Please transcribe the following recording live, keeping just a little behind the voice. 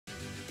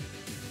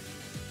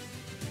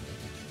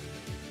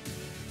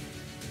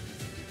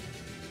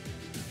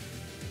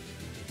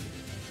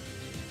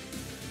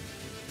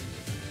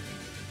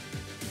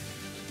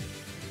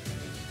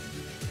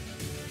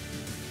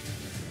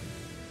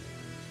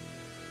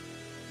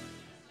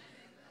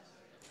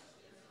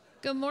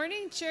Good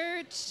morning,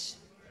 church.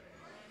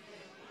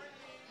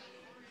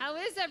 How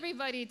is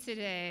everybody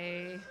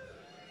today?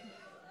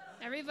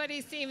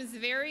 Everybody seems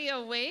very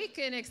awake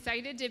and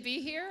excited to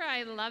be here.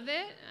 I love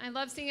it. I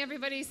love seeing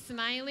everybody's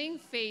smiling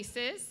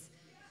faces.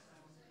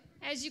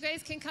 As you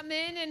guys can come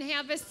in and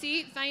have a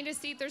seat, find a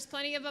seat. There's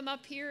plenty of them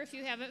up here if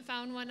you haven't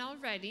found one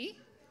already.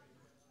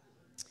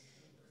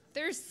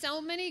 There's so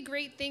many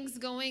great things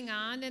going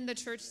on in the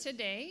church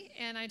today,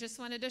 and I just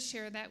wanted to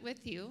share that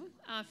with you.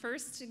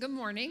 First, good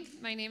morning.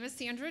 My name is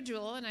Sandra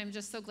Jewell, and I'm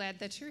just so glad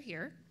that you're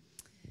here.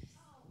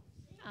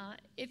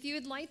 If you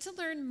would like to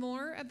learn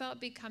more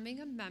about becoming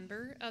a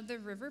member of the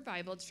River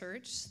Bible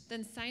Church,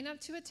 then sign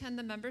up to attend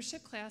the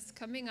membership class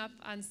coming up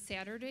on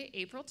Saturday,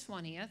 April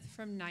 20th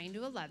from 9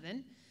 to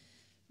 11.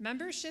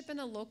 Membership in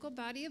a local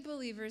body of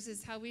believers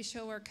is how we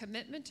show our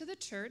commitment to the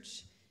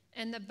church,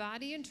 and the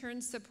body in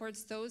turn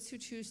supports those who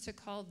choose to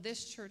call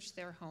this church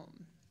their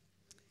home.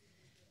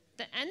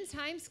 The End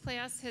Times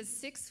class has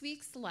 6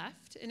 weeks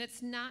left, and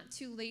it's not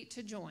too late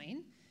to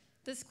join.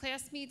 This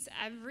class meets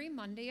every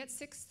Monday at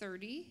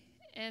 6:30,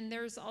 and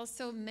there's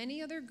also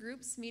many other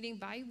groups meeting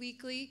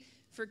bi-weekly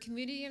for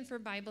community and for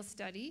Bible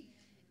study.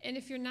 And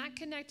if you're not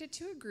connected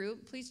to a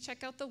group, please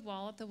check out the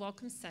wall at the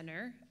Welcome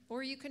Center,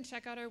 or you can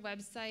check out our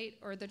website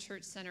or the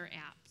Church Center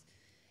app.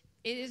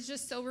 It is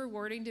just so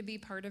rewarding to be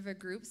part of a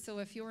group, so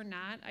if you're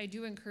not, I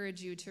do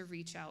encourage you to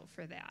reach out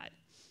for that.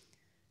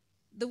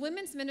 The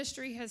women's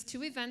ministry has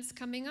 2 events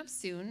coming up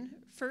soon.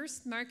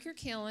 First, mark your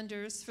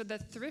calendars for the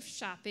thrift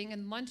shopping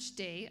and lunch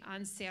day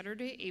on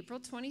Saturday, April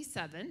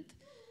 27th.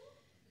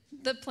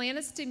 The plan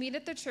is to meet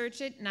at the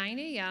church at 9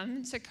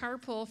 a.m. to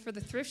carpool for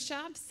the thrift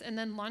shops and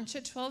then lunch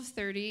at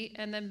 12:30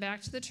 and then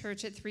back to the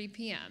church at 3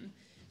 p.m.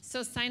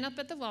 So sign up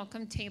at the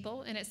welcome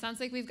table, and it sounds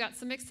like we've got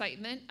some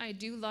excitement. I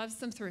do love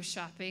some thrift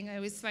shopping. I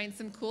always find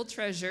some cool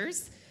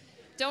treasures.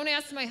 Don't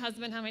ask my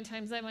husband how many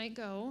times I might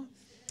go.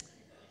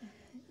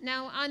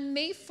 Now, on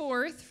May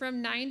 4th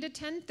from 9 to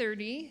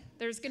 10:30,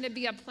 there's going to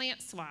be a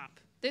plant swap.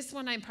 This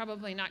one I'm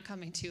probably not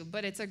coming to,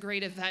 but it's a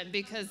great event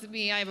because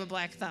I have a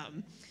black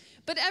thumb.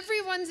 But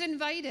everyone's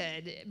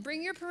invited.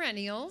 Bring your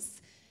perennials,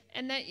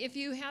 and that if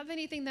you have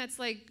anything that's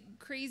like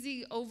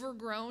crazy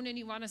overgrown and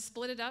you want to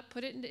split it up,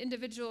 put it into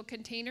individual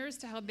containers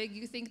to how big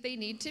you think they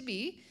need to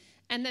be,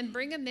 and then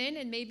bring them in,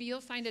 and maybe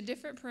you'll find a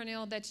different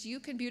perennial that you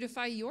can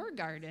beautify your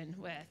garden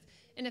with.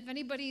 And if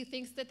anybody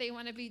thinks that they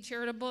want to be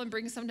charitable and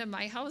bring some to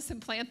my house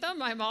and plant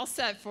them, I'm all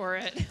set for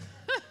it.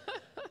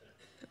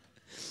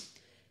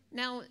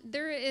 Now,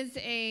 there is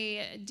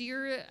a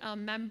dear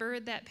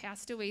member that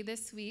passed away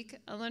this week,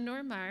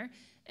 Eleanor Marr,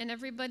 and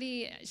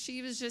everybody,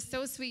 she was just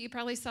so sweet. You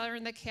probably saw her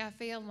in the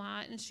cafe a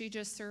lot, and she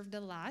just served a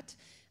lot.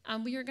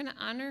 We are going to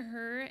honor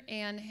her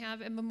and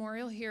have a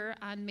memorial here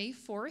on May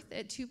 4th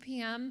at 2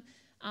 p.m.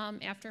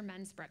 After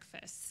men's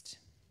breakfast.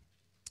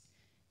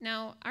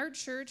 Now, our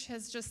church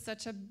has just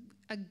such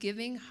a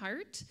giving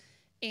heart,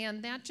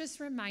 and that just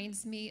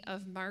reminds me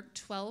of Mark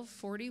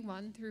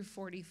 12:41 through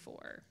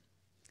 44.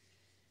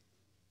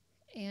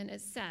 And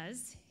it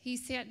says, he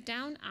sat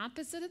down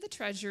opposite of the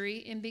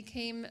treasury and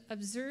began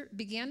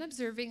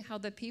observing how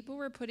the people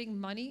were putting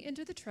money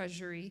into the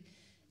treasury,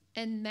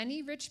 and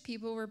many rich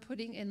people were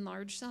putting in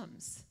large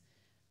sums.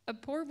 A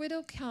poor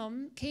widow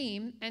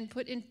came and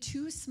put in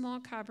 2 small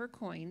copper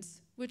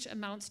coins, which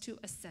amounts to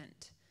a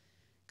cent.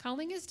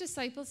 Calling his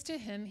disciples to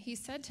him, he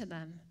said to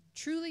them,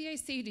 "Truly I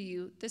say to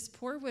you, this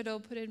poor widow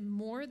put in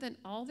more than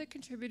all the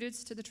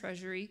contributors to the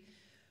treasury,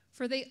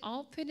 for they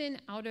all put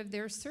in out of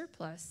their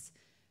surplus.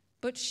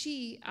 But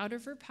she, out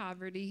of her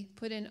poverty,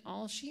 put in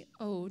all she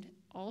owed,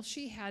 all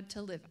she had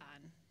to live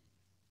on."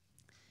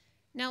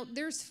 Now,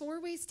 there's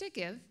 4 ways to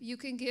give. You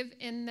can give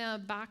in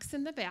the box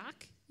in the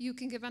back. You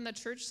can give on the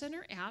Church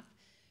Center app.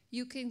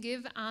 You can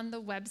give on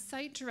the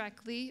website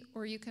directly,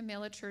 or you can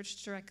mail a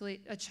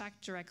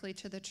check directly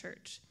to the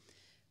church.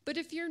 But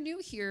if you're new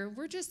here,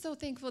 we're just so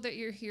thankful that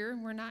you're here,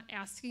 and we're not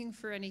asking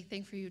for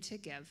anything for you to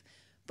give.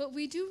 But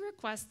we do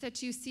request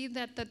that you see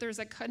that there's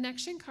a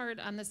connection card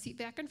on the seat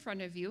back in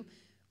front of you.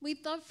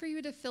 We'd love for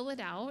you to fill it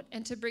out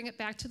and to bring it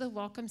back to the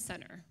Welcome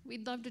Center.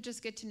 We'd love to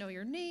just get to know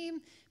your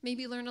name,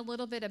 maybe learn a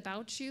little bit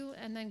about you,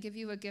 and then give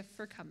you a gift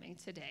for coming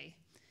today.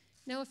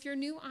 Now, if you're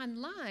new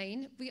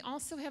online, we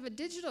also have a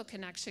digital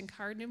connection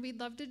card, and we'd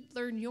love to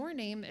learn your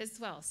name as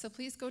well. So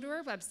please go to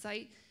our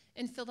website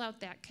and fill out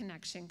that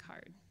connection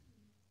card.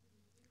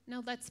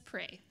 Now let's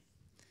pray.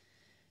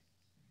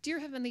 Dear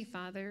Heavenly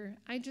Father,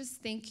 I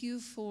just thank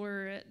you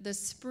for the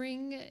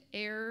spring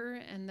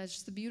air and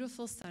just the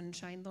beautiful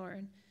sunshine,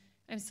 Lord.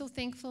 I'm so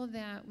thankful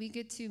that we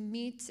get to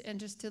meet and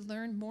just to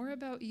learn more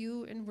about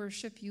you and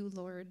worship you,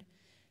 Lord.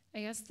 I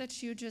ask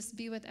that you just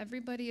be with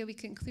everybody and we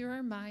can clear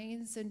our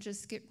minds and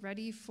just get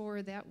ready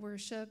for that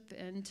worship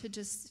and to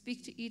just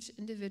speak to each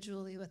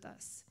individually with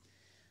us.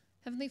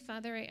 Heavenly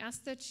Father, I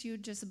ask that you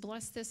just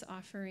bless this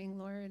offering,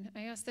 Lord.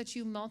 I ask that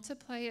you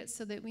multiply it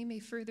so that we may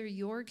further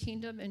your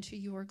kingdom and to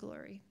your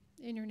glory.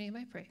 In your name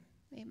I pray.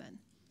 Amen.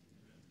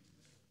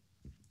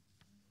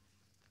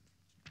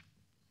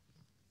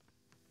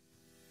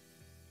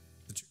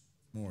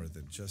 More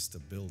than just a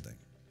building.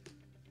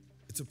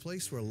 a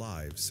place where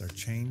lives are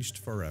changed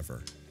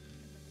forever.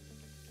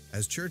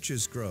 As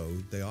churches grow,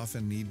 they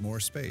often need more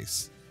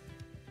space.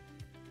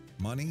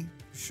 Money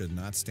should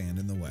not stand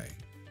in the way.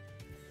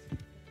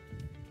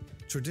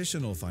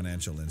 Traditional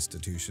financial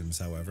institutions,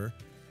 however,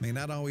 may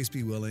not always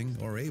be willing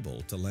or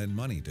able to lend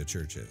money to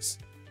churches.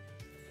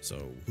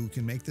 So, who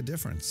can make the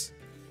difference?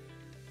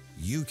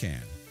 You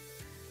can.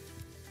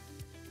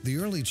 The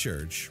early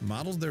church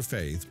modeled their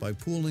faith by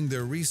pooling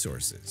their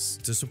resources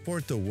to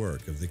support the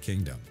work of the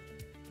kingdom.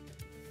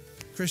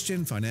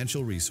 Christian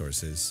Financial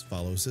Resources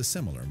follows a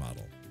similar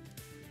model.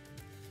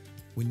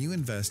 When you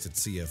invest at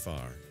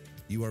CFR,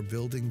 you are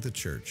building the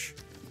church.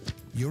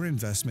 Your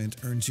investment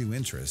earns you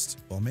interest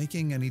while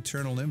making an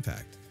eternal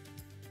impact.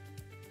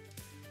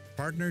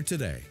 Partner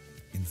today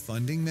in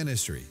funding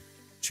ministry,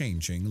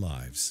 changing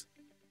lives.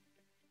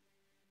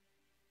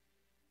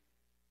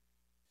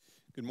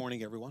 Good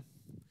morning, everyone.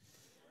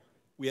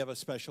 We have a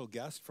special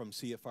guest from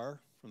CFR,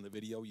 from the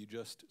video you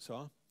just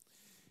saw,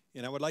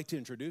 and I would like to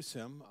introduce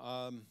him.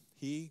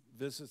 He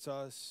visits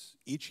us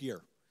each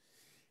year,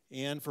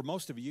 and for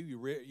most of you,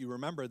 you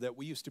remember that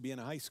we used to be in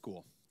a high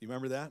school. You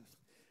remember that?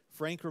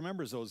 Frank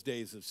remembers those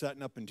days of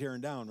setting up and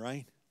tearing down,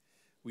 right?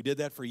 We did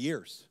that for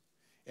years,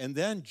 and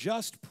then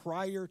just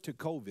prior to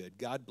COVID,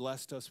 God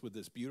blessed us with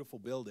this beautiful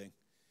building,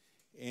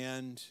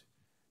 and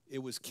it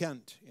was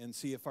Kent and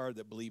CFR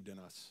that believed in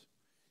us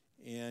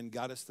and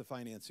got us the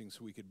financing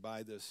so we could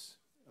buy this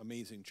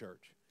amazing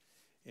church.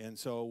 And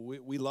so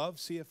we love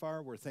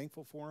CFR. We're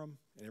thankful for him.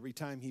 And every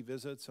time he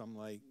visits, I'm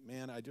like,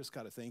 man, I just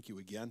got to thank you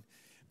again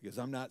because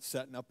I'm not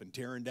setting up and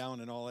tearing down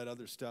and all that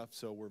other stuff.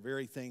 So we're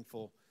very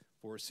thankful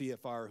for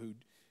CFR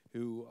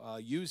who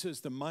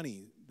uses the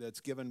money that's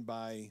given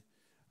by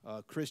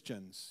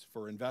Christians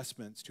for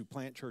investments to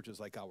plant churches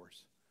like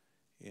ours.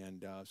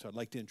 And so I'd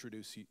like to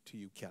introduce you to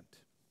you, Kent.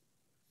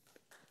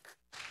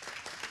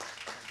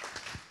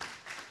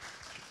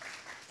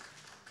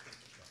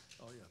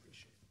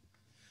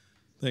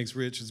 Thanks,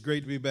 Rich. It's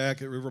great to be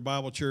back at River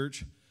Bible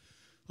Church.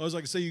 I always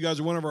like to say you guys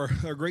are one of our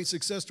great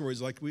success stories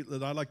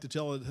that I like to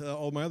tell at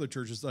all my other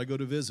churches that I go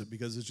to visit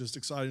because it's just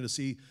exciting to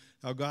see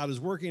how God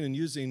is working and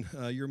using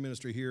your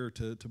ministry here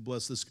to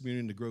bless this community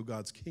and to grow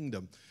God's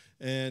kingdom.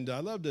 And I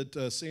love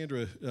that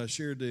Sandra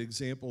shared the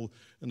example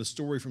and the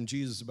story from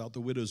Jesus about the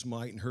widow's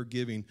mite and her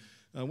giving.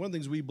 One of the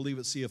things we believe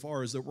at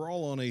CFR is that we're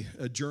all on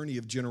a journey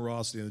of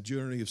generosity and a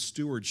journey of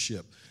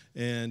stewardship.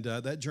 And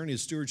that journey of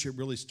stewardship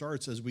really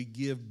starts as we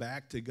give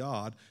back to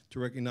God to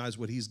recognize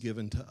what he's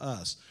given to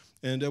us.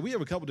 And we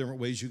have a couple different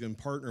ways you can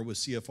partner with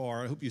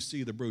CFR. I hope you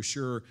see the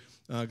brochure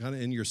kind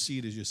of in your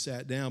seat as you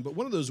sat down. But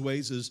one of those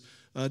ways is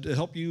to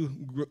help you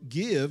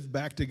give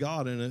back to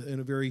God in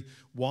a very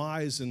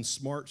wise and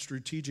smart,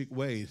 strategic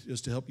way,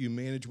 just to help you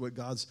manage what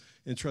God's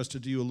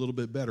entrusted to you a little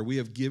bit better. We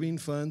have giving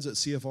funds at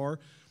CFR.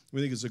 We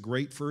think it's a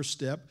great first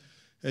step.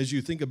 As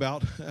you think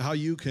about how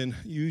you can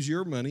use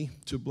your money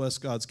to bless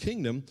God's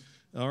kingdom,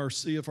 our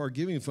CFR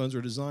giving funds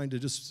are designed to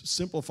just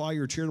simplify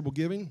your charitable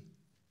giving.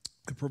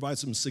 It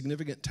provides some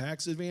significant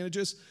tax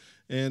advantages,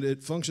 and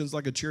it functions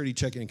like a charity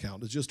checking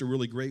account. It's just a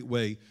really great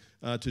way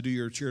to do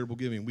your charitable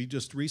giving. We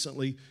just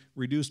recently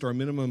reduced our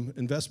minimum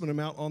investment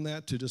amount on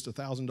that to just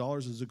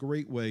 $1,000. It's a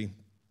great way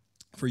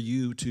for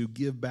you to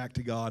give back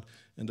to God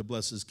and to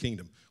bless his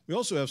kingdom. We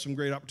also have some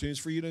great opportunities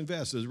for you to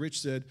invest. As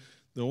Rich said,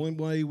 the only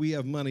way we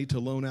have money to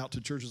loan out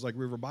to churches like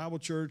River Bible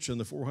Church and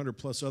the 400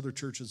 plus other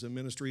churches and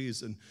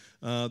ministries and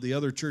the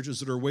other churches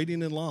that are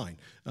waiting in line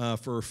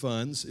for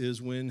funds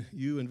is when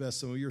you invest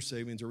some of your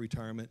savings or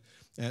retirement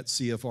at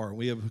CFR.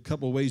 We have a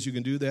couple of ways you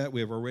can do that.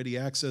 We have our Ready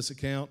Access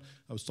account.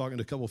 I was talking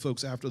to a couple of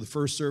folks after the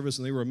first service,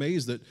 and they were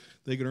amazed that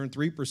they could earn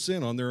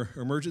 3% on their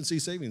emergency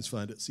savings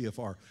fund at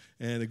CFR.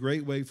 And a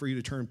great way for you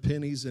to turn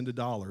pennies into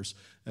dollars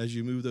as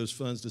you move those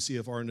funds to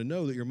CFR and to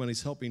know that your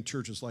money's helping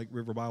churches like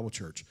River Bible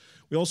Church.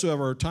 We also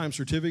have our time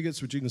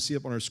certificates, which you can see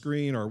up on our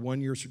screen. Our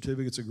one-year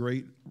certificate's a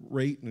great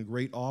rate and a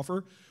great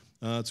offer.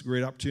 It's a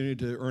great opportunity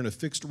to earn a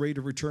fixed rate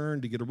of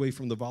return, to get away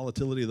from the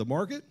volatility of the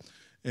market,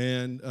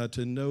 and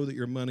to know that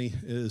your money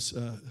is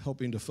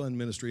helping to fund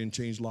ministry and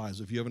change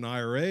lives. If you have an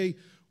IRA,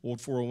 old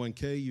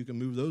 401k, you can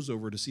move those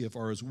over to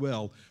CFR as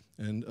well,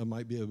 and it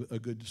might be a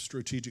good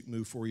strategic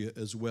move for you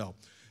as well.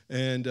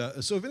 And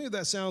so if any of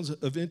that sounds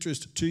of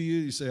interest to you,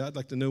 you say, I'd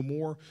like to know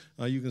more,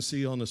 you can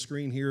see on the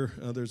screen here,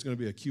 there's going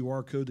to be a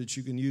QR code that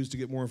you can use to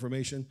get more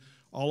information.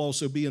 I'll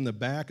also be in the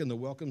back in the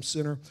Welcome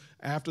Center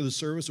after the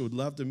service. I would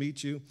love to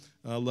meet you.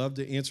 Love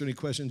to answer any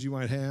questions you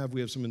might have.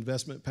 We have some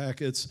investment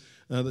packets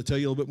that tell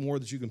you a little bit more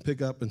that you can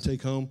pick up and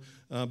take home.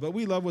 But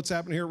we love what's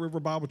happening here at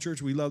River Bible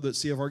Church. We love that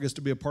CFR gets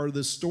to be a part of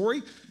this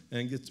story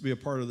and gets to be a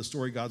part of the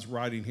story God's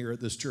writing here at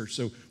this church.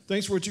 So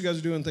thanks for what you guys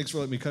are doing. Thanks for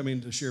letting me come in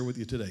to share with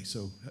you today.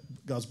 So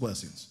God's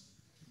blessings.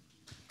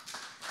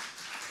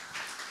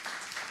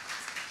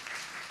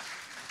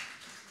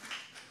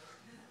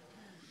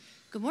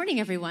 Good morning,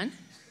 everyone.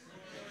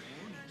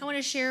 I want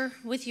to share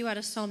with you out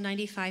of Psalm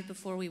 95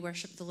 before we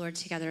worship the Lord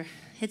together.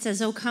 It says,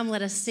 "Oh, come,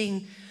 let us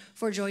sing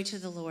for joy to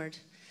the Lord.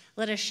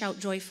 Let us shout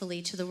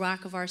joyfully to the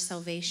rock of our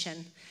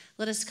salvation.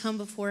 Let us come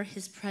before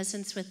his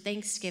presence with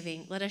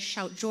thanksgiving. Let us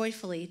shout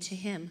joyfully to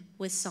him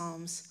with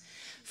psalms.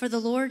 For the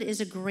Lord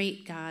is a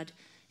great God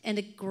and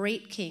a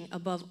great King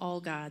above all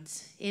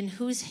gods, in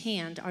whose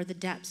hand are the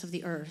depths of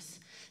the earth.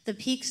 The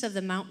peaks of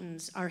the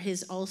mountains are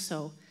his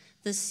also.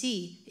 The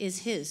sea is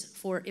his,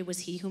 for it was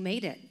he who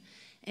made it,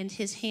 and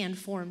his hand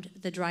formed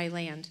the dry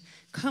land.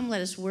 Come,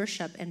 let us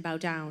worship and bow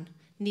down.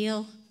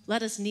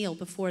 Let us kneel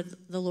before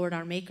the Lord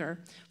our Maker,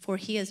 for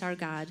he is our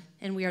God,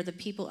 and we are the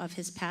people of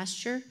his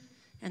pasture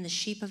and the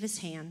sheep of his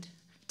hand.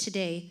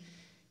 Today,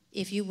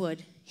 if you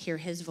would, hear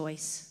his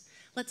voice.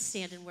 Let's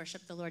stand and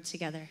worship the Lord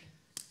together.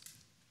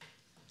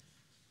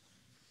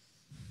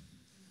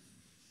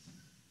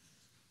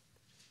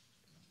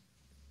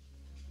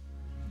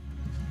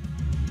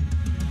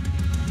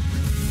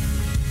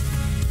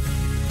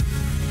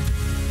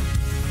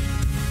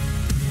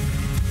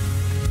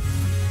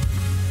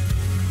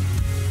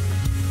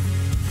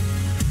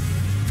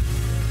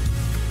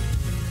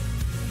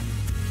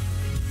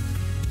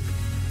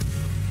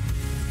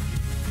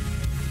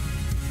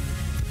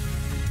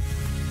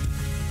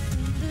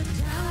 The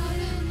doubt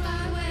in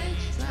my way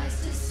tries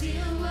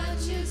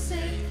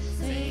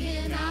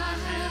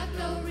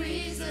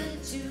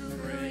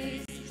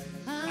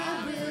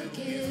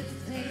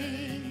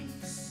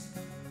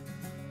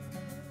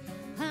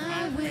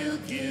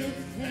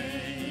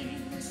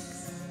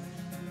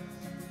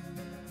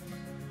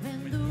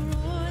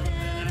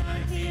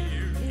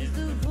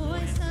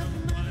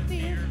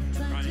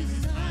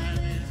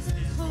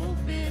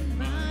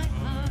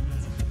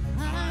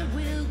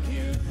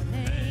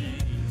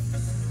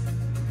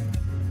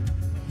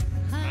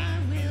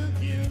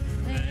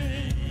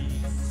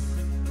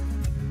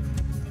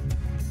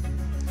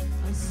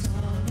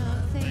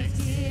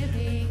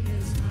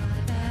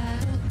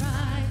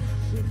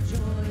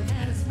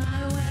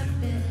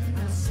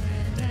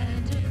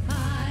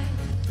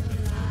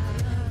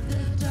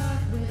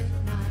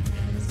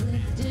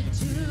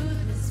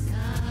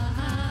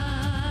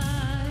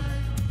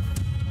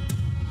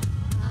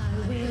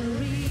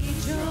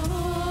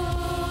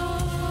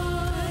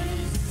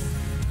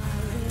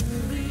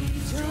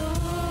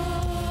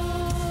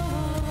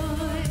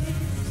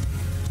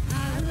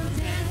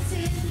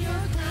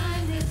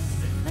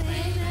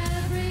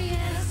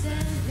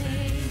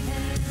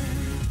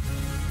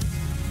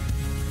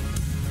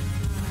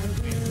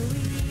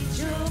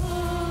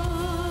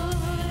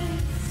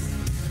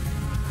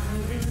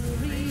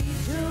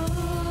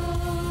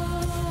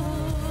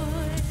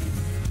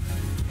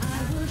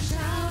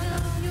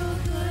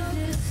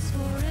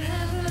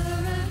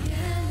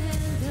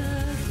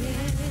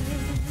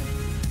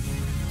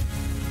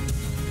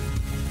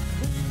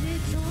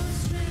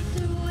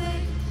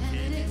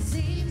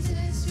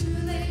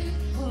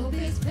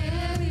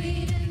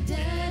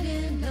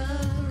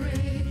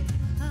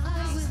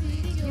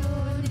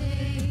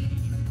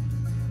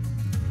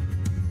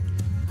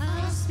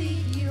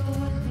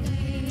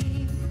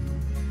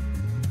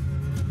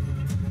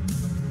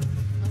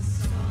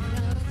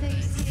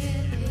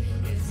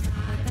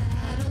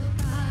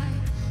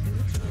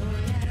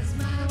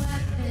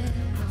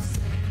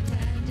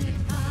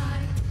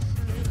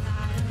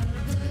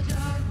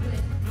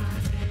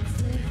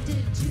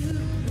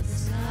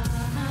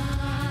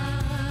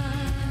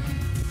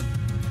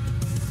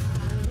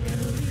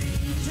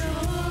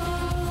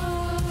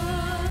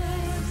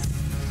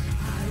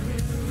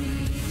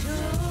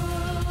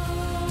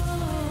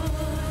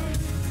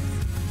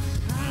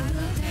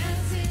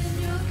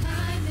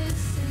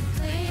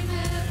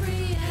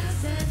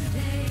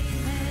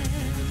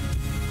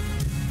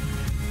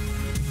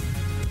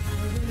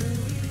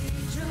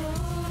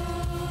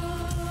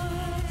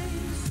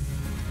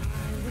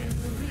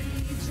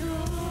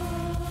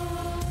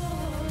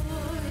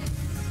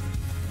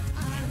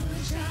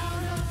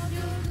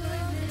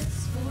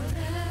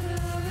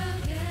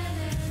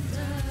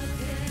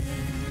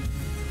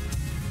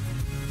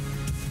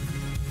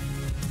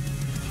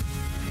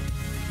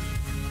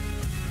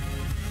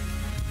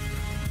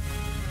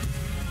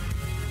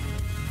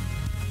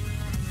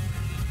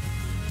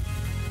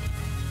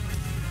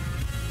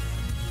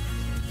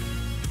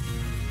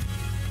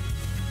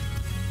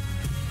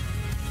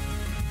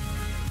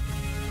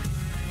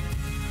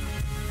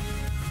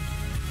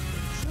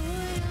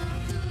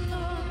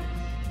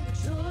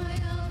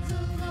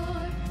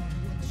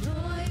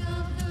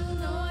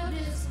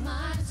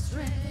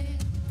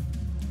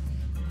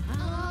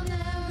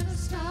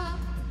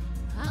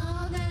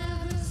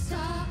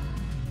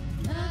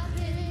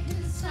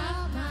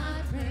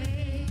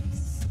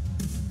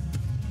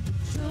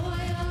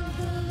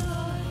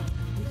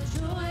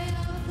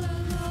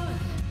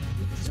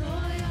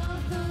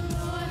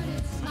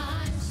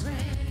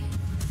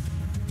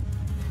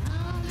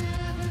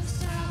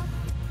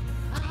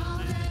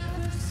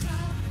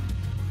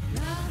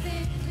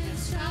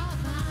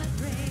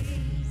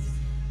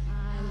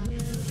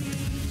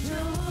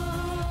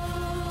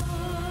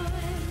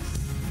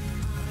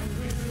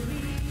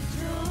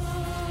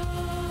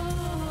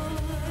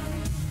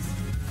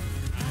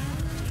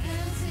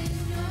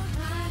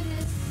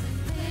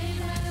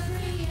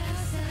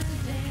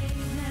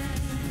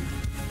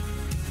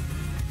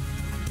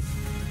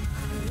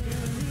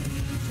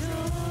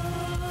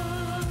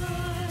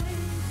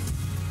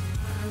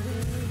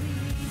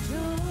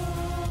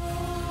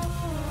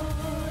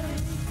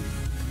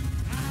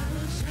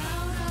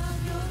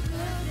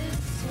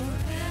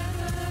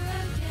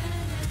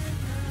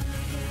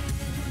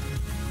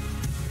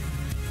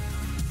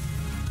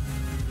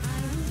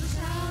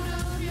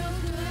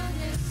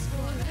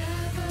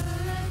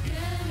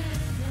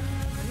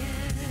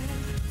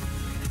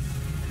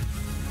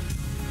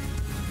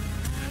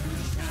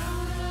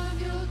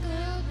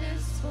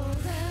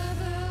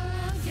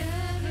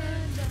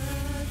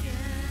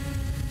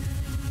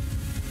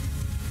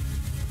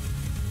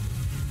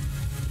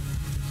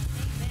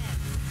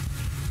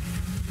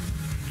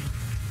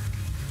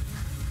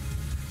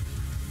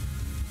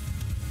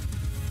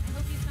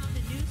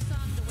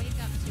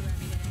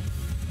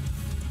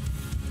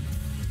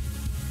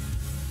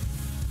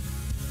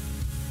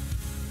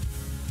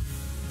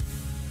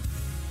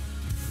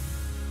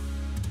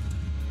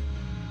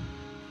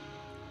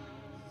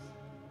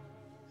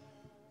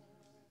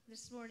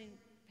This morning,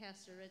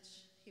 Pastor Rich,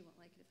 he won't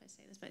like it if I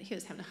say this, but he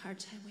was having a hard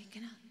time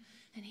waking up.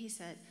 And he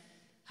said,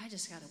 I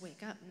just got to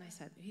wake up. And I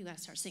said, you got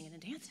to start singing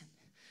and dancing.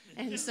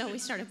 And so we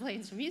started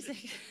playing some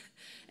music.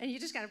 And you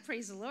just got to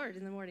praise the Lord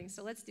in the morning.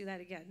 So let's do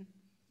that again.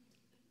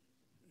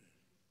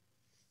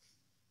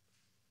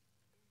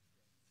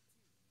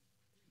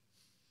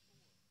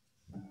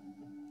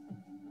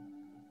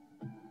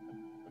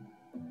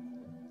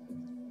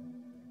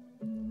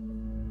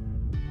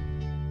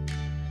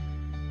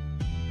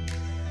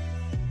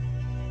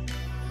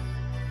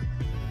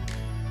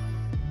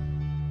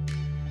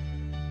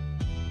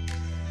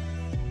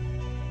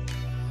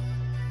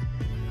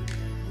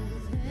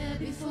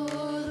 Before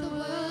the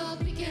world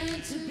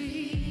began to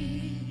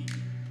be,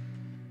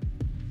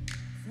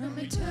 from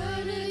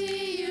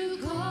eternity you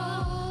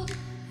called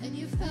and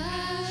you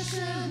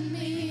fashioned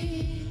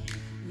me.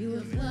 You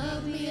have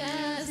loved me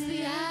as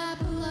the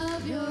apple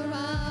of your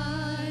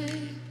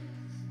eye.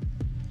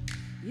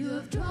 You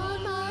have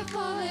drawn my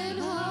fallen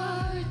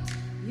heart.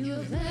 You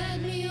have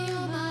led me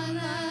all my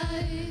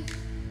life.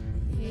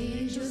 The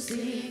angels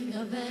sing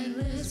of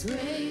endless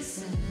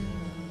grace and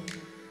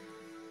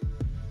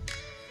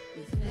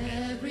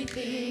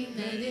everything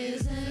that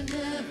is and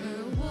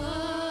ever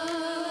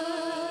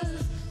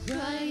was,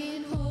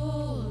 crying,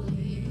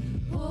 holy,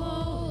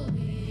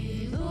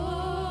 holy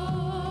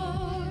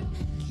Lord.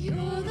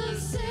 You're the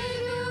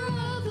Savior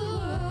of the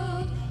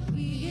world.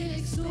 We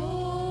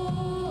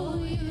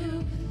extol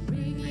you,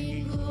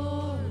 bringing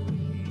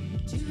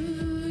glory to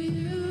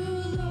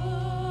you,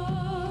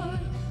 Lord.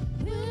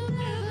 We'll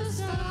never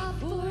stop,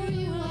 for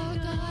you are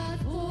God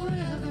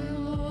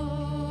forevermore.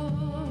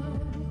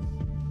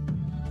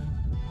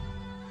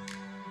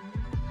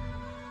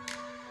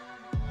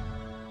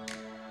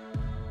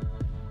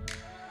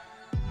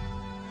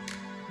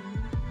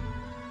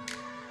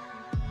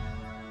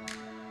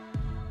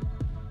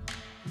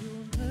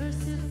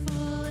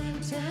 Merciful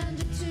and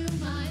tender to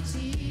my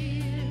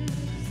tears.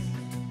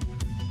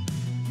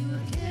 You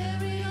have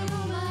carried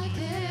all my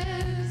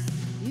cares.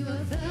 You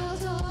have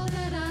felt all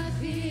that I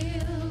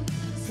feel.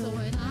 So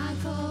when I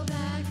fall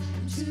back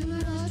into a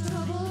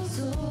troubled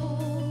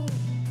soul,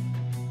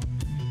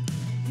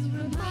 you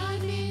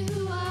remind me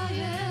who I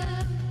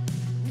am,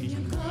 and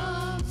you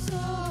come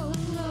so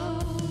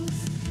close.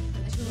 I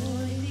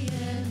join the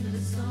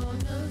endless song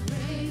of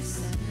grace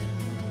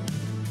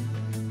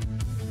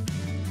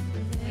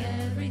and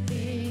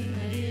everything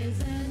that is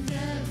and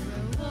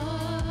ever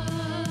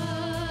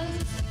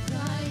was,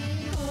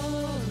 crying,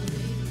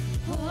 holy,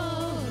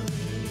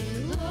 holy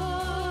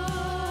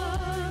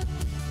Lord.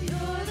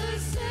 You're the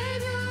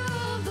Savior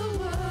of the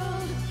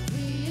world.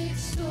 We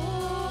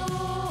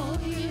extol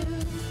you,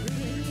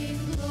 bringing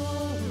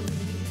glory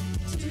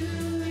to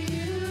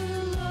you,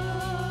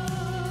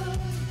 Lord.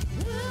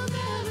 We'll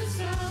never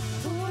stop,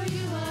 for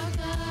you are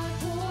God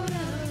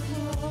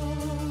forevermore.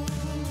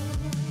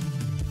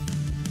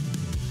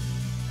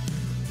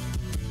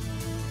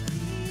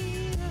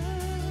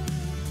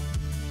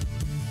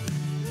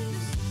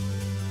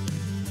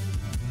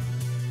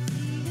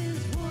 He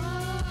is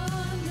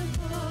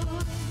wonderful,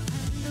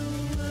 and the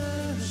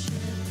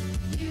worship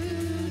you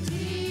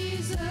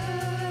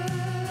deserve.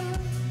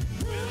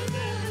 We'll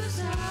never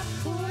stop,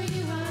 for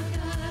you are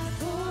God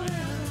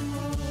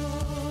forevermore.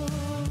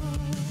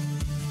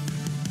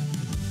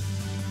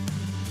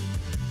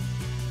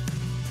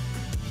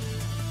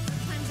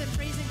 Sometimes I'm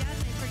praising God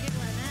and I forget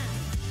where I'm at.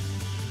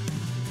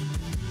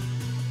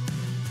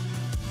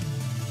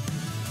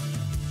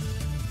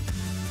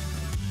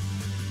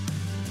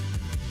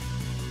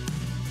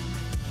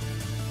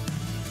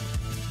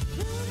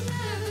 We'll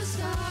never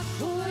stop,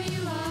 for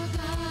you are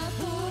God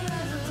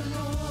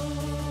forevermore.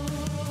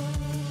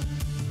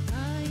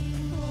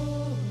 Crying,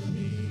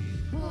 holy,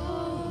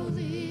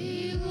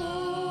 holy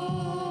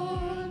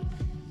Lord.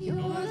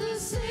 You're the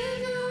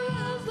Savior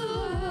of the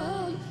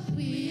world.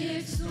 We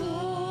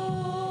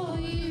extol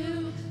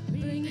you,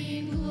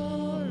 bringing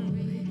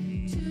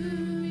glory to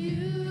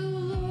you,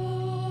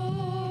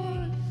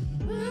 Lord.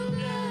 We'll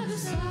never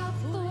stop,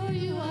 for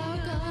you are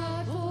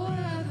God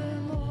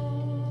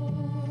forevermore.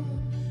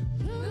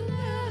 We'll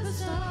never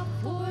stop,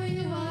 for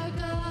you are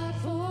God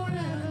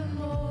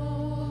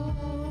forevermore.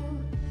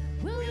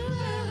 We'll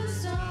never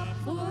stop,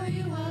 for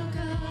you are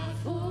God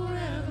forevermore.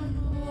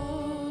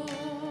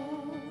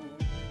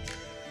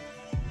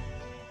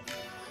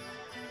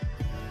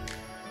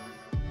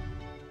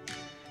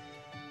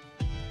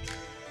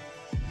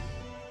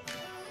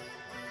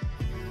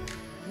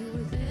 You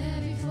were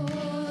there before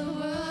the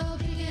world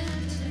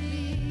began to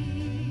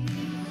be.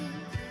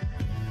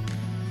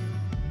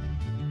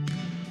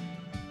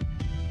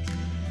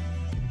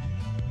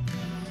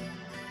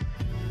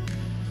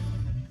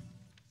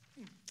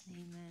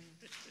 Amen.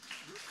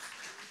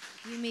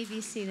 You may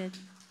be seated.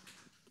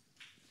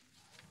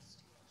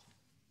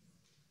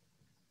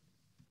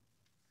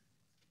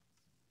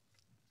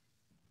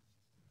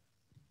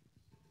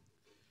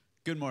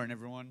 Good morning,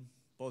 everyone.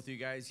 Both of you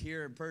guys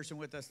here in person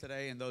with us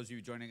today and those of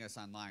you joining us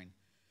online.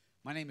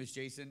 My name is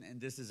Jason,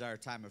 and this is our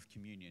time of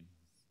communion.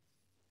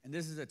 And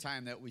this is a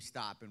time that we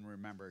stop and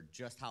remember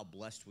just how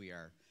blessed we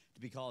are to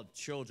be called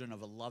children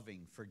of a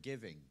loving,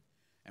 forgiving,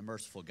 and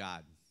merciful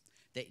God.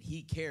 That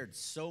he cared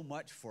so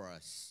much for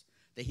us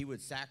that he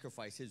would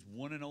sacrifice his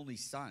one and only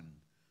Son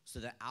so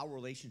that our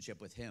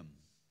relationship with him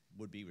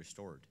would be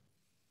restored.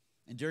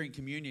 And during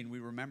communion, we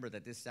remember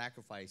that this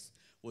sacrifice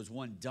was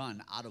one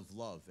done out of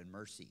love and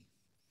mercy.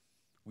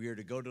 We are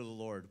to go to the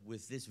Lord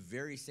with this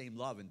very same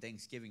love and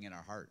thanksgiving in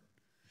our heart.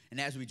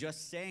 And as we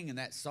just sang in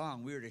that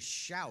song, we are to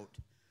shout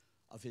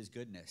of his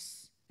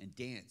goodness and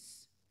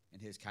dance in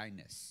his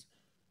kindness.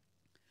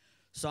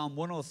 Psalm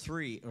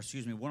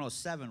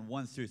 107,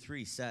 1 through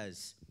 3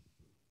 says,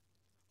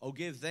 "Oh,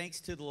 give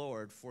thanks to the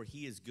Lord, for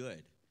he is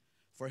good,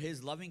 for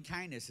his loving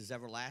kindness is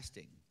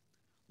everlasting.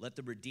 Let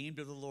the redeemed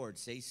of the Lord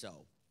say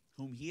so,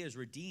 whom he has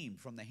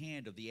redeemed from the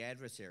hand of the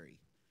adversary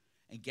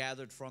and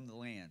gathered from the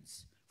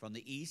lands, from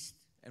the east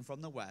and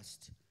from the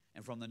west,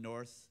 and from the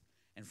north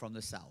and from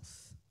the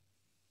south."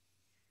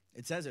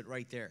 It says it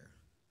right there.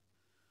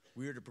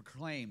 We are to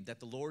proclaim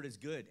that the Lord is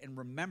good and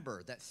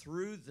remember that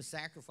through the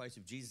sacrifice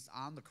of Jesus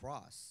on the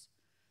cross,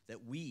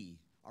 that we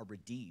are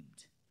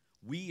redeemed.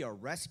 We are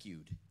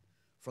rescued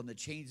from the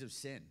chains of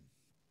sin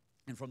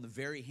and from the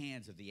very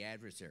hands of the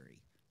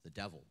adversary, the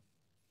devil.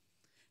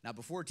 Now,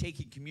 before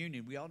taking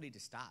communion, we all need to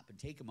stop and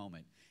take a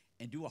moment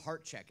and do a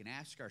heart check and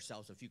ask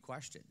ourselves a few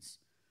questions.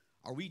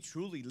 Are we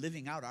truly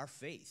living out our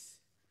faith?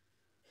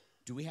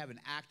 Do we have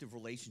an active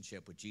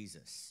relationship with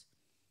Jesus?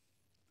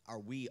 Are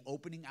we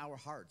opening our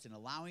hearts and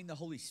allowing the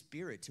Holy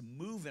Spirit to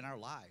move in our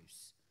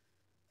lives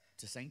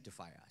to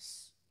sanctify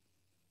us?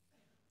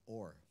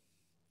 Or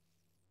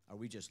are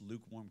we just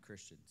lukewarm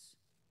Christians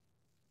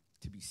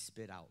to be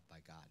spit out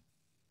by God?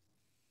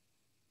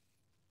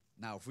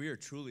 Now, if we are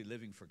truly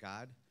living for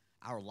God,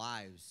 our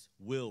lives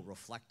will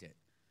reflect it,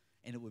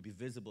 and it will be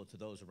visible to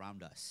those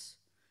around us.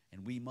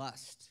 And we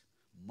must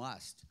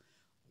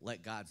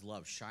let God's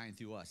love shine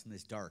through us in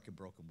this dark and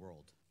broken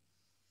world.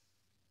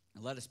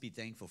 And let us be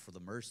thankful for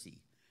the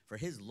mercy, for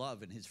his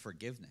love and his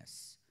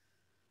forgiveness.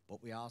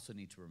 But we also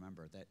need to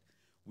remember that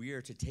we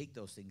are to take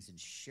those things and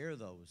share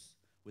those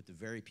with the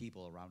very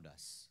people around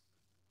us.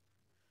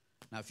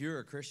 Now, if you're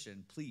a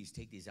Christian, please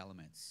take these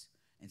elements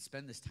and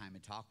spend this time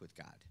and talk with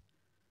God.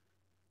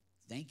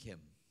 Thank him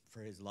for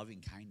his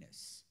loving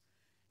kindness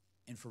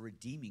and for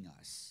redeeming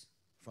us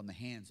from the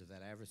hands of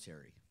that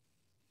adversary.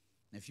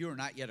 And if you are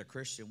not yet a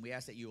Christian, we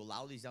ask that you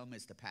allow these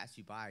elements to pass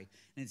you by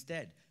and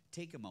instead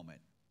take a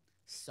moment,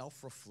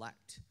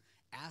 self-reflect,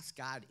 ask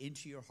God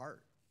into your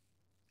heart,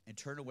 and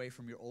turn away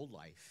from your old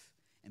life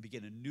and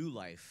begin a new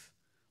life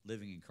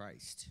living in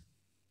Christ.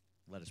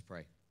 Let us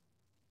pray.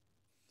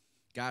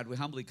 God, we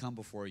humbly come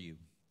before you,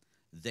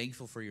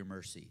 thankful for your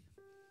mercy,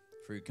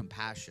 for your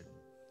compassion,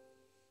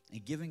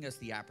 and giving us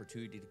the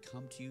opportunity to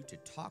come to you, to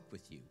talk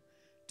with you,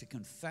 to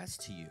confess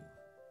to you,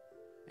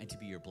 and to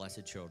be your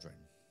blessed children.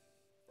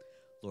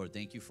 Lord,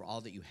 thank you for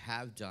all that you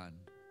have done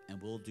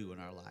and will do in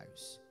our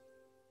lives.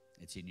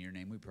 It's in your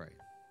name we pray.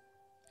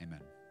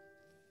 Amen.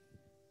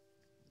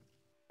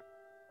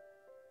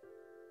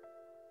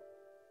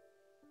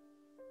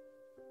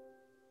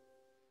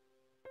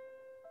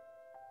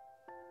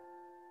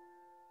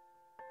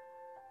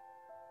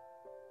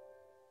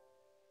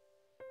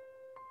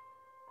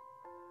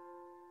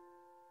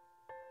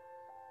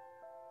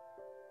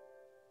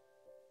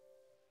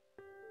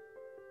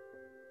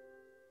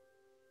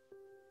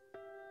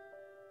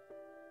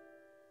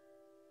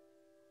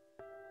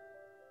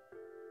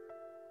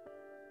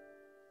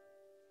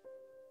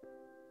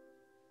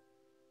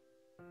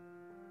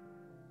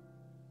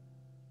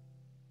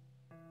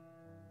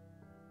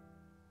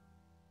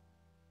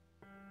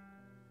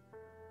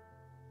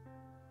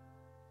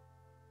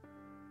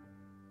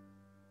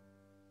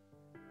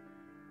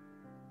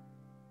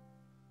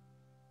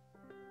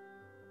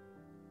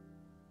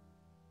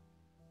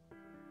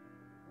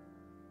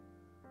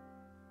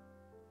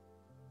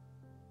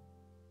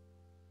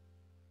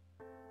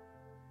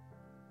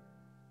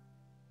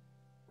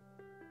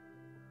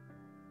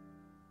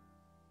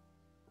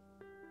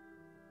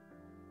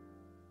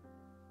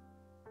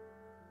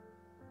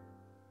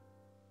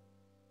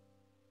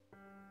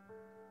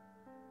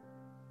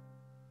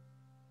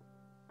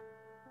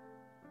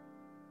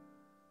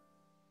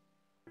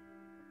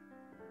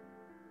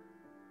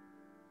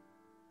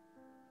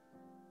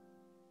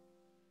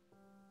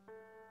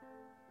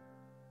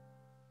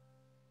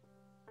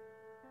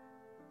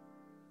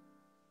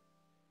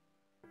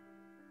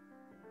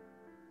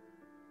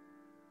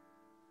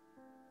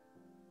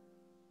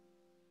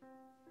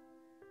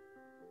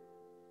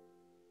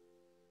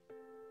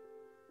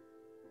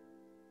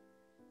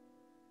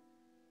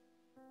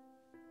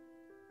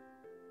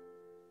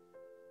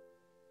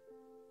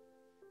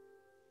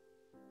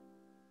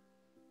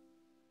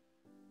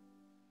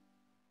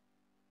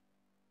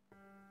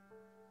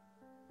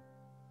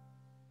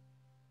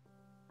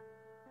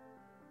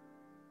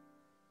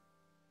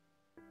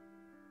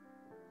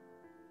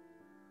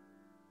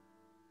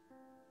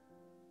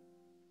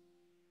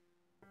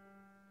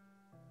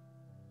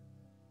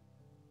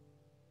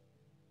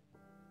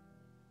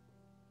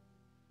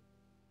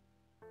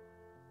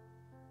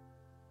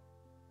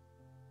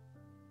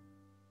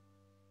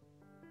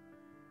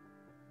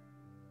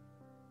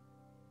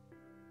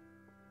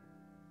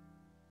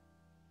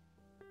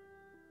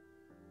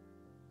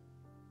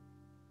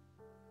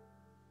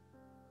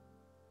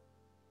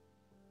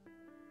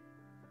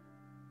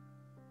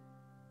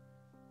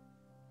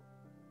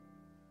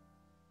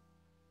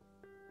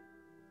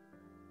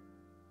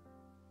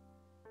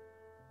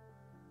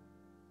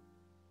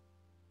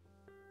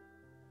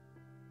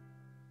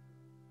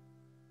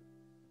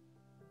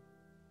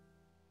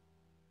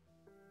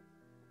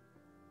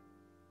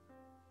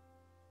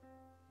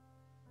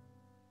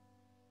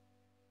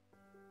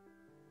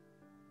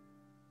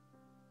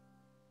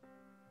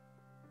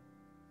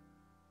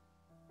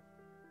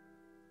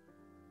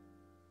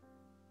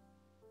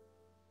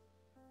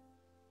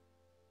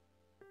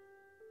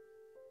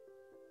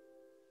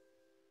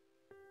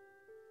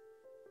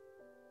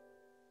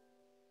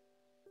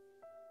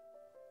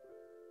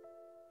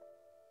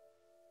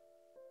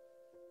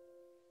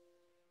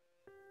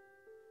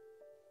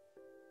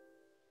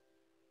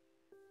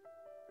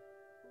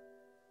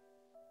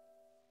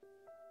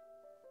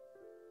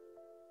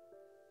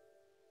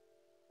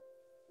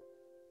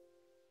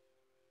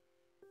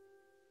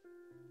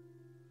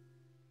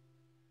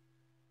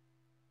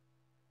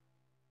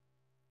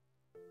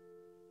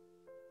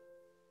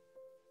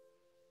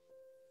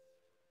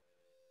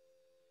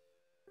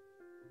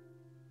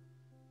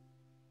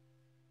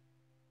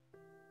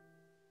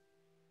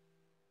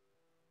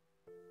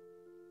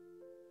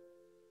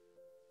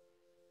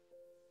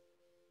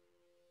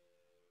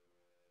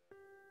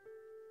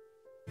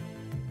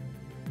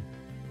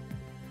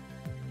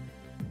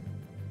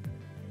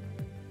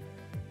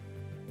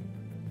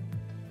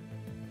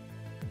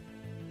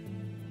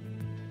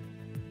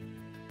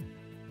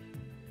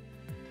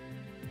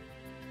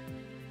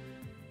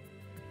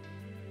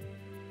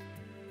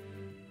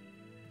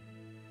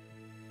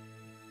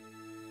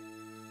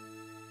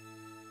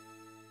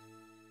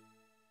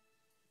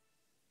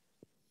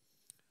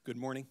 Good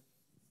morning.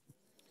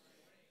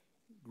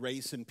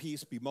 Grace and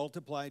peace be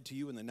multiplied to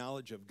you in the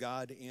knowledge of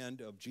God and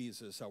of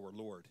Jesus our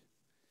Lord.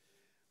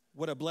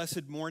 What a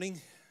blessed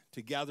morning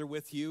to gather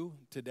with you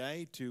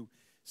today, to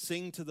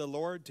sing to the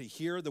Lord, to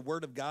hear the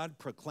word of God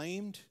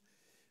proclaimed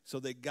so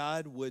that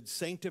God would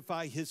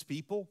sanctify his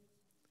people.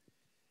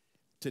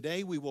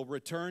 Today we will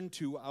return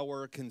to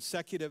our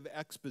consecutive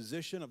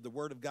exposition of the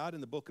word of God in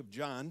the book of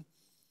John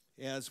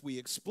as we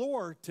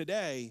explore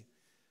today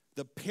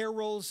the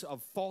perils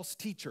of false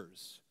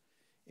teachers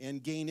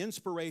and gain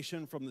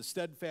inspiration from the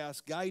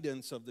steadfast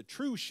guidance of the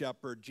true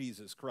shepherd,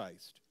 Jesus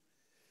Christ.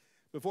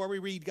 Before we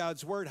read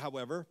God's word,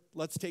 however,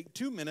 let's take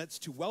 2 minutes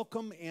to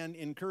welcome and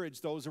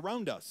encourage those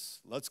around us.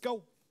 Let's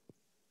go.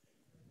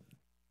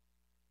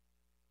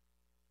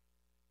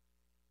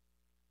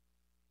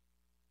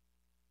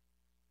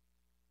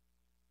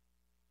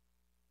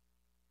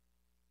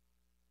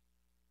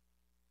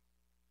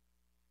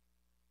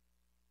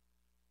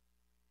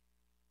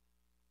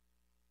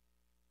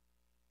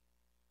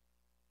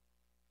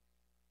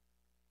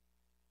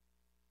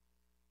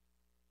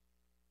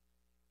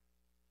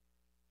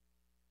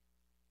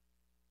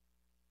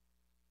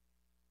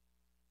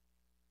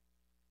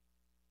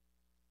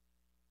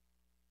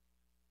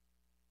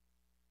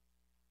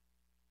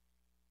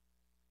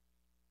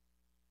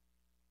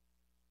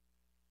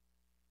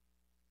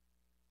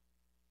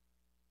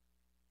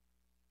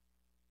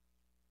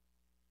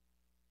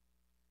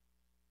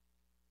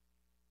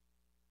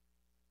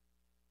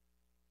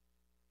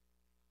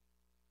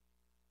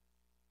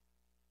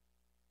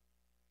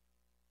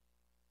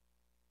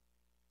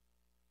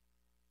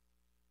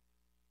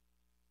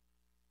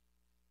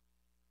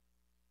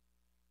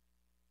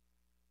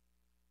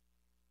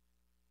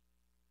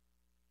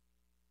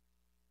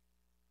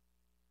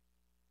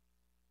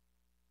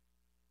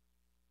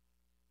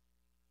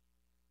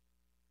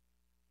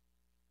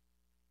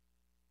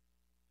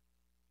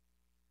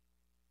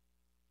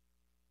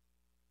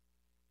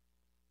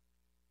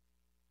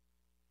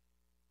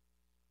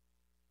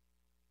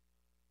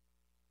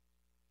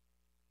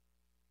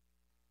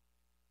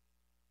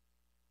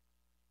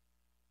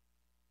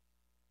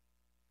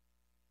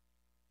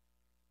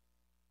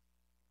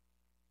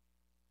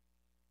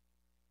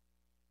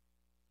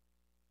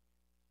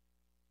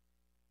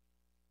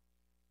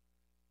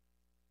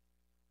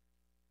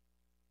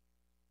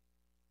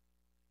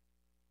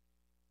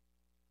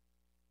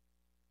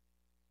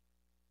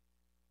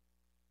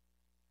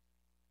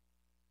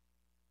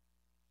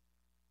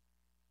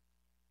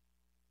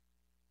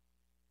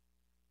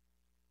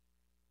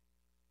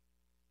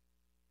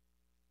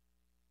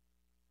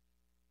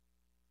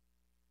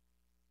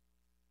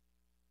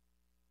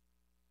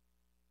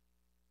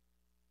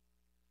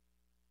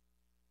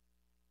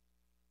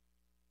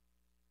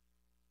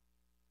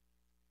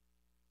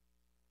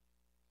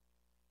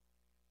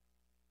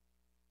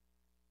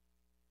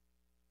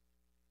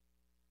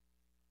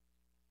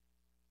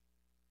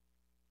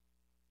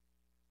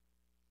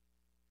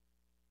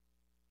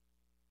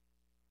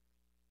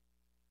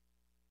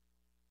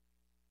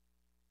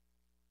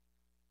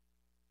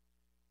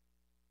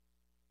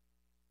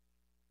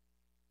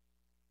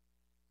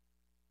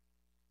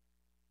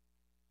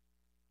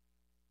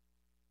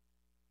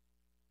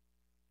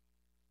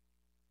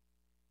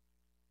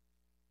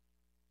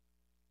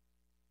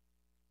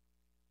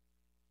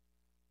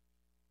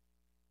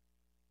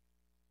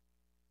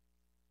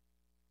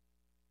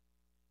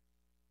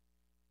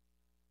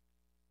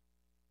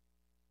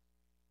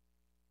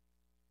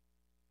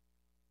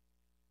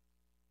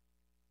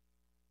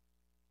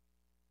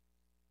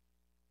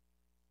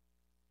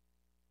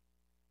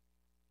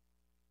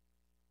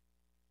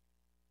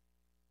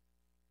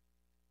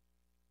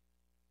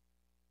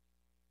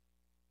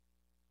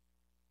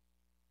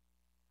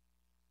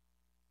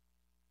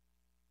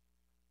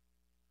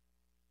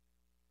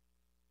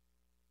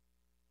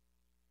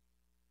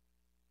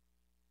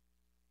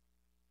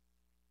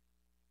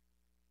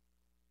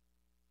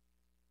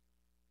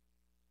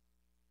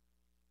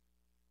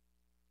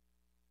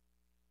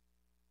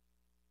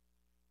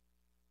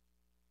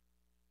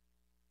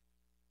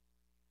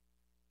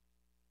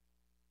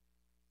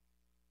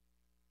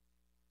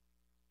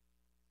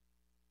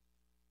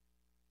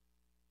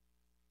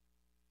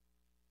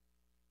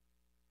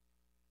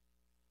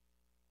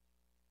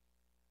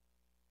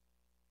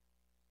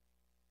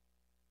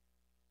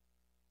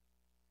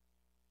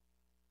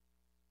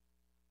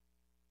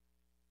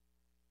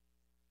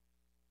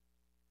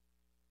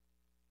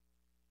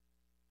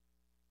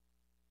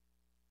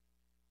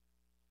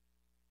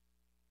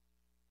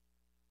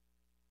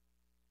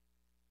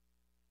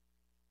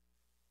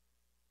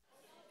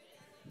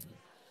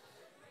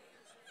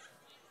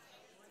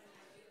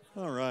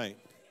 All right.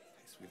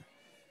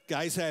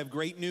 Guys, I have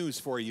great news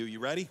for you. You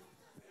ready?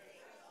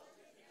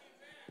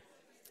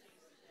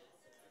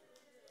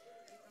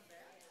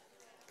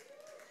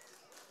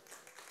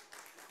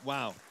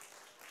 Wow.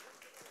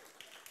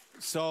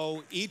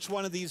 So each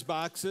one of these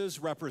boxes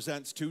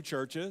represents 2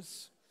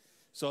 churches.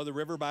 So the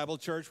River Bible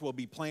Church will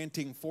be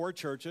planting 4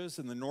 churches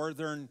in the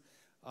northern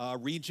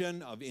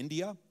region of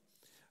India.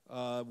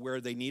 where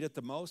they need it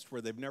the most,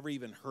 where they've never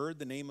even heard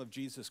the name of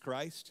Jesus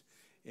Christ.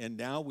 And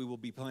now we will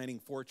be planting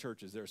 4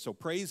 churches there. So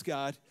praise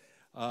God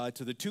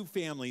to the 2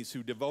 families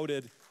who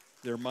devoted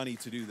their money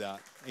to do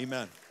that.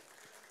 Amen.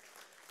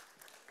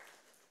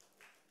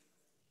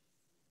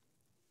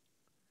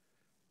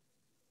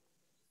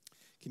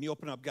 Can you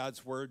open up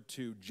God's Word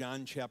to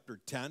John chapter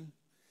 10?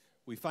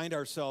 We find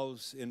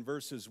ourselves in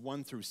verses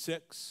 1 through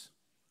 6.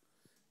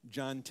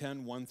 John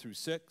 10, 1 through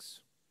 6.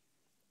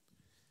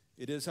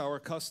 It is our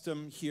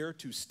custom here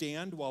to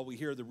stand while we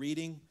hear the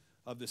reading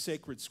of the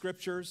sacred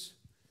scriptures.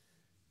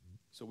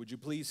 So would you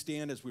please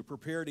stand as we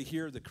prepare to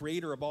hear the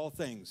Creator of all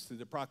things through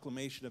the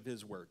proclamation of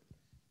His Word.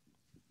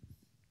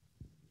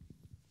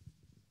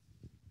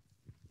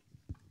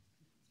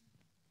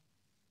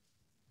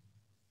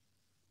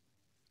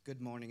 Good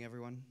morning,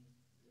 everyone.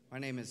 My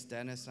name is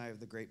Dennis, and I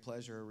have the great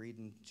pleasure of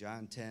reading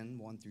John 10,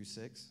 1 through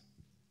 6.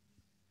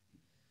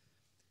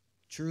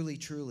 Truly,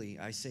 truly,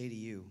 I say to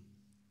you,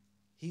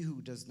 he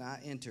who does not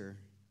enter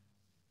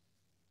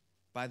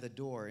by the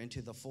door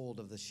into the fold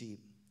of the sheep,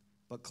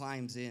 but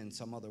climbs in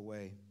some other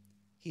way,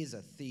 he is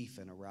a thief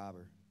and a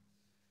robber.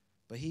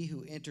 But he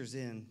who enters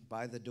in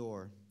by the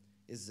door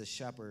is the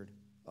shepherd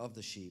of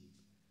the sheep.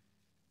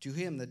 To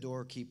him the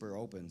doorkeeper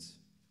opens,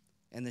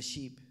 and the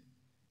sheep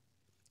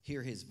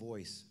hear his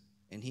voice,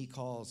 and he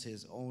calls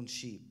his own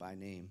sheep by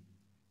name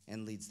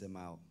and leads them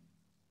out.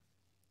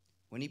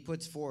 When he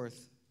puts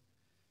forth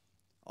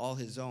all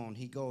his own,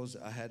 he goes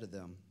ahead of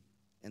them,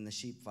 and the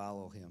sheep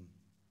follow him,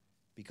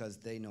 because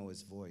they know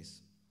his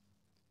voice.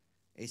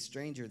 A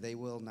stranger they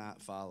will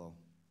not follow,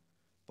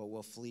 but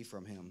will flee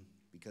from him,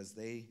 because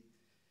they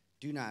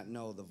do not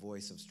know the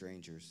voice of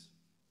strangers.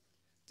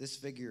 This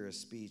figure of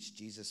speech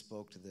Jesus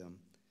spoke to them,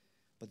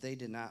 but they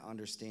did not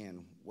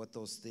understand what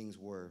those things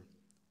were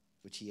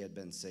which he had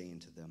been saying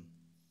to them.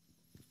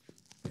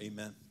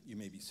 Amen. You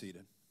may be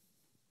seated.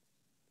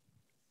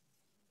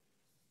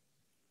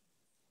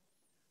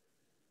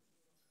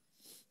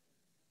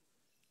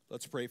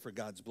 Let's pray for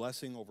God's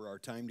blessing over our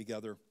time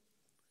together.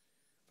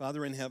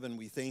 Father in heaven,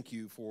 we thank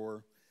you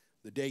for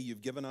the day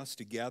you've given us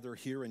to gather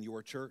here in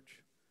your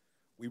church.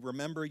 We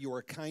remember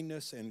your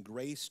kindness and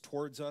grace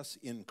towards us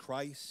in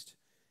Christ,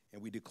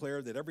 and we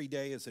declare that every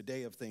day is a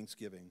day of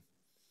thanksgiving.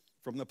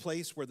 From the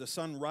place where the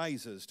sun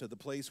rises to the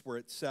place where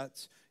it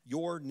sets,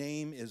 your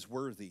name is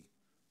worthy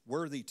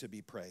to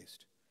be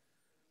praised.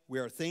 We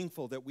are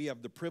thankful that we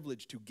have the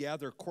privilege to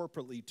gather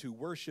corporately to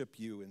worship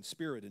you in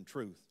spirit and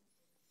truth.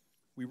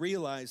 We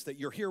realize that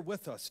you're here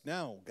with us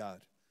now,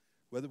 God,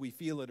 whether we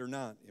feel it or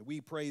not. And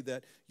we pray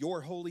that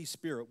your Holy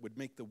Spirit would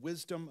make the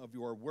wisdom of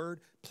your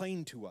word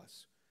plain to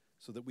us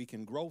so that we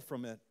can grow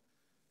from it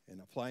and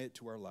apply it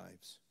to our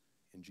lives.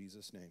 In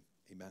Jesus' name,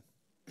 amen.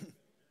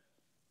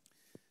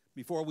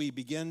 Before we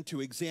begin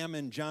to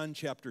examine John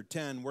chapter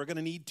 10, we're going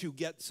to need to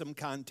get some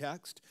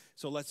context.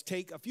 So let's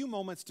take a few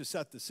moments to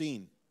set the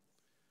scene.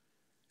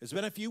 It's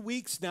been a few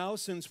weeks now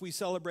since we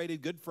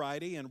celebrated Good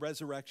Friday and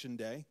Resurrection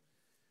Day.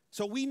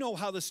 So we know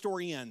how the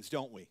story ends,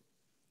 don't we?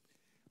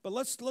 But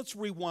let's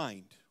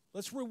rewind.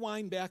 Let's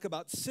rewind back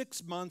about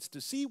 6 months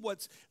to see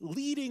what's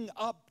leading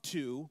up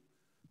to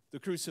the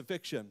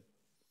crucifixion.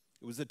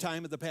 It was the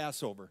time of the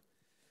Passover.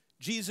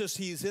 Jesus,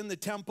 he's in the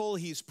temple,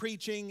 he's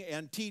preaching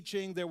and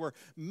teaching. There were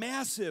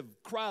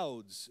massive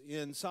crowds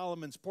in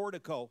Solomon's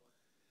portico,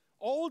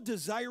 all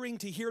desiring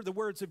to hear the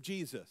words of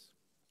Jesus.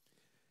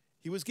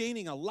 He was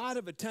gaining a lot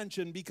of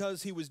attention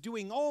because he was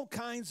doing all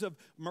kinds of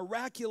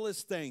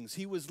miraculous things.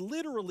 He was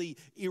literally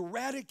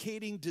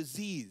eradicating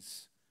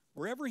disease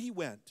wherever he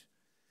went.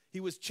 He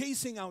was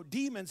chasing out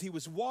demons. He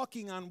was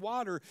walking on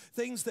water,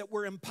 things that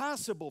were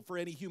impossible for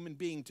any human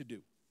being to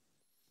do.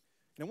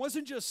 And it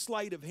wasn't just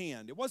sleight of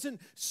hand. It wasn't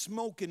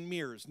smoke and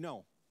mirrors.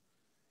 No.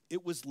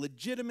 It was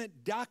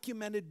legitimate,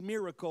 documented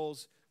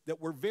miracles that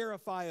were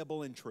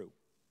verifiable and true.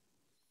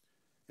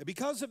 And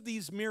because of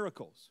these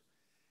miracles,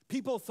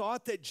 people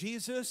thought that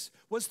Jesus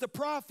was the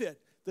prophet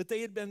that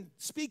they had been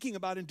speaking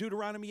about in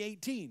Deuteronomy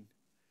 18.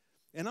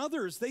 And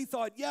others, they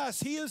thought,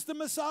 yes, he is the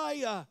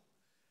Messiah.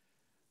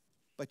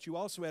 But you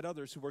also had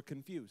others who were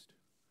confused.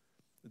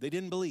 They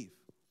didn't believe.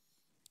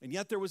 And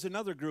yet there was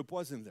another group,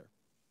 wasn't there?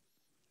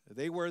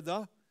 They were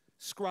the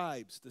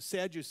scribes, the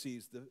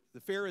Sadducees,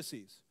 the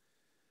Pharisees,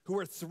 who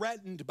were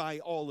threatened by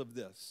all of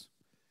this.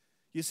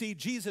 You see,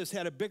 Jesus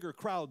had a bigger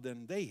crowd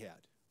than they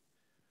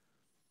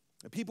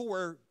had. People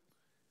were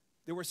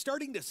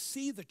starting to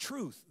see the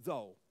truth,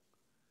 though,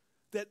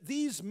 that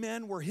these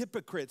men were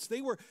hypocrites.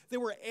 They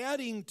were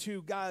adding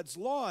to God's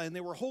law, and they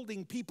were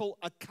holding people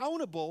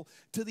accountable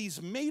to these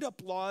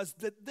made-up laws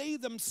that they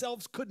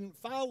themselves couldn't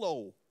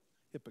follow.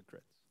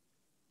 Hypocrites.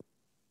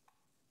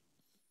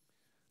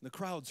 The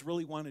crowds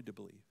really wanted to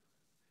believe.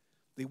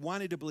 They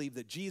wanted to believe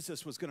that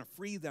Jesus was going to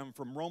free them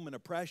from Roman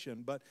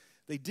oppression, but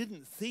they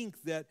didn't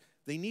think that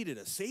they needed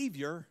a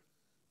Savior.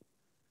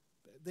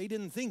 They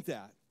didn't think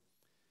that.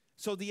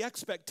 So the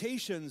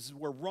expectations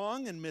were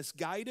wrong and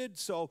misguided.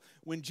 So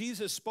when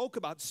Jesus spoke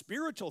about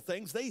spiritual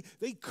things,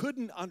 they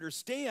couldn't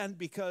understand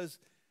because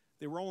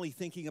they were only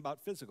thinking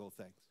about physical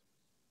things.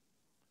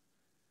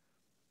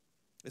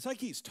 It's like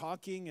he's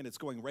talking and it's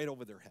going right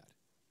over their head.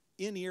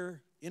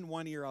 In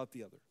one ear, out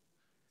the other.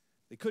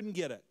 They couldn't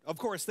get it. Of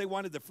course, they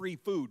wanted the free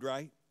food,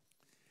 right?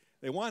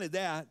 They wanted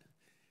that.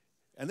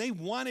 And they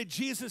wanted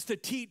Jesus to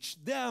teach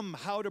them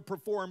how to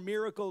perform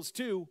miracles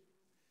too.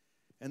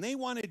 And they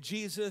wanted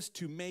Jesus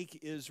to make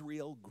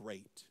Israel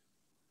great.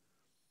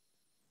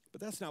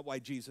 But that's not why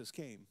Jesus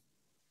came.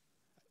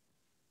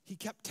 He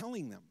kept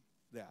telling them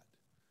that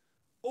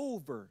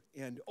over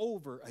and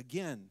over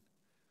again.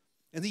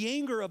 And the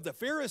anger of the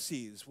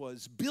Pharisees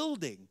was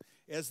building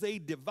as they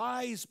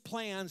devised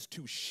plans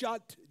to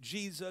shut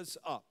Jesus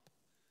up.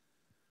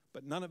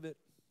 But none of it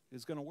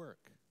is going to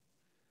work.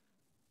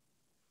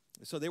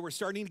 So they were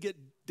starting to get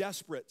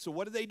desperate. So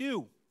what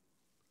do?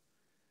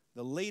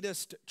 The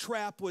latest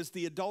trap was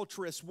the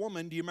adulterous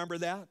woman. Do you remember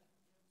that?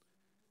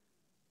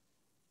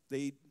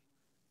 They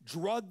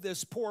drugged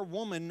this poor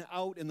woman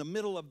out in the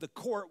middle of the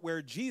court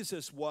where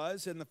Jesus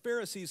was, and the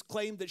Pharisees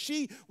claimed that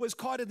she was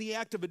caught in the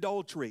act of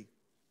adultery.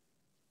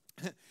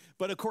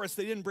 But of course,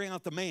 they didn't bring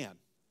out the man,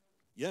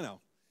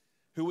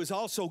 who was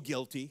also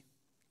guilty.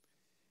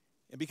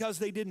 And because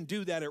they didn't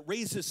do that, it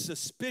raises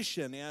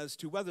suspicion as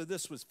to whether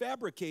this was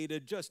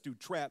fabricated just to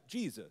trap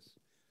Jesus.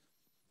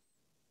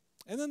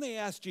 And then they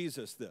asked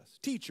Jesus this,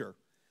 "Teacher,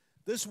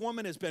 this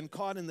woman has been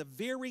caught in the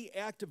very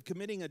act of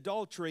committing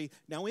adultery.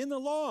 Now in the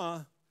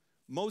law,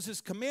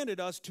 Moses commanded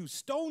us to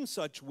stone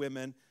such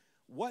women.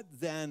 What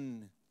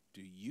then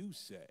do you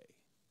say?"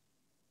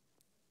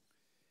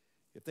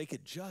 If they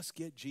could just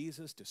get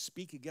Jesus to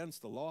speak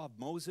against the law of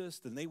Moses,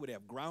 then they would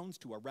have grounds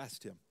to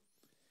arrest him.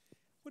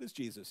 What does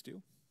Jesus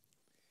do?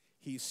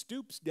 He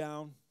stoops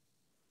down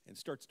and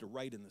starts to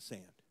write in the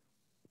sand.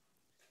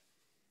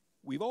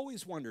 We've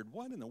always wondered,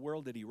 what in the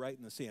world did he write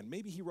in the sand?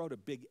 Maybe he wrote a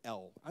big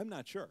L. I'm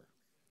not sure.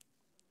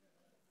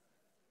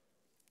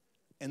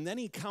 And then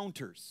he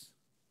counters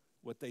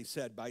what they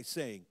said by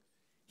saying,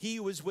 "He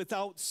who is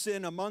without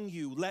sin among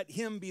you, let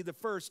him be the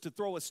first to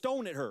throw a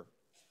stone at her."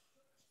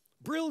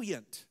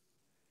 Brilliant.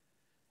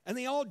 And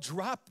they all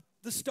drop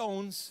the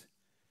stones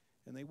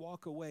and they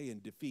walk away in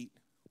defeat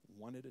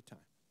one at a time.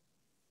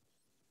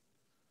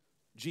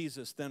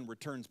 Jesus then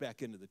returns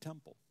back into the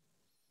temple.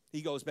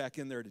 He goes back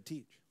in there to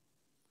teach.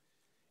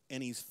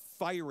 And he's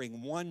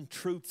firing one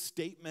truth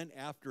statement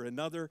after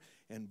another.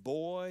 And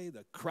boy,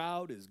 the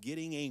crowd is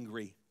getting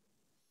angry.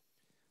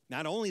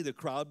 Not only the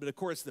crowd, but of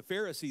course the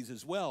Pharisees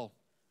as well.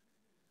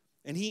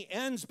 And he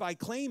ends by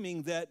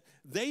claiming that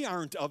they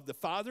aren't of the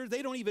Father.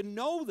 They don't even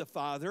know the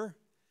Father.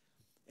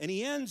 And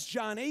he ends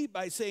John 8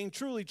 by saying,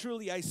 "Truly,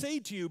 truly, I say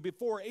to you,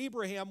 before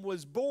Abraham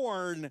was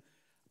born,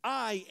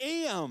 I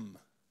am.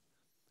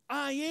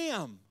 I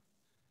am."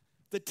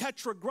 The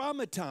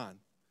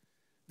tetragrammaton,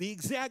 the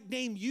exact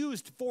name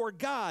used for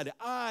God,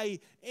 I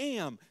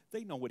am.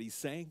 They know what he's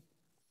saying.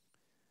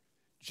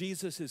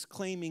 Jesus is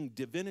claiming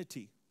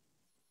divinity,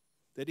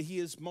 that he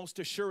is most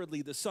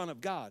assuredly the Son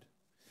of God.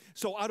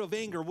 So out of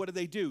anger, what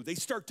do? They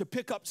start to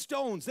pick up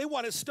stones. They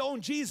want to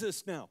stone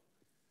Jesus now.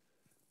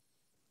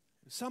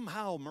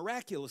 Somehow,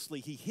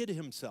 miraculously, he hid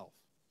himself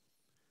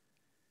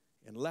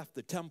and left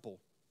the temple.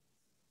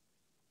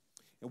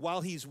 And while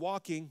he's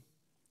walking,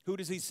 who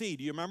does he see?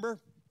 Do you remember?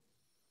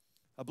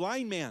 A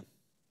blind man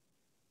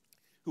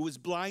who was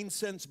blind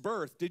since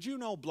birth. Did you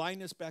know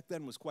blindness back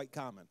then was quite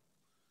common?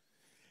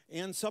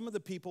 And some of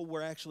the people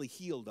were actually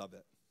healed of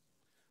it.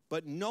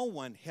 But no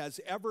one has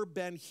ever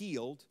been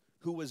healed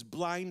who was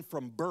blind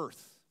from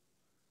birth.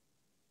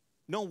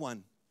 No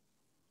one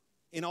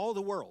in all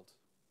the world.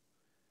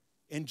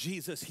 And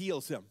Jesus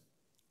heals him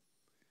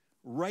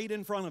right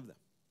in front of them.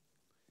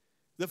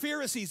 The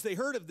Pharisees, they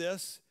heard of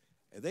this,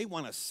 and they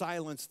want to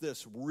silence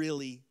this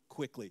really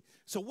quickly.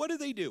 So what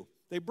do?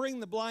 They bring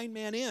the blind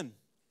man in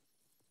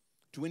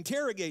to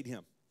interrogate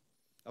him.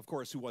 Of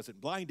course, who wasn't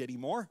blind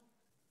anymore.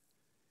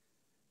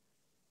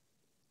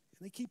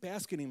 And they keep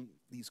asking him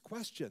these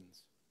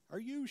questions. "Are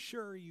you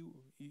sure you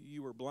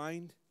were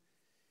blind?"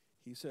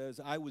 He says,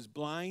 "I was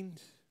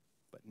blind,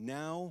 but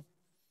now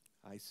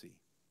I see."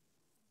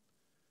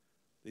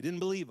 They didn't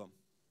believe him,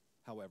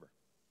 however.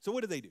 So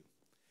what do?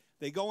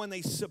 They go and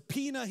they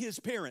subpoena his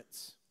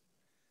parents.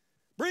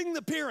 "Bring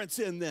the parents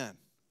in then.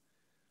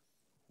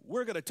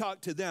 We're going to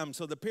talk to them."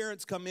 So the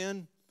parents come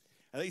in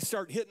and they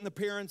start hitting the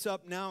parents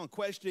up now and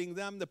questioning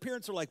them. The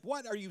parents are like,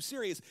 "What? Are you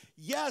serious?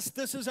 Yes,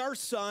 this is our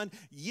son.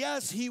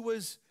 Yes, he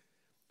was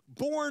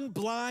born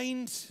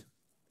blind.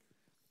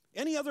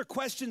 Any other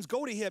questions,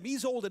 go to him.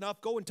 He's old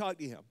enough. Go and talk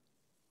to him."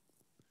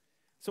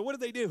 So what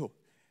do?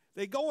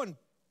 They go and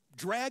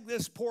drag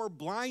this poor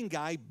blind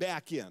guy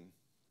back in.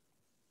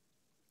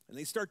 And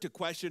they start to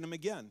question him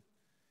again.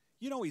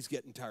 You know he's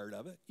getting tired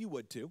of it. You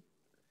would too.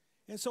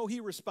 And so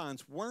he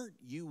responds,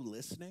 "Weren't you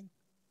listening?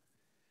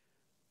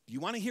 Do you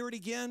want to hear it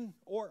again?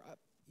 Or,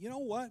 you know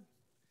what?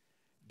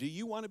 Do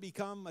you want to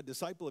become a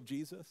disciple of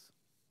Jesus?"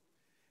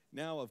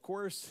 Now, of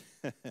course,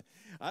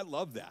 I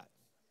love that.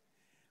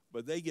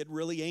 But they get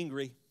really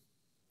angry.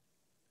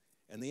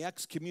 And they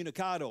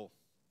excommunicate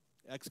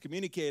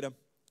him.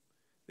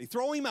 They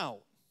throw him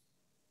out.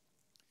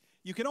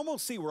 You can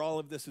almost see where all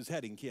of this is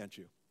heading, can't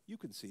you? You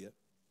can see it.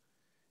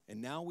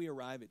 And now we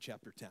arrive at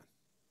chapter 10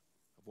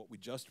 of what we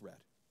just read.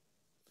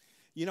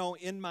 You know,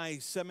 in my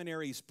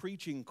seminary's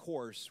preaching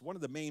course, one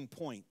of the main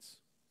points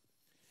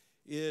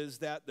is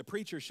that the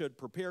preacher should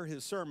prepare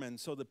his sermon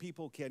so that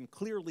people can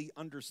clearly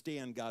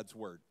understand God's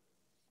word.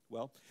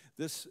 Well,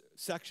 this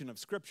section of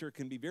Scripture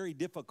can be very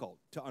difficult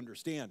to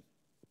understand.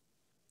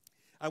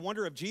 I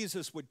wonder if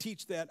Jesus would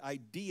teach that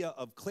idea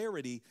of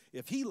clarity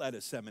if he led a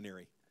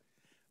seminary,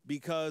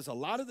 because a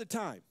lot of the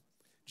time,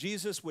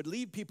 Jesus would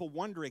leave people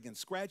wondering and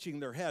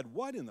scratching their head,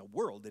 what in the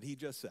world did he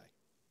just say?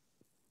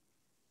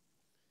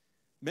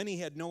 Many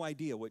had no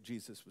idea what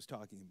Jesus was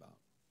talking about.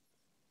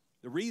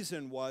 The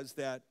reason was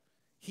that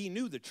he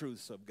knew the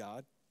truths of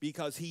God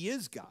because he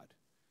is God.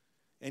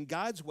 And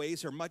God's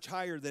ways are much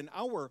higher than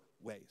our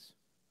ways.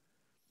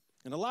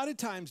 And a lot of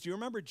times, do you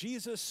remember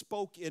Jesus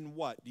spoke in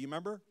what? Do you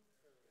remember?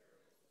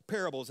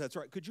 Parables, that's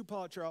right. Could you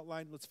pull out your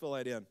outline? Let's fill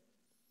that in.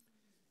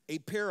 A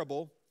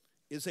parable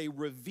is a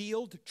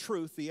revealed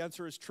truth. The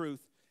answer is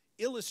truth.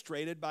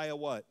 Illustrated by a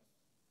what?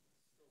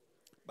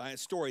 By a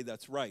story,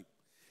 that's right.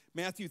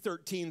 Matthew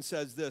 13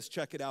 says this,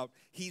 check it out.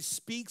 He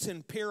speaks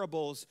in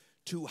parables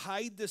to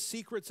hide the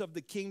secrets of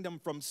the kingdom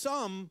from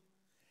some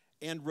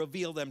and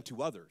reveal them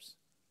to others.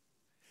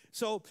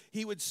 So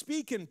he would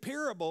speak in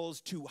parables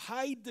to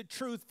hide the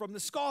truth from the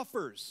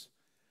scoffers.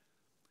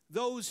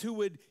 Those who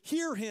would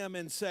hear him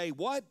and say,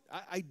 what?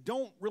 I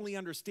don't really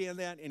understand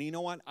that, and you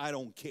know what? I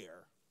don't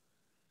care.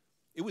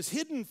 It was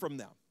hidden from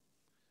them.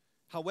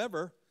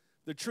 However,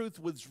 the truth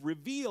was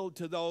revealed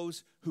to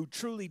those who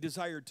truly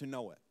desired to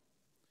know it.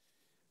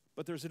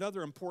 But there's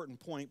another important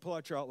point. Pull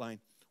out your outline.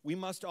 We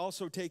must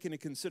also take into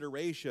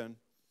consideration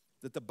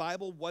that the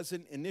Bible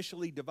wasn't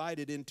initially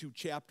divided into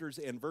chapters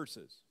and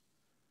verses.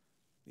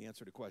 The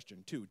answer to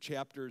question 2,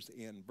 chapters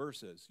and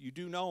verses. You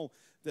do know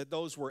that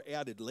those were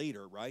added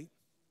later, right?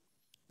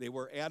 They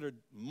were added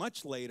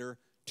much later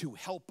to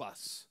help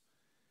us.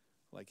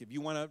 Like if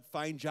you want to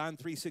find John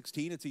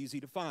 3:16, it's easy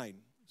to find,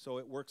 so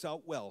it works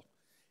out well.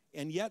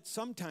 And yet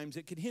sometimes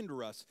it can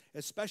hinder us,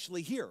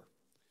 especially here,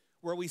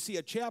 where we see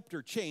a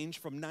chapter change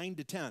from 9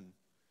 to 10.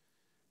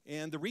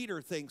 And the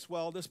reader thinks,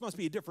 well, this must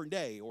be a different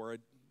day or a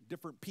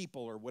different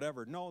people or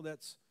whatever. No,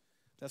 that's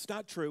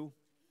not true.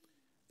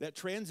 That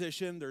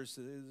transition, there's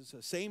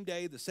the same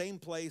day, the same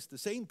place, the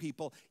same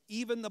people.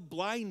 Even the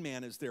blind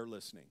man is there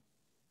listening.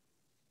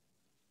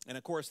 And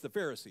of course, the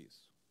Pharisees.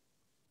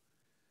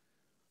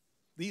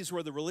 These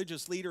were the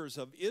religious leaders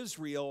of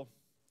Israel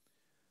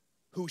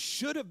who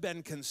should have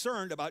been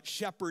concerned about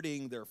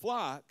shepherding their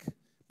flock,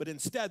 but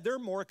instead they're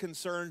more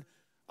concerned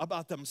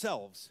about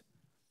themselves.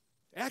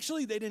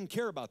 Actually, they didn't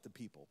care about the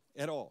people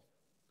at all.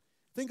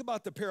 Think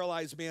about the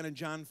paralyzed man in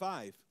John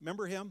 5.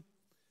 Remember him?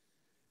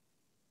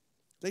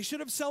 They should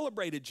have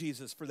celebrated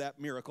Jesus for that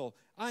miracle.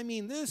 I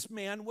mean, this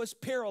man was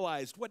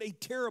paralyzed. What a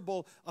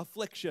terrible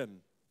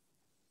affliction.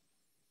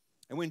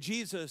 And when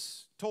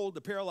Jesus told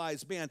the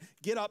paralyzed man,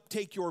 get up,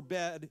 take your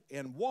bed,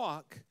 and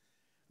walk,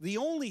 the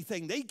only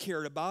thing they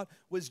cared about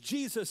was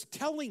Jesus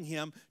telling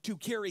him to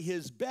carry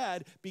his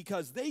bed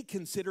because they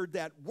considered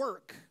that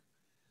work.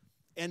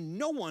 And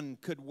no one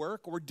could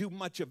work or do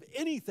much of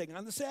anything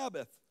on the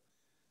Sabbath.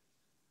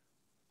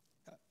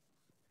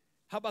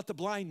 How about the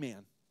blind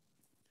man?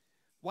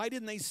 Why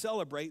didn't they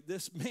celebrate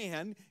this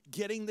man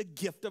getting the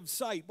gift of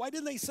sight? Why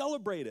didn't they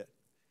celebrate it?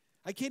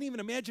 I can't even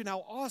imagine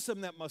how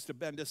awesome that must have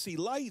been to see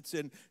lights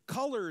and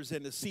colors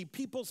and to see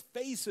people's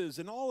faces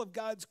and all of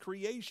God's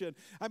creation.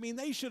 I mean,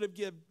 they should have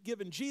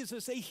given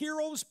Jesus a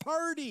hero's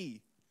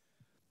party.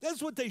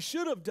 That's what they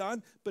should have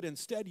done. But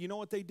instead, you know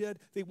what they did?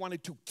 They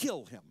wanted to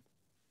kill him.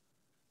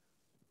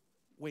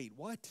 Wait,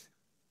 what?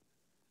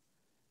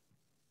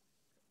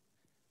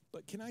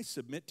 But can I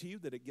submit to you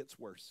that it gets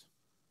worse?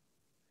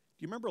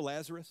 Do you remember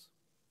Lazarus?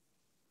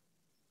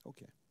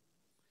 Okay.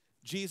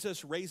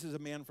 Jesus raises a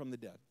man from the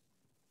dead,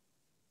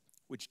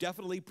 which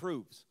definitely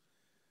proves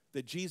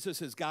that Jesus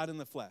is God in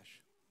the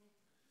flesh.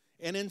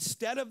 And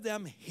instead of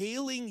them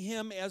hailing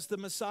him as the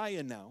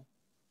Messiah now,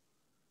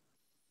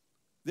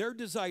 their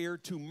desire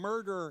to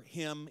murder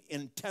him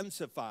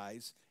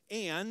intensifies,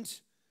 and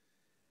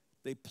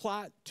they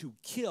plot to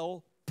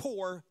kill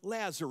poor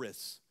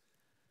Lazarus.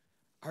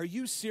 Are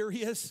you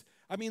serious?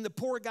 I mean, the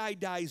poor guy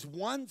dies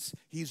once,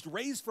 he's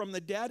raised from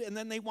the dead, and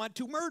then they want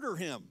to murder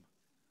him.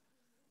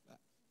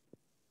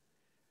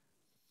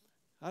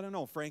 I don't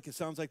know, Frank, it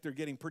sounds like they're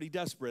getting pretty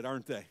desperate,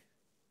 aren't they?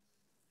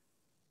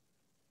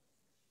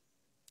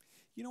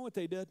 You know what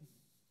they did?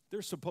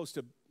 They're supposed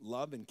to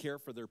love and care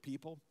for their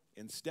people.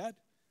 Instead,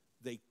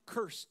 they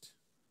cursed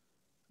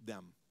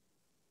them.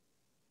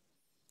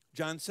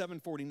 John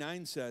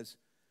 7:49 says,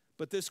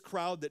 but this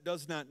crowd that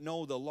does not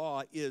know the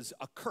law is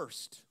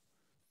accursed.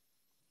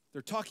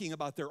 They're talking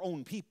about their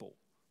own people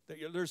that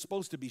they're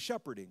supposed to be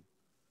shepherding.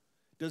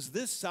 Does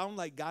this sound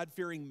like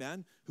God-fearing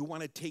men who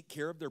want to take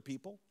care of their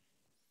people?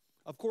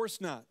 Of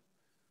course not.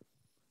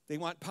 They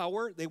want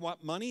power, they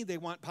want money, they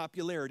want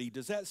popularity.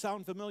 Does that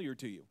sound familiar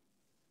to you?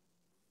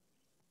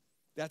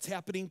 That's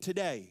happening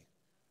today.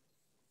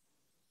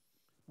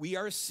 We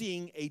are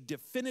seeing a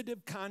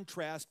definitive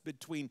contrast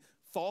between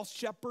false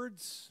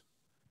shepherds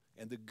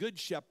and the Good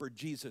Shepherd,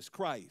 Jesus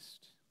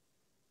Christ.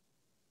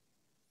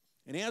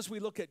 And as we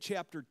look at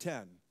chapter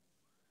 10,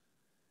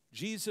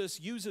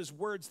 Jesus uses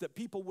words that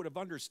people would have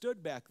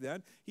understood back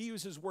then. He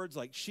uses words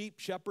like sheep,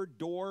 shepherd,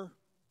 door,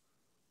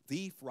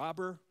 thief,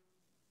 robber.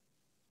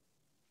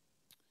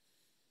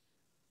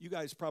 You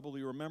guys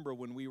probably remember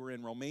when we were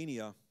in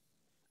Romania,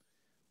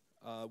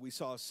 we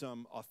saw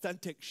some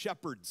authentic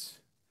shepherds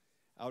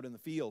out in the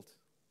field.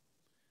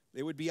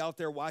 They would be out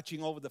there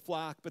watching over the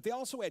flock, but they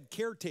also had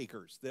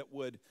caretakers that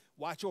would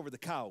watch over the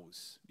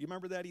cows. Do you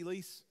remember that,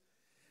 Elise?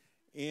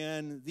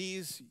 And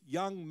these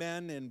young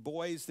men and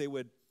boys, they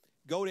would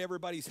go to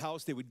everybody's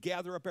house. They would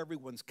gather up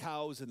everyone's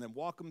cows and then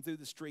walk them through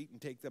the street and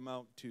take them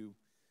out to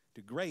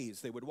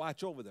graze. They would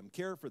watch over them,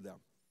 care for them.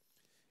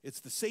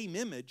 It's the same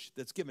image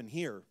that's given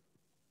here.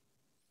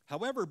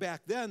 However,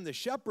 back then, the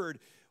shepherd,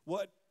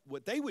 what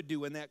they would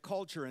do in that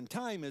culture and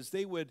time is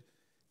they would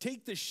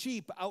take the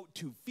sheep out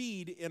to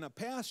feed in a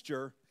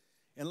pasture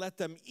and let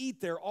them eat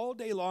there all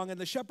day long,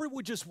 and the shepherd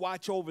would just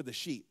watch over the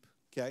sheep,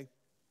 okay?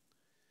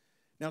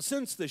 Now,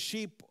 since the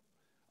sheep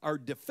are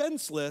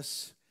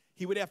defenseless,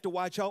 he would have to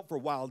watch out for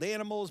wild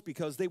animals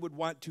because they would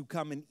want to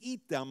come and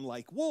eat them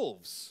like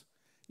wolves.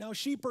 Now,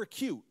 sheep are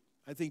cute,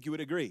 I think you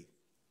would agree,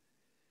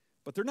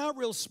 but they're not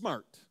real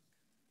smart.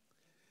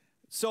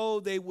 So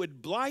they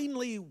would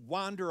blindly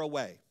wander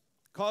away,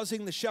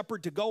 causing the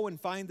shepherd to go and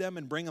find them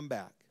and bring them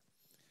back.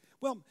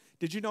 Well,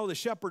 did you know the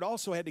shepherd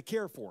also had to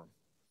care for them?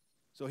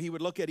 So he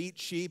would look at each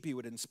sheep, he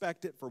would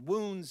inspect it for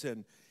wounds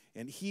and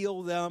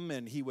heal them,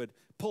 and he would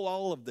pull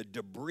all of the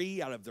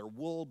debris out of their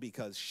wool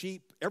because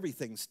sheep,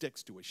 everything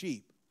sticks to a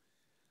sheep.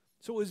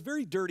 So it was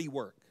very dirty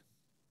work.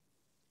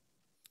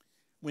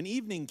 When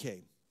evening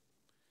came,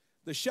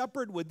 the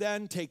shepherd would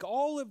then take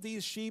all of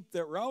these sheep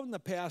that were out in the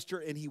pasture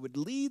and he would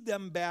lead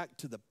them back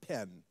to the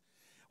pen.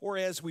 Or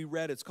as we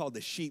read, it's called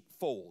the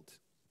sheepfold.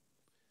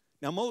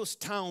 Now, most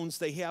towns,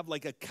 they have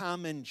like a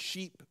common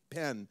sheep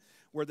pen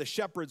where the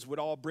shepherds would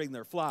all bring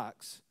their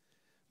flocks.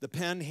 The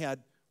pen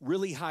had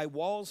really high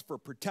walls for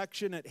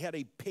protection. It had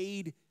a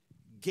paid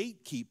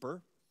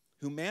gatekeeper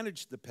who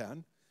managed the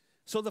pen.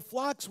 So the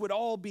flocks would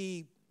all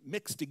be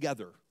mixed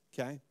together,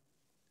 okay?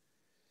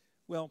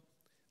 Well,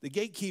 the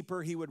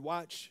gatekeeper, he would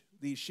watch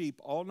these sheep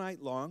all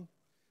night long.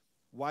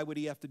 Why would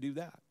he have to do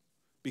that?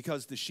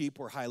 Because the sheep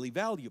were highly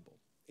valuable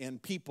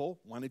and people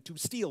wanted to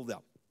steal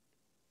them.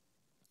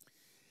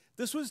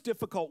 This was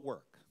difficult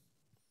work.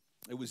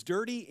 It was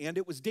dirty and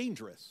it was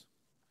dangerous.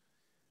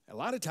 A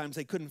lot of times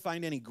they couldn't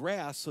find any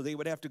grass, so they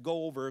would have to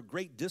go over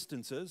great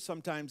distances.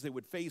 Sometimes they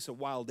would face a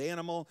wild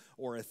animal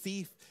or a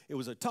thief. It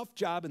was a tough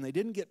job and they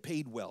didn't get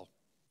paid well.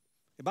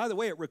 And by the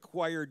way, it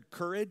required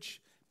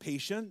courage,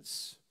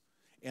 patience,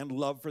 and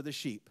love for the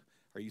sheep.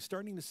 Are you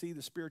starting to see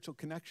the spiritual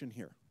connection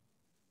here?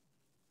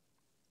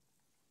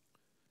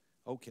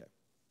 Okay.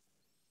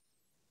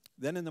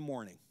 Then in the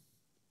morning,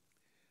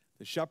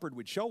 the shepherd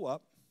would show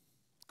up,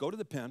 go to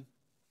the pen.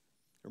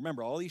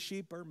 Remember, all these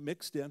sheep are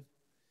mixed in.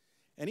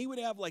 And he would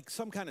have like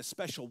some kind of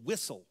special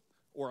whistle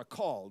or a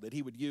call that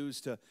he would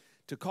use to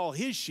call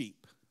his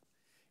sheep.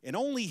 And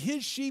only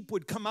his sheep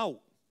would come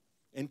out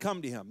and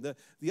come to him.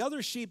 The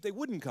other sheep, they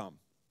wouldn't come.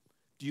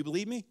 Do you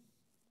believe me?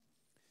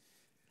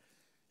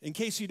 In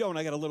case you don't,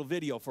 I got a little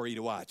video for you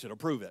to watch. It'll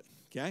prove it,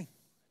 okay?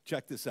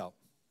 Check this out.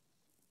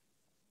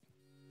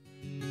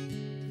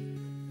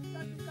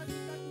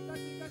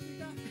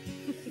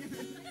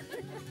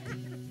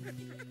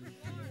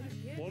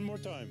 One more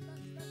time.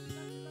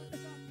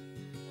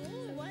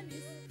 Oh, one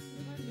is.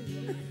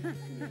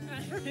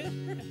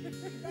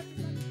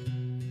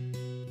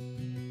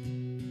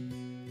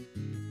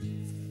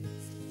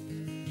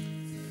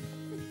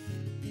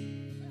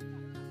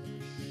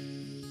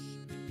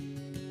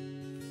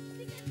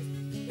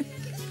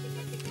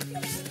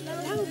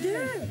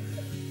 Louder!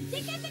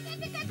 Tika, tika,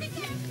 tika,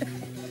 tika.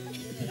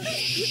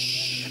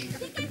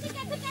 Tika, tika,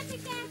 tika,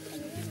 tika.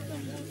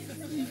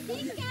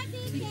 Tika,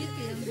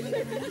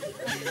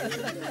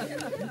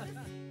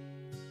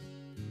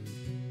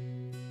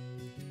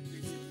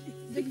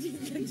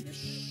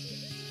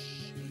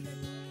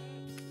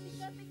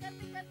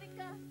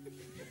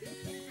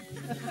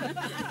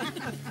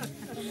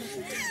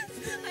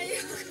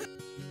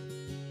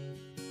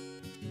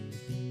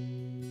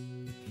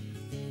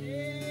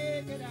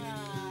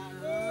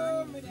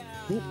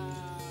 Look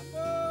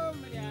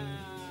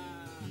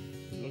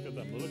at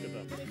them, look at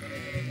them.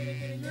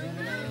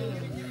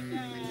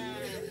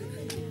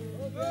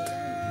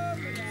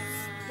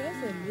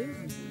 That's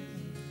amazing.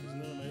 Isn't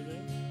that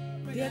amazing?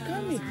 They are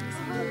coming.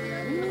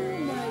 Oh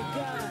my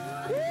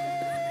God.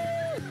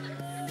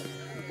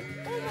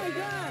 Oh my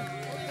God.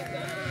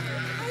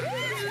 I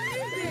can't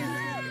believe this.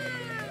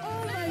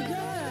 Oh my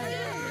God.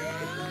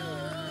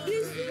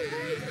 These two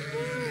white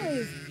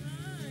boys.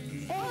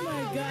 Oh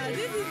my God.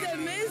 This is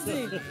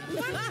amazing.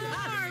 One more.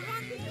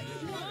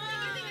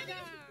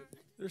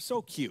 They're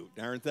so cute,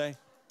 aren't they?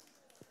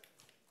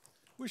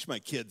 Wish my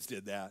kids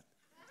did that.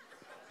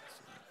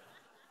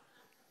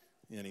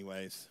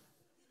 Anyways,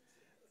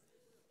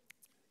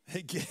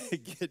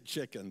 get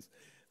chickens.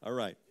 All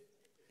right.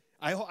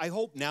 I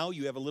hope now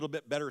you have a little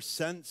bit better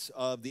sense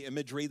of the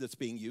imagery that's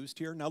being used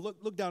here. Now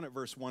look down at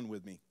verse 1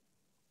 with me.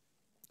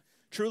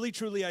 Truly,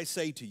 truly, I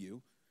say to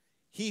you,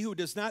 he who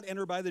does not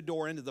enter by the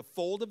door into the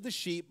fold of the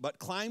sheep, but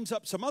climbs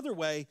up some other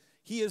way,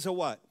 he is a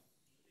what?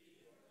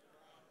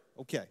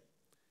 Okay.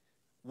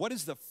 What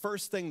is the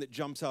first thing that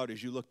jumps out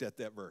as you looked at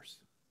that verse?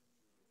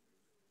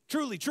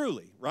 Truly,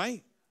 truly,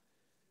 right?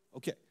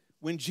 Okay.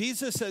 When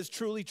Jesus says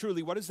truly,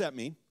 truly, what does that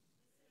mean?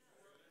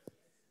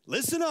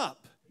 Listen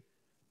up.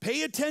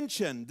 Pay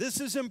attention. This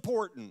is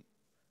important.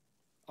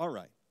 All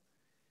right.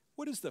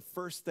 What is the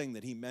first thing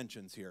that he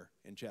mentions here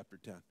in chapter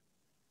 10?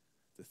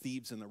 The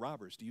thieves and the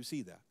robbers. Do you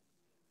see that?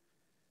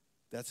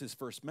 That's his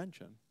first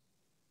mention.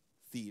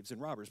 Thieves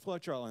and robbers. Pull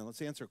out your outline.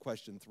 Let's answer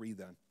question 3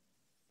 then.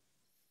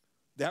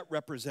 That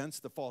represents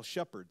the false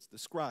shepherds, the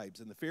scribes,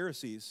 and the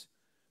Pharisees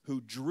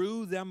who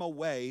drew them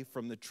away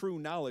from the true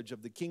knowledge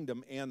of the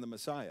kingdom and the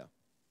Messiah.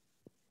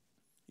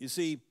 You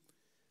see,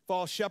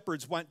 false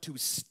shepherds want to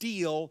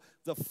steal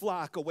the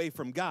flock away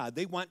from God.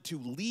 They want to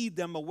lead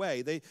them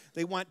away.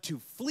 They want to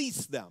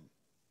fleece them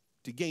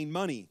to gain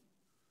money.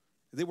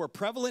 They were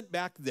prevalent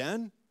back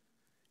then,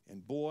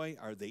 and boy,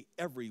 are they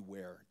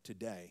everywhere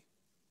today.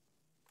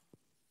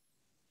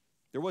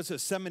 There was a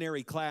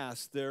seminary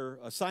class. Their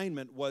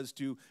assignment was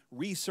to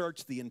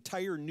research the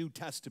entire New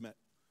Testament.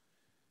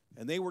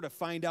 And they were to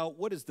find out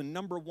what is the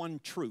number one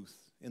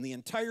truth in the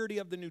entirety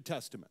of the New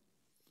Testament.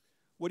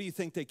 What do you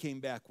think they came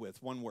back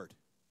with? One word.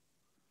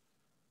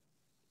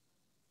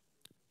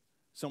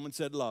 Someone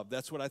said love.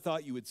 That's what I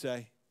thought you would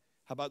say.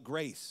 How about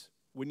grace?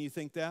 Wouldn't you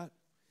think that?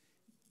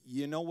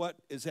 You know what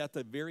is at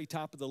the very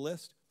top of the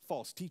list?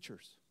 False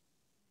teachers.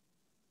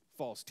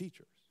 False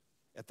teachers.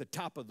 At the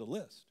top of the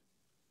list.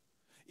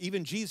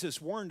 Even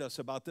Jesus warned us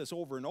about this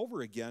over and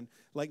over again,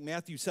 like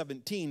Matthew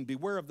 17,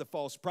 beware of the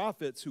false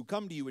prophets who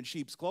come to you in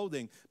sheep's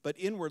clothing, but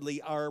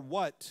inwardly are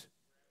what?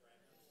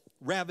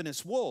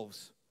 Ravenous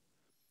wolves.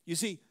 You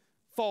see,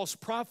 false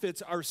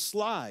prophets are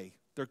sly.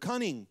 They're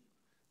cunning.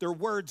 Their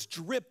words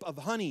drip of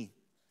honey.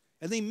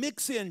 And they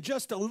mix in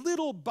just a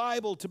little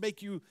Bible to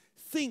make you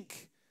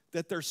think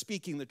that they're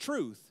speaking the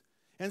truth.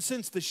 And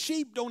since the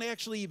sheep don't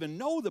actually even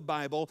know the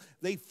Bible,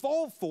 they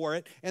fall for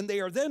it, and they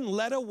are then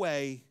led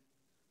away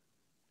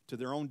to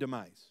their own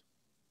demise.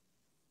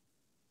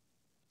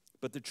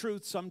 But the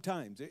truth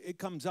sometimes, it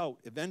comes out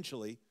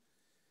eventually,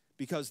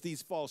 because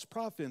these false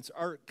prophets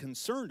aren't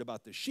concerned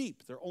about the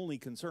sheep. They're only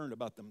concerned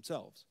about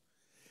themselves.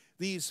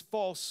 These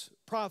false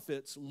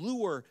prophets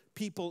lure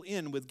people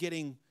in with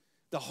getting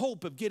the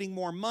hope of getting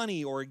more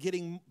money or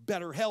getting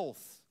better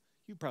health.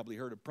 You've probably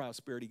heard of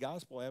prosperity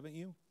gospel, haven't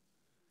you?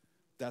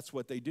 That's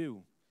what they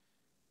do.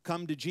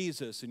 Come to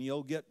Jesus and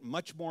you'll get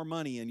much more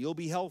money and you'll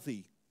be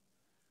healthy.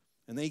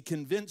 And they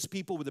convince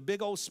people with a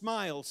big old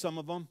smile, some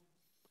of them,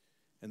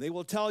 and they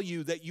will tell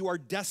you that you are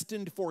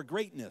destined for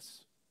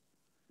greatness,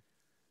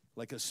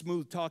 like a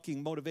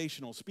smooth-talking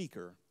motivational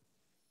speaker.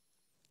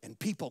 And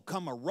people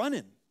come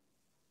a-running.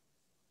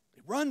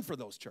 They run for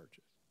those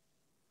churches.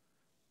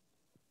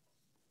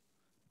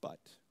 But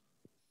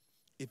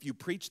if you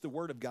preach the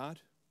Word of God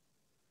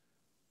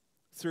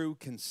through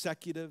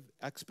consecutive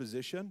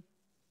exposition,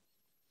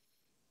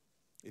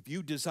 if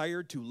you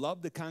desire to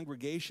love the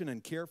congregation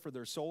and care for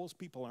their souls,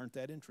 people aren't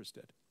that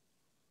interested.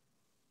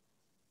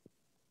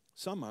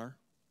 Some are.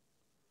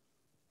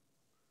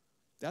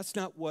 That's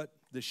not what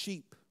the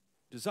sheep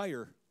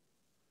desire.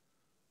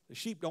 The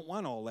sheep don't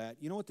want all that.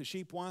 You know what the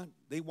sheep want?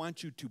 They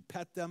want you to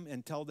pet them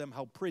and tell them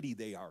how pretty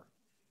they are.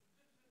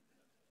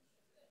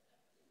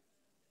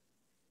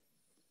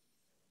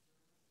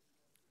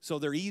 So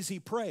they're easy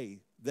prey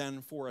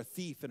then for a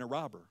thief and a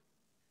robber.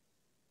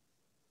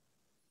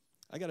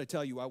 I got to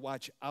tell you, I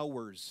watch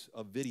hours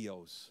of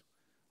videos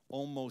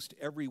almost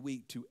every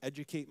week to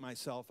educate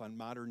myself on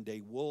modern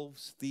day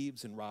wolves,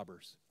 thieves, and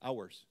robbers.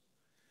 Hours.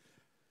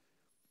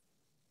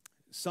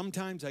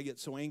 Sometimes I get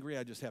so angry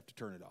I just have to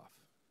turn it off.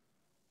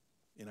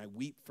 And I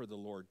weep for the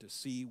Lord to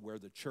see where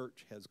the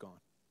church has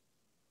gone.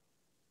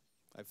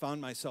 I found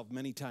myself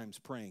many times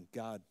praying,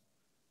 God,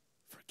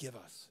 forgive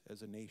us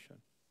as a nation.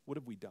 What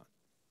have we done?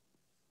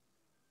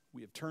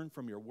 We have turned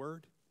from your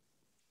word.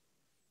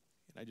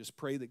 And I just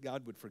pray that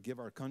God would forgive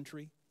our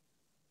country.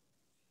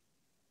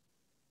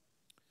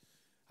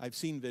 I've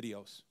seen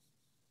videos.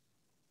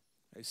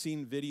 I've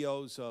seen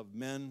videos of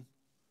men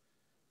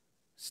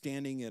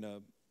standing in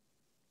a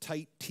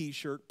tight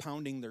t-shirt,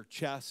 pounding their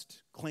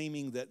chest,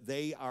 claiming that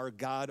they are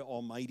God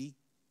Almighty.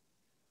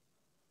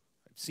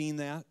 I've seen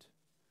that.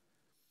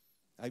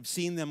 I've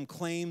seen them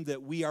claim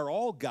that we are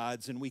all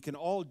gods and we can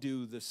all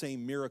do the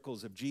same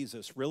miracles of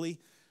Jesus. Really?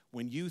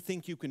 When you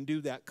think you can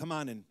do that, come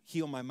on and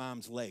heal my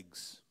mom's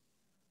legs.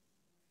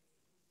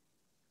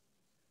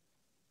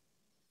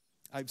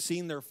 I've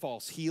seen their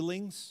false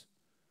healings.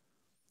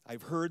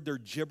 I've heard their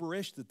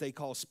gibberish that they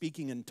call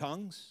speaking in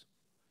tongues.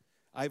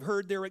 I've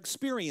heard their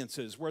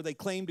experiences where they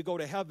claim to go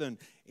to heaven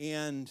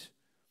and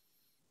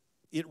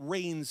it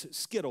rains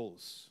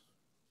Skittles.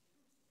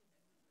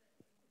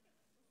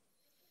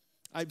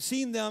 I've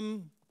seen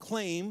them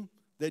claim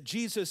that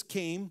Jesus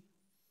came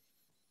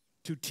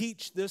to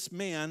teach this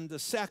man the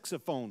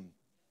saxophone.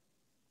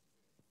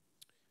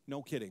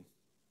 No kidding.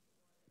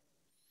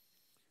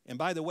 And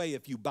by the way,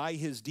 if you buy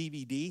his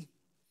DVD,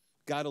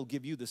 God will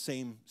give you the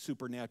same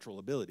supernatural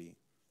ability.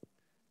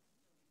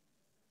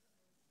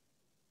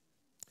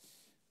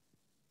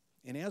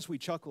 And as we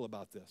chuckle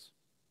about this,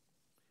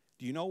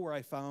 do you know where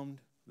I found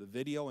the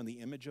video and the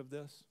image of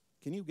this?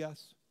 Can you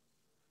guess?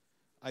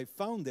 I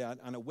found that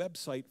on a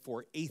website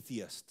for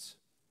atheists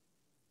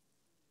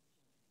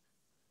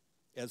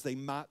as they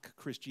mock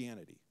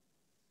Christianity.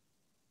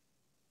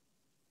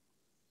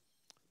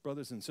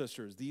 Brothers and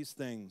sisters, these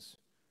things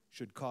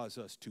should cause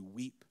us to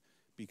weep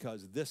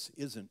because this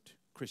isn't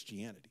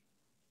Christianity.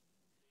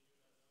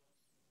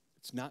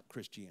 It's not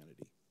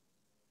Christianity.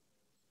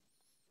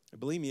 And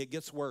believe me, it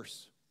gets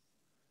worse.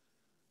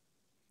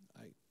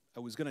 I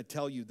was going to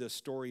tell you this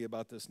story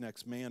about this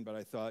next man, but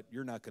I thought,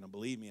 you're not going to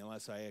believe me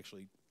unless I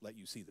actually let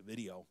you see the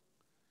video.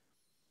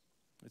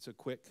 It's a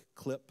quick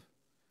clip,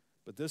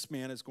 but this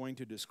man is going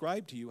to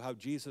describe to you how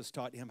Jesus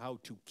taught him how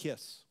to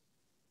kiss.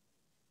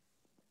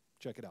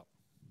 Check it out.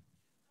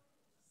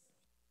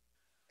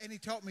 And he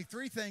taught me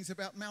 3 things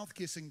about mouth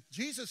kissing.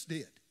 Jesus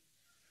did.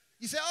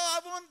 You say, oh,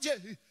 I want to.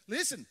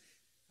 Listen,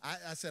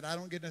 I said, I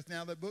don't get nothing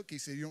out of that book. He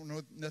said, you don't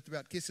know nothing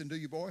about kissing, do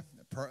you, boy?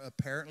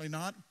 Apparently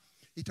not.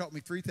 He taught me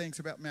 3 things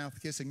about mouth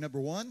kissing.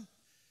 Number 1,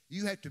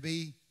 you have to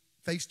be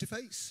face to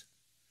face.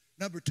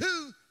 Number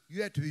 2,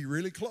 you have to be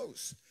really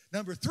close.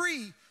 Number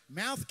 3,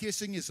 mouth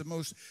kissing is the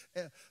most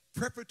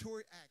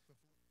preparatory act.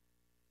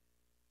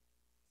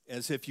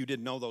 As if you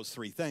didn't know those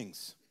 3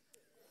 things.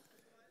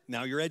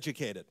 Now you're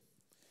educated.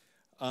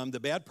 The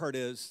bad part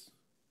is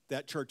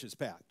that church is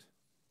packed.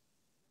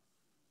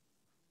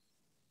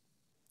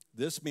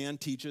 This man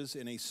teaches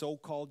in a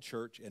so-called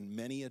church, and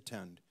many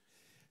attend.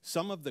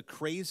 Some of the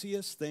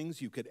craziest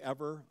things you could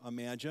ever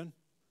imagine,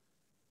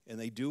 and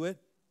they do it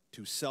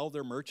to sell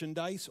their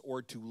merchandise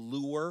or to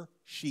lure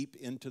sheep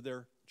into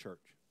their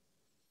church.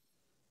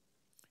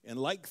 And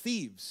like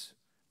thieves,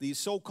 these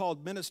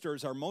so-called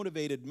ministers are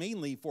motivated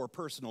mainly for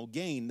personal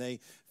gain. They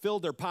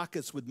fill their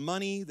pockets with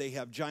money, they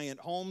have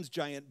giant homes,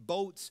 giant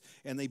boats,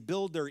 and they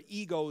build their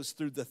egos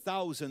through the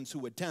thousands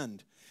who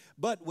attend.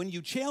 But when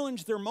you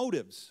challenge their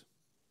motives,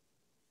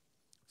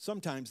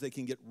 sometimes they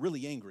can get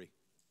really angry.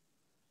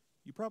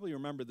 You probably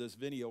remember this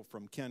video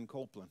from Ken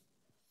Copeland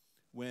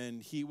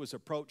when he was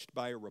approached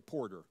by a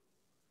reporter.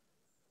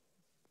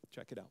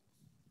 Check it out.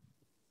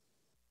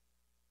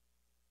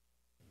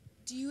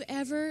 Do you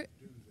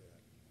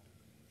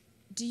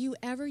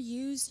ever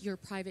use your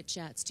private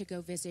jets to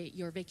go visit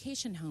your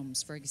vacation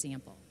homes, for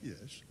example?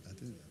 Yes, I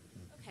do.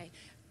 Okay.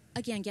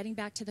 Again, getting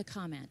back to the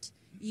comment,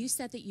 you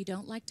said that you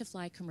don't like to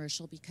fly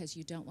commercial because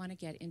you don't want to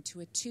get into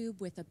a tube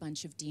with a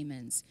bunch of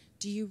demons.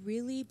 Do you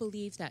really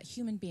believe that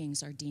human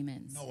beings are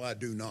demons? No, I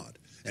do not.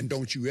 And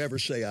don't you ever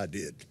say I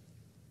did.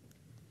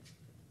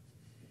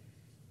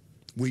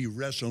 We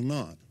wrestle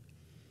not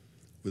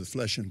with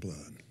flesh and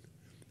blood,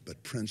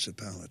 but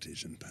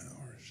principalities and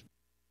powers.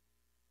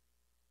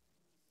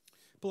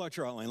 Pull out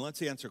your outline.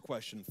 Let's answer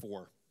question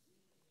 4.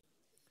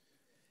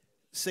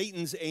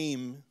 Satan's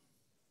aim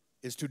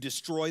is to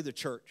destroy the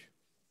church.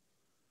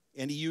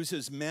 And he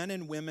uses men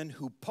and women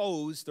who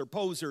pose, they're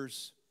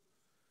posers,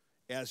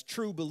 as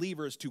true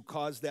believers to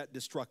cause that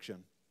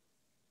destruction.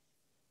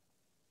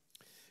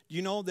 Do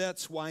you know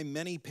that's why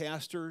many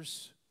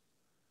pastors,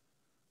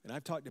 and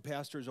I've talked to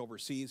pastors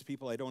overseas,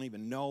 people I don't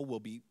even know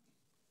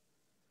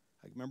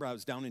I remember I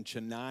was down in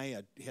Chennai,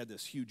 I had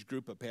this huge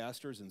group of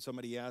pastors, and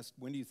somebody asked,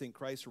 when do you think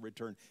Christ will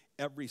return?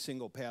 Every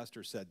single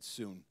pastor said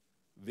soon,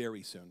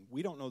 very soon.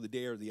 We don't know the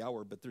day or the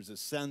hour, but there's a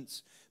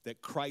sense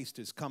that Christ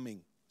is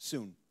coming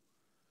soon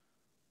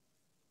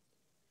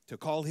to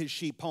call his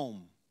sheep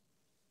home.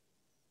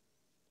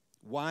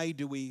 Why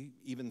do we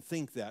even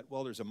think that?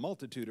 Well, there's a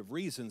multitude of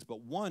reasons,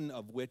 but one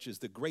of which is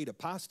the great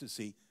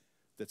apostasy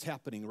that's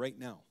happening right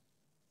now.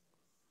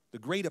 The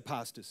great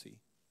apostasy.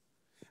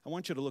 I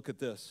want you to look at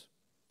this.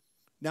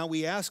 Now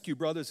we ask you,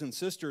 brothers and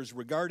sisters,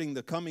 regarding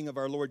the coming of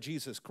our Lord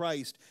Jesus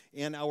Christ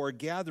and our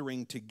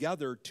gathering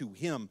together to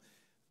him.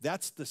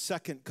 That's the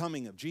second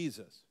coming of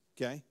Jesus,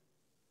 okay?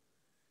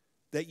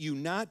 That you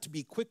not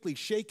be quickly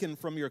shaken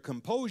from your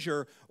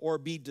composure or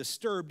be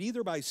disturbed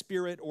either by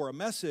spirit or a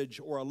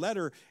message or a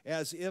letter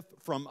as if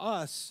from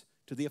us,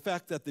 to the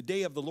effect that the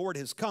day of the Lord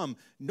has come.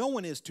 No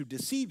one is to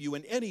deceive you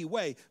in any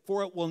way,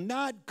 for it will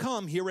not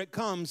come, here it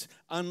comes,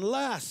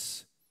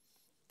 unless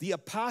the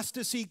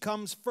apostasy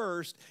comes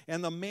first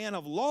and the man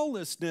of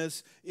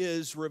lawlessness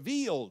is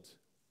revealed.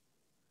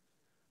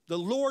 The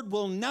Lord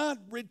will not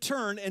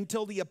return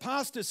until the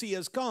apostasy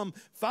has come,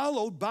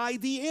 followed by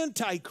the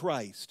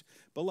Antichrist.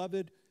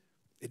 Beloved,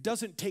 it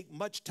doesn't take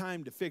much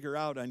time to figure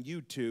out on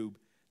YouTube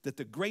that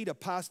the great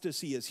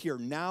apostasy is here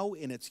now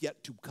and it's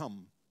yet to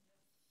come.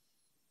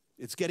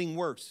 It's getting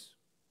worse.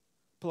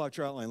 Pull out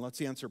your outline. Let's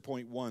answer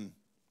point 1.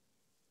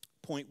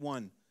 Point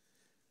 1.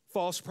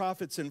 False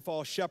prophets and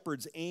false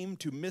shepherds aim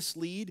to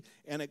mislead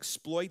and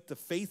exploit the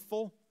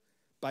faithful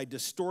by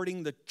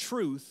distorting the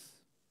truth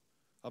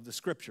of the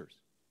Scriptures.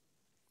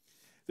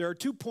 There are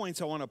 2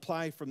 points I want to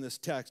apply from this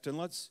text, and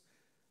let's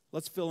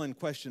fill in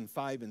question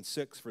 5 and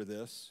 6 for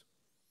this.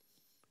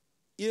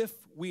 If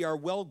we are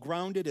well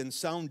grounded in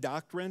sound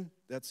doctrine,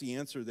 that's the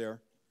answer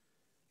there,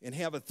 and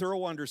have a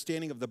thorough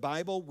understanding of the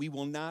Bible, we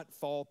will not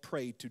fall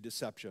prey to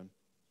deception.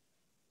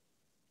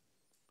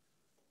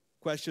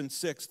 Question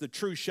 6, the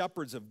true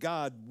shepherds of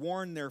God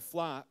warn their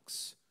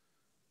flocks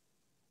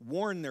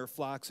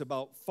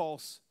about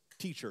false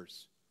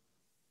teachers.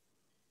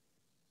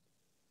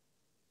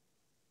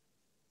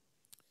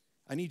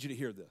 I need you to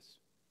hear this.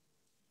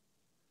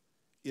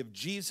 If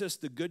Jesus,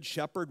 the good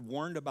shepherd,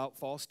 warned about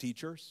false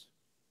teachers,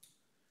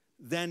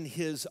 then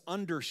his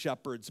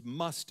under-shepherds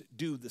must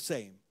do the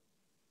same.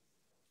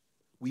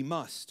 We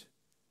must.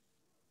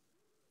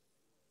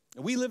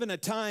 We live in a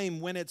time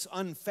when it's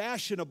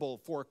unfashionable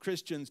for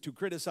Christians to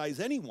criticize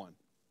anyone.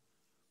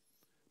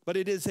 But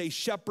it is a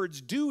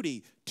shepherd's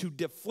duty to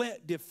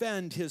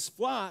defend his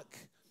flock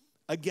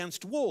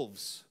against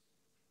wolves.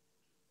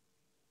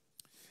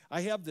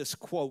 I have this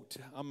quote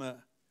I'm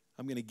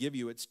going to give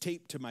you. It's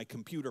taped to my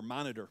computer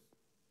monitor,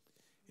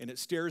 and it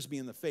stares me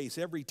in the face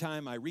every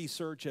time I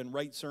research and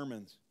write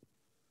sermons.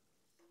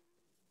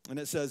 And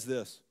it says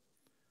this: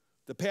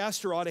 the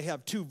pastor ought to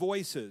have 2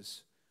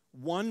 voices,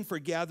 one for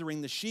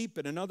gathering the sheep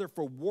and another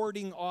for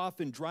warding off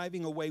and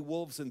driving away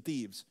wolves and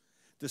thieves.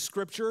 The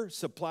Scripture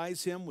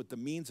supplies him with the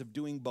means of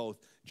doing both.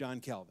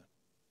 John Calvin.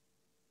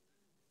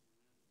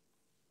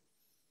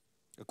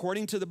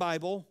 According to the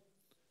Bible,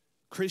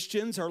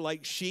 Christians are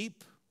like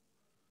sheep.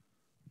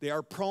 They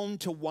are prone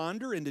to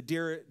wander into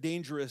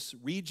dangerous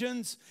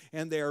regions,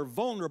 and they are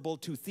vulnerable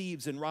to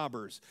thieves and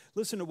robbers.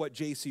 Listen to what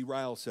J.C.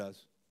 Ryle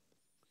says.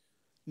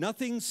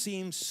 Nothing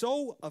seems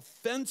so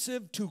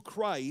offensive to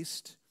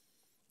Christ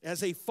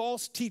as a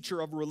false teacher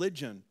of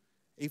religion,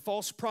 a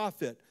false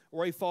prophet,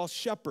 or a false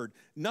shepherd.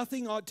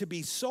 Nothing ought to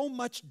be so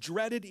much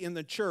dreaded in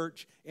the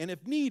church, and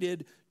if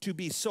needed, to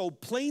be so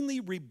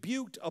plainly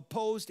rebuked,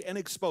 opposed, and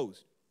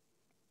exposed.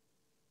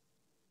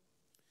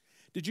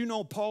 Did you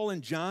know Paul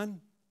and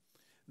John,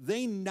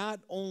 they not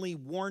only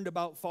warned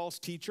about false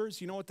teachers,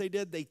 you know what they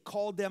did? They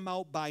called them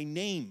out by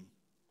name.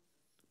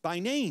 By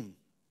name.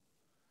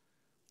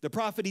 The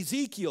prophet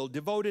Ezekiel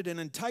devoted an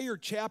entire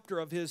chapter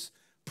of his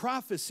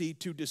prophecy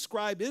to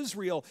describe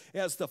Israel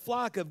as the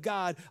flock of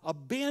God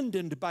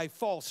abandoned by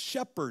false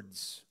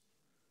shepherds.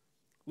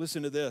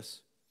 Listen to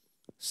this.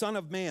 Son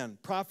of man,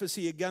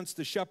 prophecy against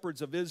the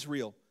shepherds of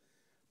Israel.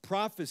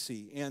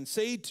 Prophecy, and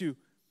say to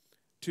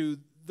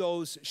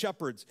those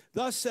shepherds,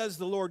 thus says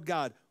the Lord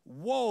God,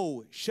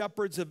 woe,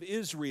 shepherds of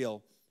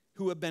Israel,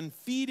 who have been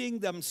feeding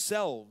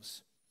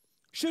themselves.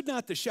 Should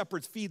not the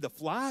shepherds feed the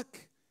flock?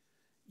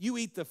 You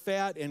eat the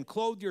fat and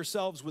clothe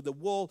yourselves with the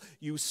wool.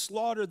 You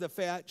slaughter the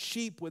fat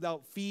sheep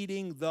without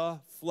feeding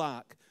the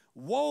flock.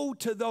 Woe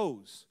to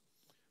those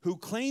who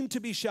claim to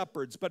be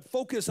shepherds but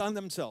focus on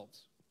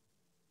themselves.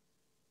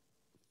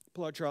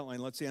 Pull out your outline.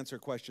 Let's answer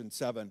question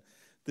 7.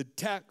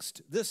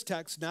 This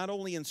text not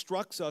only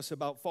instructs us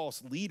about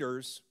false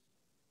leaders,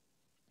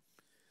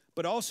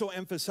 but also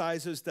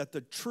emphasizes that the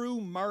true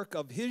mark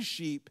of his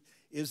sheep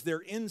is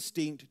their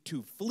instinct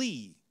to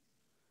flee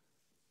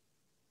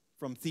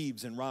from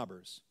thieves and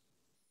robbers.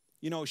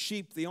 You know,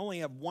 sheep, they only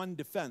have one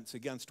defense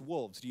against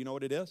wolves. Do you know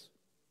what it is?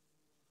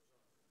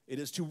 It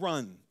is to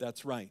run.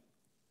 That's right.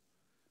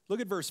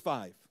 Look at verse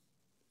 5.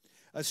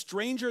 A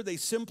stranger they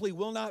simply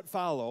will not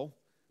follow,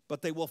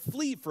 but they will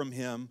flee from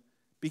him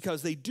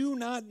because they do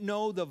not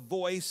know the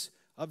voice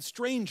of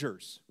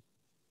strangers.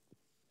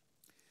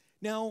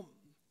 Now,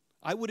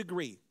 I would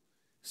agree.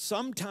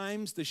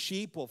 Sometimes the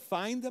sheep will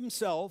find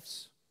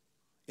themselves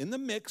in the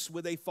mix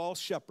with a false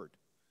shepherd,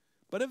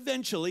 but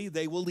eventually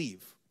they will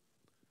leave.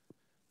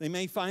 They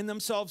may find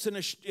themselves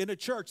in a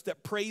church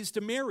that prays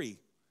to Mary,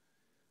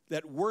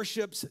 that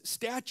worships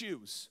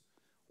statues,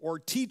 or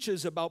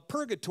teaches about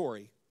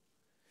purgatory,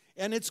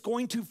 and it's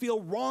going to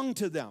feel wrong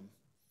to them.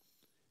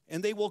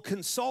 And they will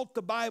consult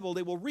the Bible,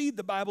 they will read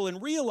the Bible and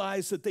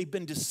realize that they've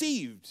been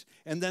deceived,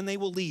 and then they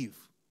will leave.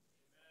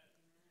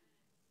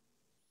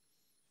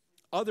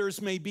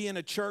 Others may be in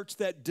a church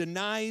that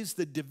denies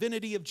the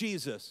divinity of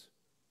Jesus.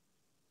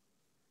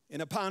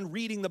 And upon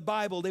reading the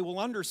Bible, they will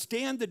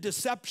understand the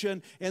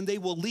deception and they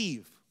will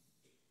leave.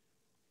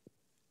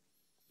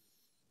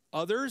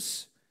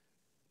 Others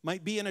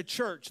might be in a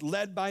church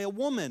led by a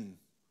woman,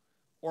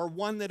 or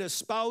one that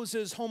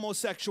espouses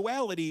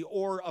homosexuality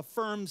or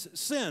affirms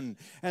sin.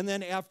 And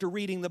then after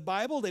reading the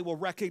Bible, they will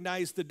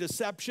recognize the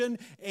deception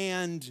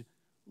and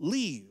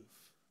leave.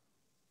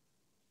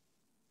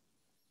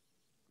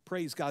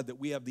 Praise God that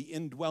we have the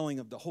indwelling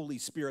of the Holy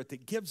Spirit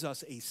that gives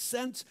us a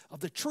sense of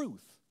the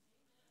truth.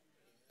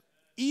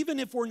 Even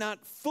if we're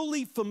not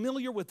fully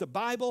familiar with the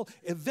Bible,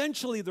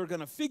 eventually they're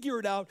going to figure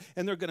it out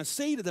and they're going to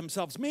say to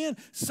themselves, man,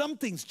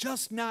 something's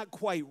just not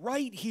quite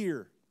right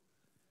here.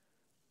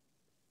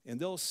 And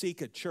they'll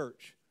seek a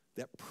church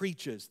that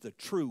preaches the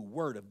true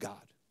Word of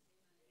God.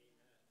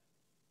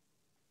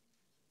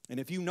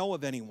 And if you know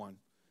of anyone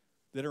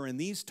that are in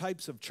these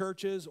types of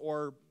churches,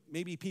 or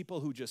maybe people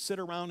who just sit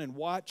around and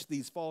watch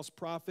these false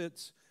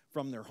prophets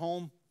from their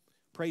home,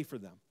 Pray for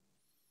them.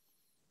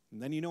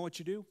 And then you know what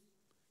you do?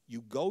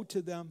 You go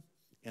to them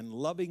and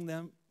loving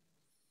them,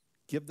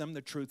 give them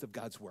the truth of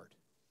God's word.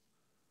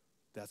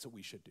 That's what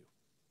we should do.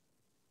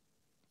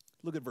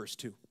 Look at verse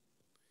 2.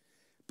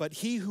 But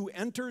he who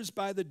enters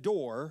by the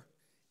door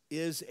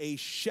is a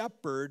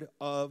shepherd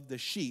of the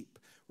sheep.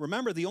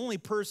 Remember, the only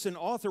person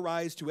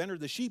authorized to enter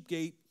the sheep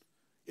gate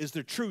is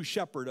the true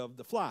shepherd of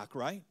the flock,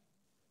 right?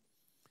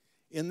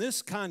 In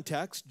this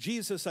context,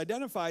 Jesus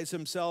identifies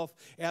himself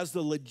as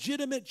the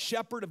legitimate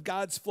shepherd of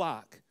God's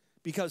flock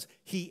because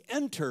he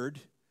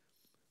entered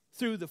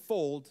through the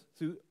fold,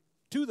 to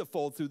the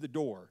fold through the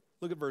door.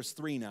 Look at verse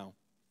 3 now.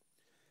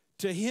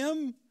 To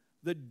him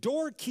the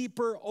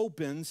doorkeeper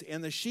opens,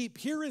 and the sheep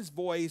hear his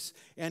voice,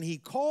 and he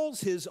calls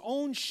his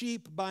own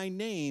sheep by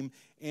name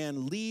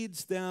and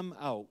leads them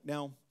out.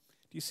 Now,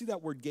 do you see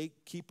that word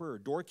gatekeeper or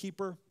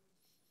doorkeeper?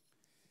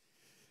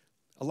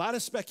 A lot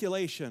of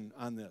speculation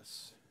on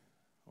this.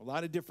 A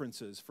lot of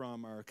differences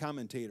from our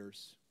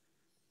commentators.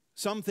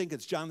 Some think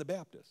it's John the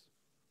Baptist.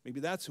 Maybe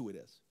that's who it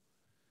is,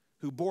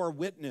 who bore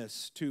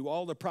witness to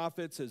all the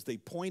prophets as they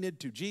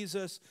pointed to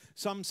Jesus.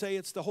 Some say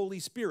it's the Holy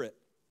Spirit.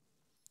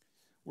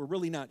 We're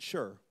really not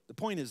sure. The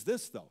point is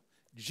this, though.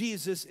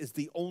 Jesus is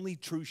the only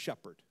true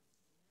shepherd.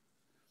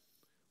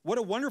 What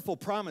a wonderful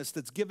promise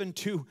that's given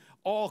to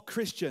all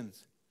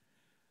Christians.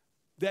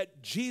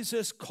 That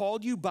Jesus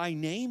called you by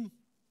name,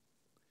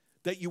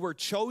 that you were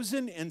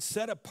chosen and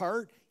set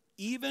apart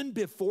even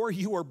before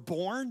you were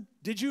born.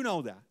 Did you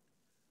know that?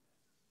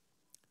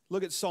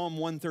 Look at Psalm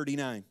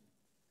 139.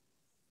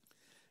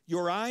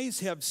 Your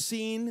eyes have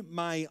seen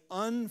my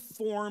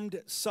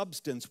unformed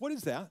substance. What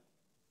is that?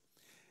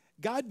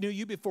 God knew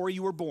you before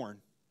you were born.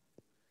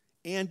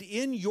 And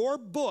in your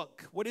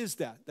book, what is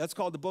that? That's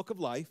called the book of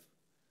life.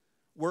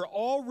 Were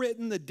all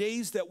written the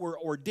days that were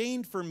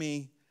ordained for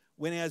me,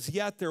 when as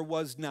yet there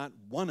was not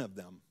one of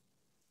them.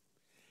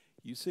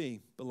 You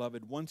see,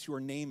 beloved, once your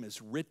name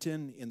is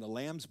written in the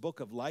Lamb's book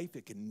of life,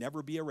 it can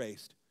never be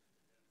erased.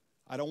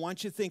 I don't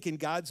want you thinking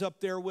God's up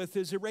there with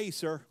his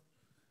eraser.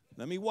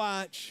 Let me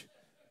watch.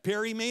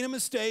 Perry made a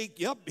mistake.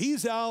 Yep,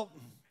 he's out.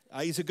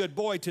 He's a good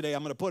boy today.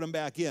 I'm going to put him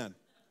back in.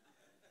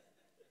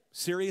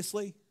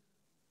 Seriously?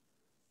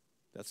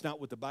 That's not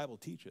what the Bible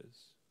teaches.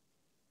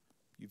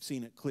 You've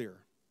seen it clear.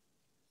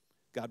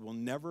 God will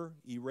never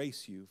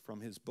erase you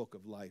from his book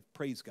of life.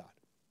 Praise God.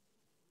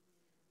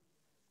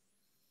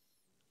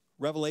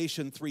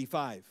 Revelation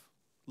 3:5.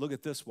 Look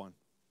at this one.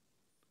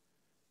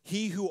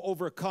 He who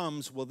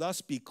overcomes will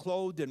thus be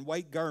clothed in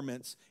white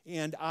garments,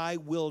 and I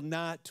will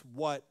not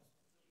what?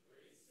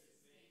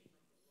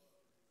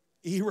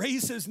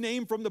 Erase his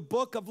name from the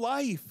book of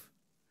life.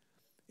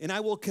 And I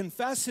will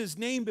confess his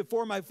name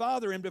before my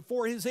Father and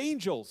before his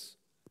angels.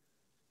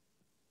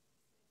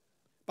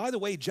 By the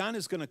way, John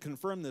is going to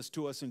confirm this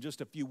to us in just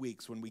a few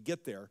weeks when we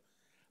get there.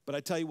 But I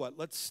tell you what,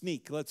 let's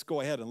sneak. Let's go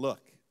ahead and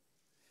look.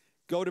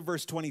 Go to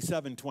verse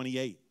 27,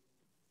 28.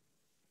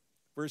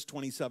 Verse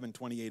 27,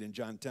 28 in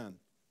John 10.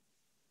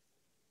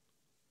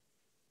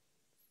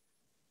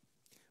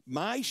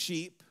 My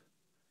sheep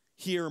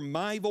hear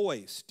my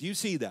voice. Do you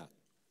see that?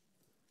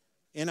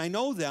 And I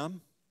know them,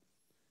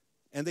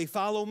 and they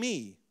follow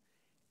me.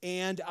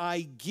 And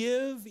I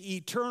give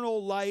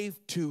eternal life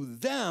to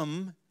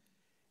them,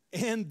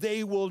 and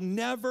they will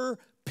never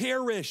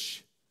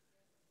perish.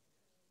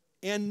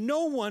 And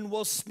no one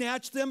will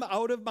snatch them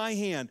out of my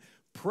hand.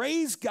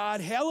 Praise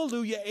God,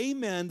 hallelujah,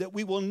 amen, that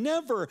we will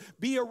never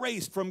be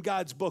erased from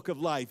God's book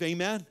of life.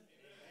 Amen?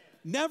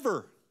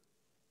 Never.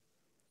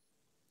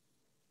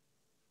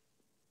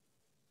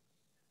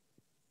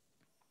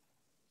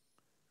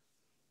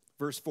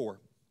 Verse 4.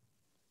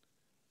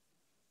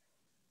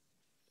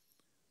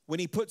 When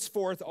he puts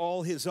forth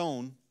all his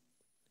own,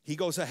 he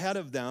goes ahead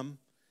of them,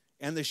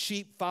 and the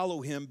sheep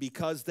follow him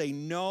because they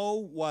know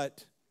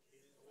what?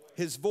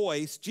 His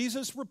voice.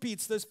 Jesus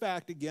repeats this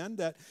fact again,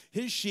 that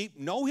his sheep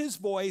know his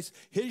voice.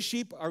 His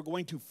sheep are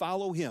going to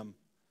follow him.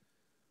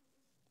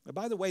 Now,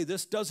 by the way,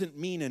 this doesn't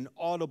mean an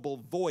audible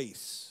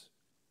voice.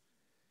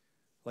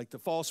 Like the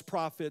false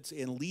prophets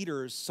and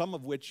leaders, some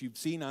of which you've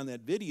seen on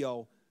that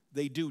video,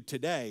 they do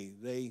today.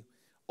 They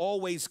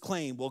always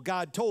claim, well,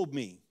 God told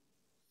me,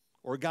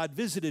 or God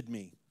visited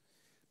me.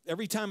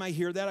 Every time I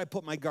hear that, I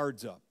put my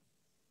guards up.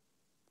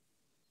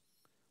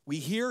 We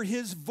hear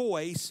his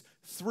voice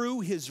through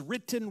his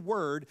written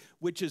word,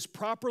 which is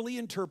properly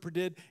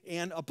interpreted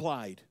and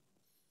applied.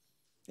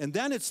 And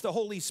then it's the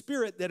Holy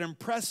Spirit that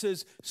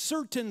impresses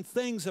certain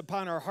things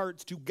upon our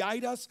hearts to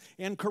guide us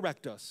and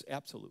correct us.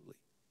 Absolutely.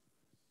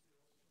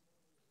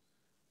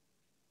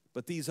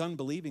 But these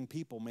unbelieving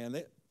people, man,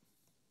 they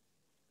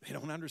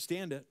don't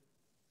understand it.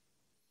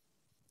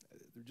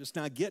 They're just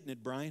not getting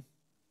it, Brian.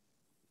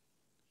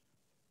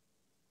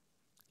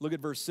 Look at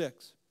verse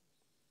 6.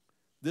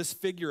 This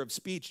figure of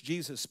speech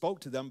Jesus spoke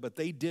to them, but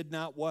they did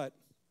not what?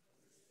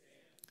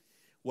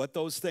 What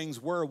those things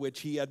were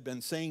which he had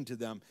been saying to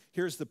them.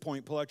 Here's the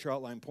point. Pull out your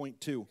outline. Point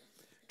 2.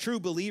 True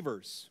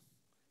believers,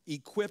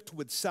 equipped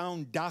with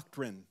sound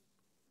doctrine,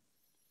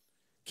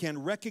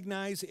 can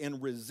recognize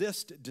and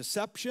resist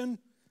deception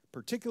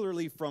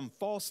particularly from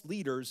false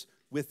leaders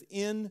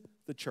within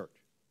the church.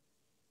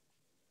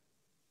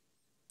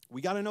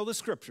 We got to know the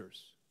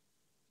scriptures.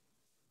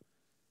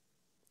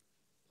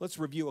 Let's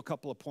review a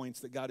couple of points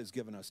that God has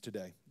given us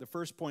today. The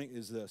first point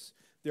is this: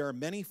 there are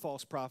many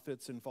false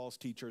prophets and false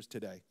teachers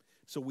today.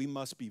 So we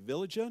must be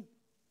vigilant,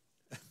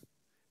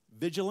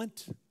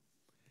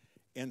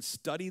 and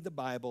study the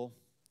Bible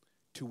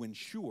to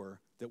ensure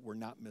that we're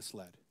not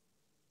misled.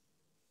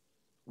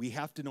 We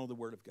have to know the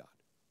Word of God.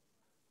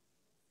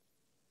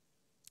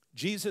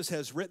 Jesus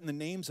has written the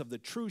names of the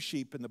true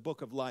sheep in the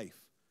book of life,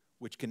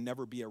 which can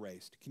never be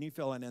erased. Can you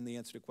fill in the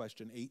answer to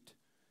question 8?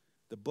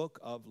 The book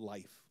of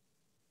life.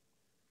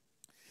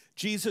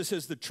 Jesus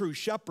is the true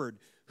shepherd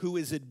who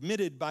is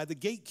admitted by the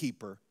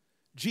gatekeeper.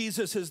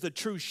 Jesus is the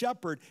true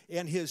shepherd,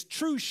 and his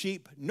true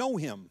sheep know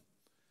him.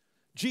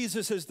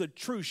 Jesus is the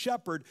true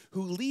shepherd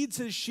who leads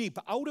his sheep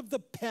out of the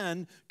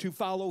pen to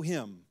follow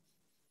him.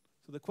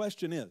 So the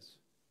question is,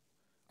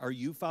 are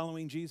you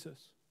following Jesus?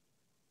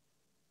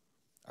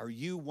 Are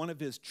you one of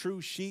his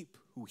true sheep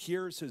who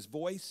hears his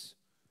voice?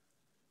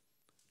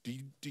 Do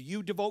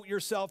you devote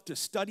yourself to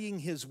studying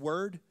his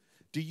word?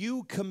 Do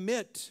you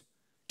commit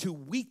to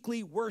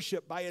weekly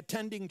worship by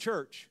attending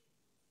church?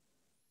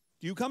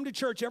 Do you come to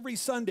church every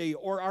Sunday,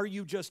 or are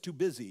you just too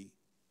busy?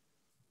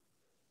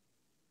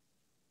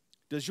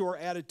 Does your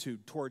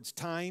attitude towards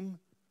time,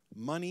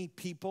 money,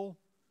 people,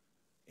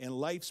 and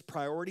life's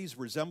priorities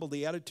resemble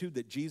the attitude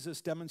that Jesus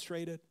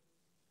demonstrated?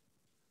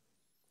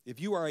 If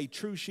you are a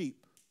true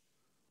sheep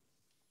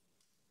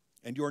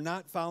and you're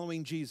not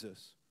following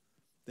Jesus,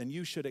 then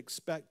you should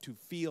expect to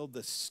feel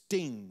the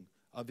sting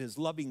of his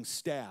loving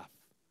staff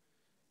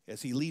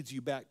as he leads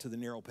you back to the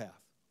narrow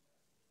path.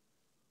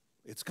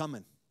 It's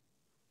coming.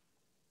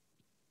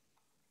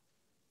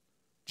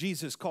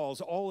 Jesus calls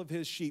all of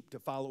his sheep to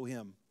follow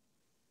him.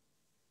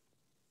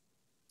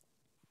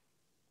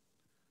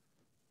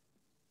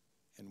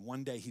 And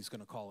one day he's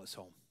going to call us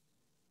home.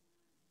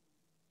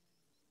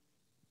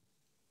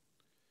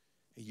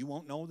 And you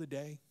won't know the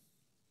day.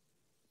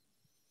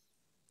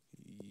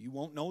 You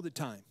won't know the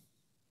time.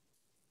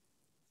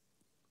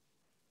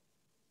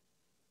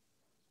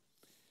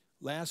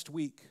 Last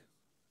week,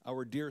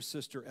 our dear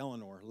sister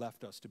Eleanor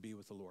left us to be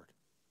with the Lord.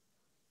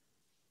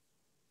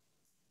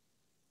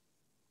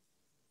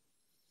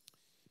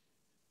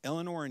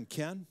 Eleanor and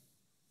Ken,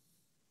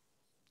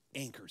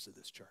 anchors of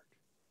this church.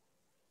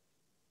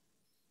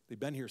 They've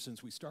been here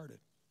since we started.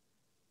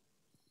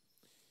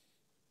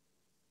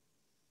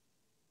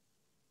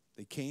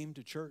 They came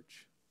to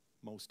church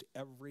most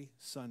every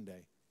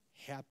Sunday,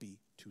 happy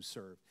to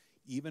serve,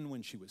 even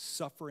when she was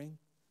suffering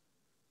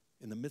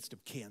in the midst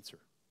of cancer.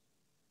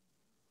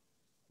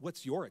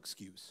 What's your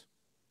excuse?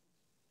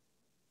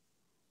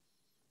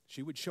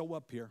 She would show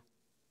up here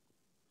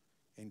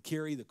and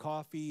carry the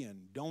coffee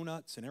and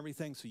donuts and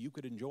everything so you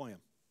could enjoy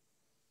them.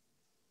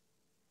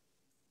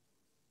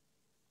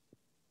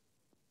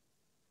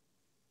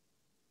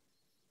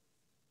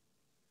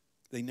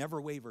 They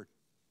never wavered.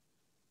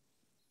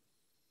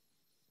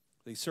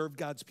 They served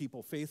God's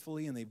people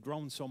faithfully, and they've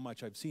grown so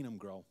much. I've seen them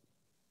grow.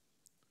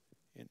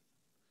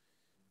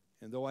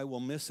 And though I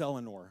will miss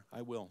Eleanor,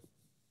 I will.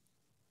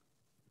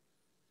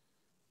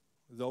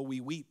 Though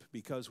we weep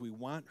because we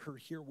want her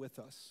here with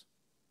us.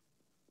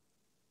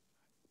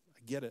 I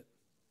get it.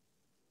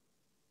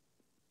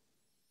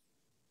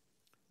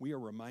 We are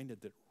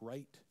reminded that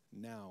right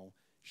now,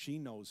 she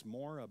knows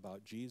more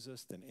about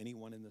Jesus than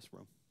anyone in this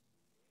room.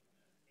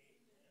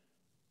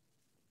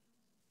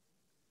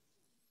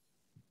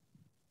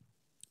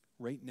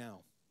 Right now,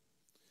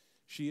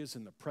 she is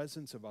in the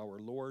presence of our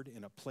Lord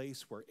in a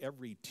place where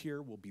every tear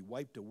will be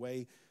wiped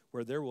away,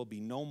 where there will be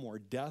no more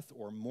death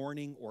or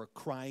mourning or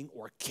crying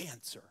or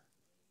cancer.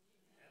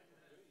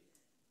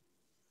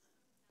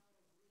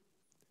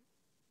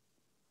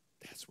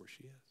 That's where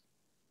she is.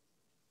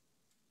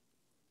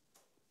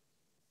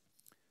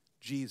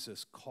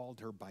 Jesus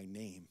called her by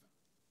name.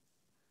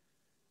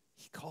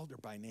 He called her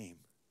by name.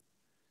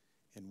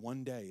 And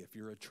one day, if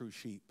you're a true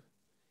sheep,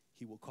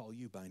 he will call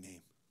you by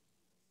name.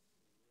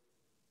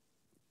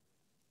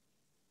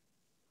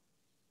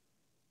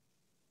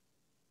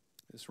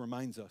 This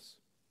reminds us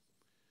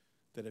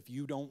that if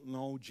you don't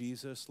know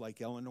Jesus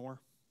like Eleanor,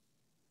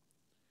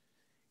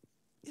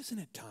 isn't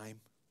it time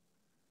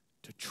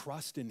to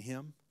trust in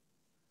him?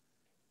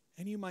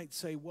 And you might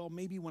say, well,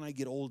 maybe when I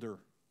get older,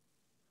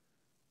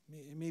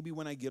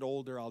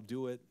 I'll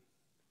do it.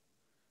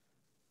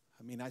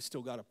 I mean, I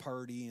still got to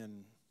party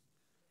and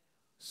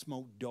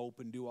smoke dope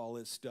and do all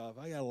this stuff.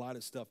 I got a lot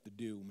of stuff to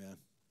do, man.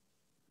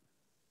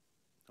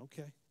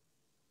 Okay.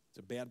 It's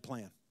a bad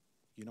plan.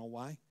 You know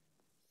why?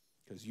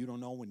 Because you don't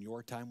know when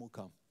your time will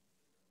come.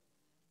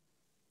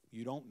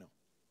 You don't know.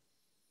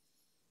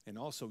 And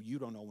also, you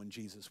don't know when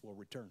Jesus will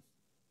return.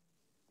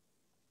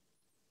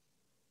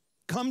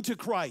 Come to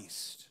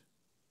Christ.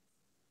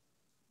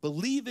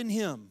 Believe in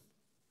him.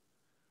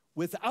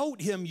 Without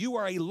him, you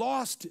are a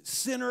lost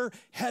sinner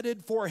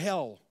headed for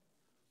hell.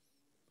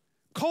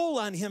 Call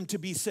on him to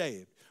be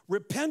saved.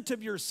 repent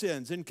of your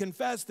sins and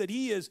confess that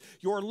he is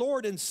your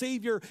Lord and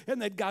Savior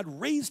and that God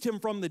raised him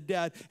from the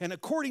dead, and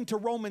according to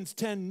Romans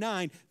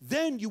 10:9,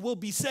 then you will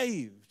be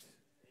saved.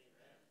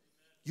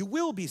 You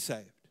will be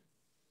saved.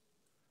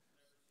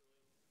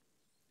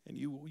 And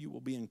you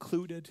will be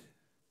included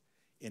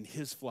in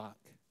his flock.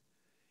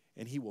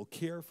 And he will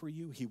care for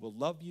you. He will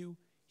love you.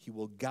 He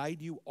will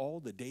guide you all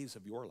the days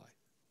of your life.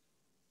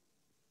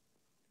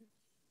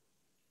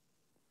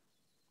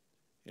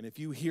 And if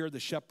you hear the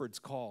shepherd's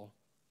call,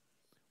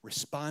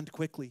 respond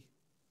quickly.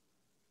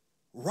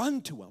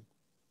 Run to him.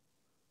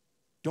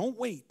 Don't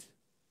wait.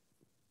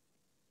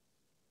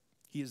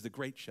 He is the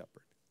great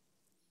shepherd.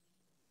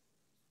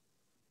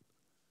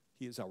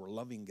 He is our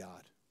loving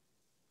God,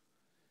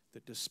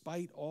 that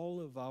despite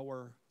all of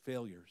our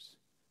failures,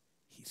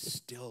 he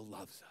still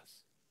loves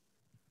us.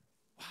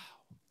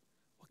 Wow,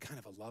 what kind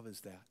of a love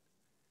is that?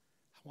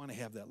 I want to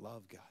have that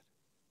love, God.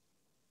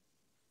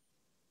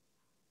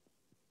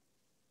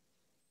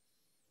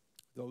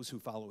 Those who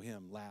follow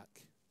him lack.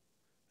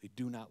 They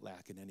do not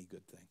lack in any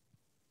good thing.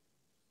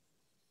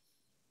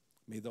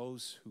 May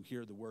those who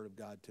hear the word of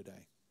God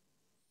today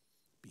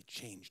be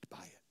changed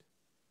by it.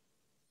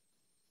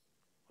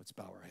 Let's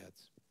bow our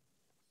heads.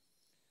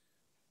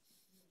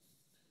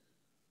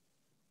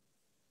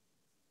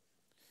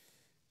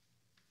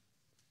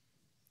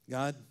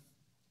 God,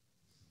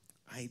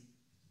 I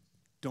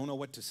don't know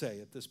what to say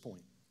at this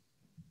point.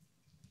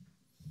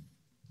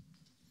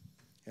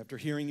 After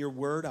hearing your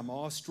word, I'm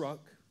awestruck,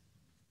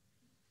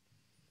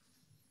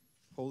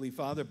 Holy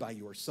Father, by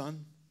your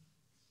Son.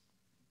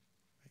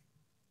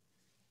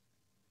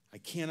 I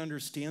can't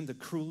understand the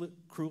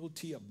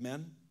cruelty of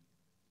men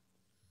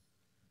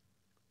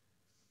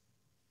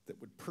that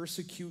would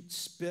persecute,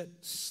 spit,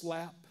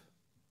 slap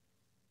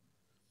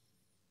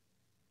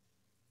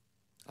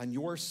on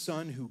your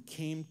Son who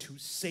came to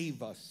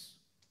save us.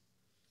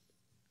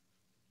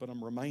 But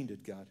I'm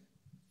reminded, God,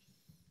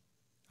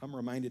 I'm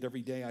reminded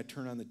every day I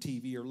turn on the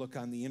TV or look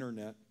on the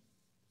internet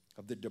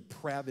of the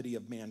depravity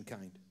of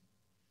mankind.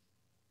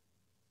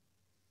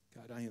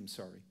 God, I am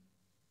sorry.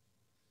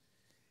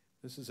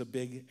 This is a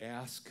big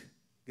ask,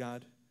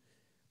 God,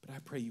 but I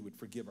pray you would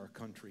forgive our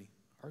country.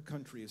 Our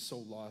country is so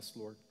lost,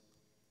 Lord.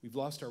 We've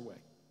lost our way.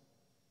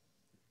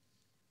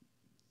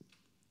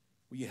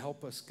 Will you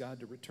help us,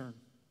 God, to return?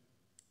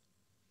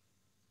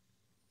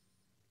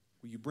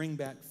 Will you bring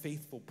back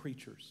faithful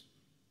preachers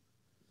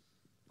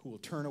who will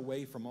turn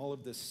away from all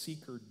of this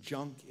seeker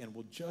junk and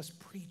will just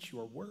preach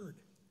your word?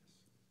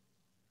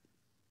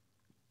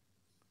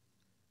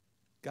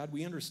 God,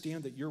 we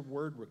understand that your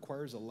word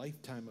requires a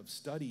lifetime of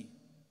study,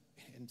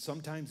 and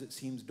sometimes it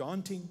seems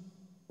daunting.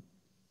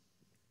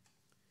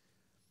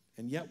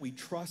 And yet we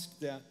trust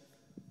that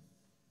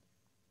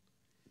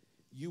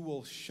you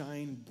will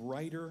shine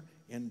brighter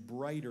and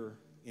brighter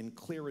in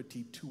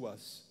clarity to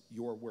us,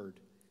 your word.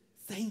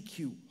 Thank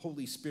you,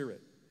 Holy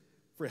Spirit,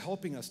 for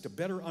helping us to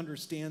better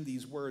understand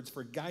these words,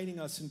 for guiding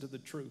us into the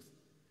truth,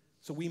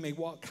 so we may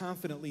walk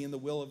confidently in the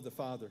will of the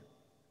Father.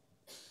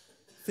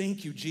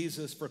 Thank you,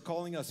 Jesus, for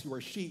calling us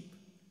your sheep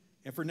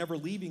and for never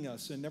leaving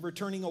us and never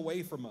turning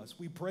away from us.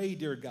 We pray,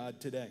 dear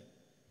God, today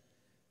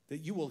that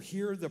you will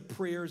hear the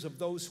prayers of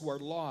those who are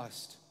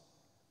lost,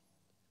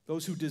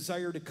 those who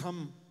desire to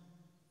come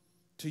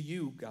to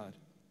you, God.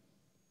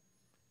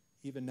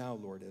 Even now,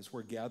 Lord, as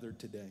we're gathered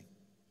today,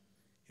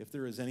 if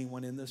there is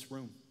anyone in this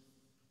room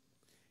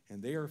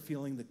and they are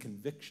feeling the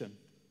conviction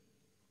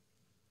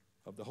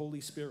of the Holy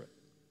Spirit,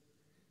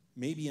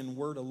 maybe in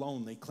word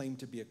alone they claim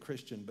to be a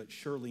Christian, but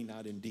surely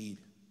not in deed.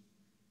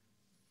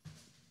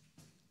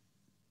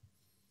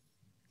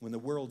 When the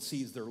world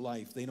sees their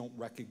life, they don't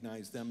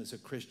recognize them as a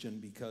Christian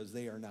because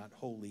they are not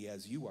holy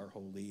as you are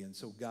holy. And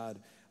so, God,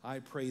 I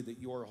pray that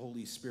your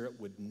Holy Spirit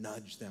would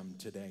nudge them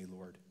today,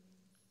 Lord,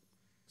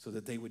 so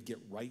that they would get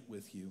right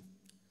with you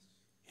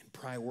and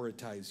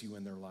prioritize you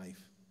in their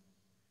life.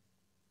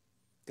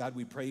 God,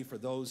 we pray for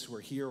those who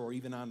are here or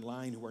even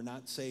online who are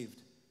not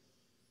saved.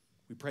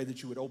 We pray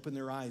that you would open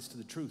their eyes to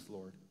the truth,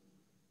 Lord,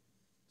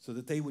 so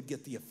that they would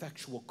get the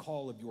effectual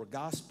call of your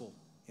gospel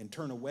and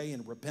turn away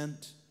and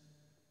repent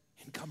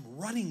and come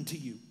running to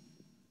you.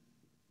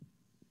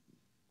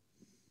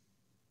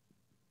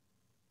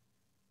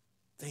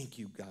 Thank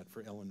you, God,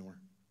 for Eleanor.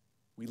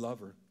 We love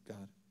her,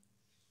 God.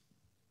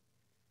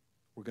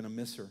 We're going to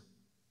miss her.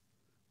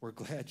 We're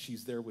glad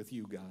she's there with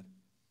you, God.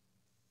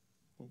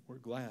 We're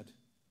glad.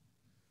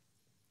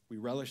 We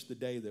relish the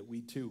day that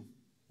we too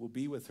will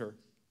be with her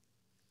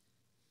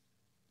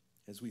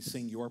as we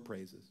sing your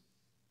praises.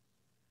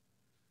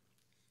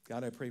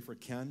 God, I pray for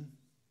Ken,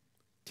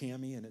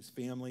 Tammy, and his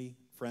family,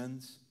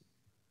 friends,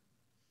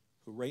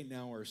 who right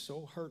now are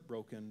so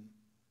heartbroken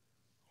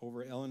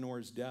over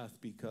Eleanor's death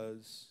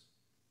because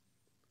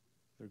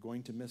they're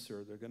going to miss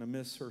her. They're going to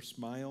miss her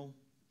smile,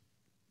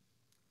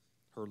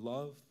 her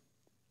love.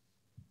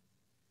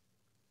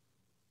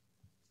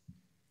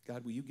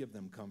 God, will you give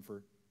them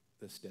comfort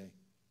this day?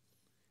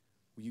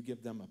 Will you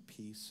give them a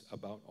peace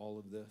about all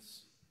of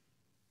this?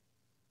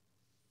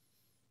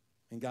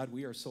 And God,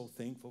 we are so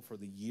thankful for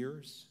the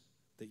years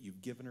that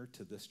you've given her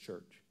to this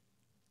church.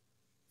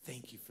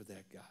 Thank you for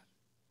that, God.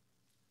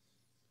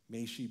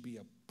 May she be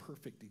a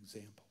perfect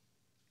example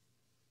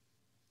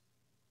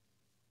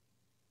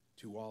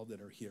to all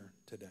that are here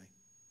today.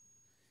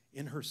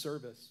 In her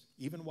service,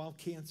 even while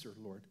cancer,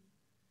 Lord,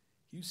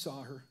 you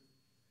saw her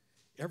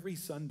every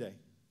Sunday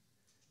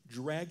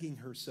dragging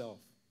herself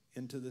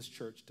into this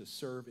church to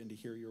serve and to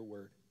hear your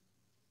word.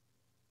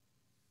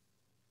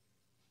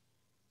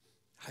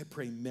 I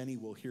pray many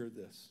will hear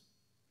this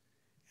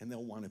and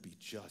they'll want to be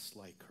just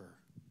like her.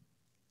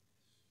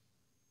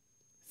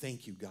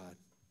 Thank you, God,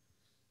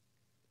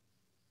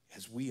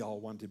 as we all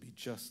want to be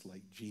just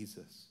like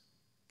Jesus.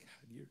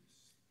 God,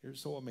 you're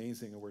so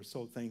amazing, and we're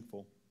so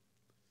thankful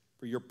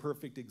for your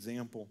perfect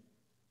example.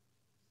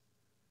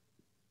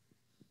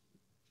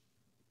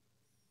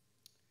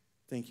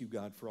 Thank you,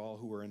 God, for all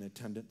who are in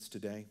attendance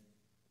today.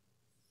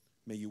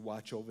 May you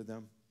watch over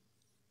them.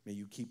 May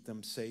you keep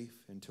them safe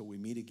until we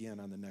meet again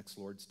on the next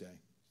Lord's Day.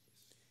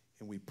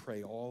 And we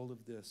pray all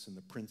of this in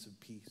the Prince of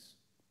Peace,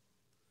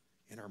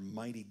 in our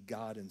mighty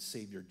God and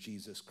Savior,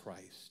 Jesus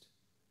Christ.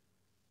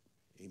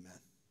 Amen.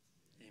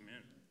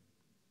 Amen.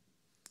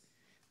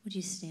 Would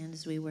you stand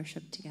as we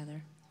worship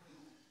together?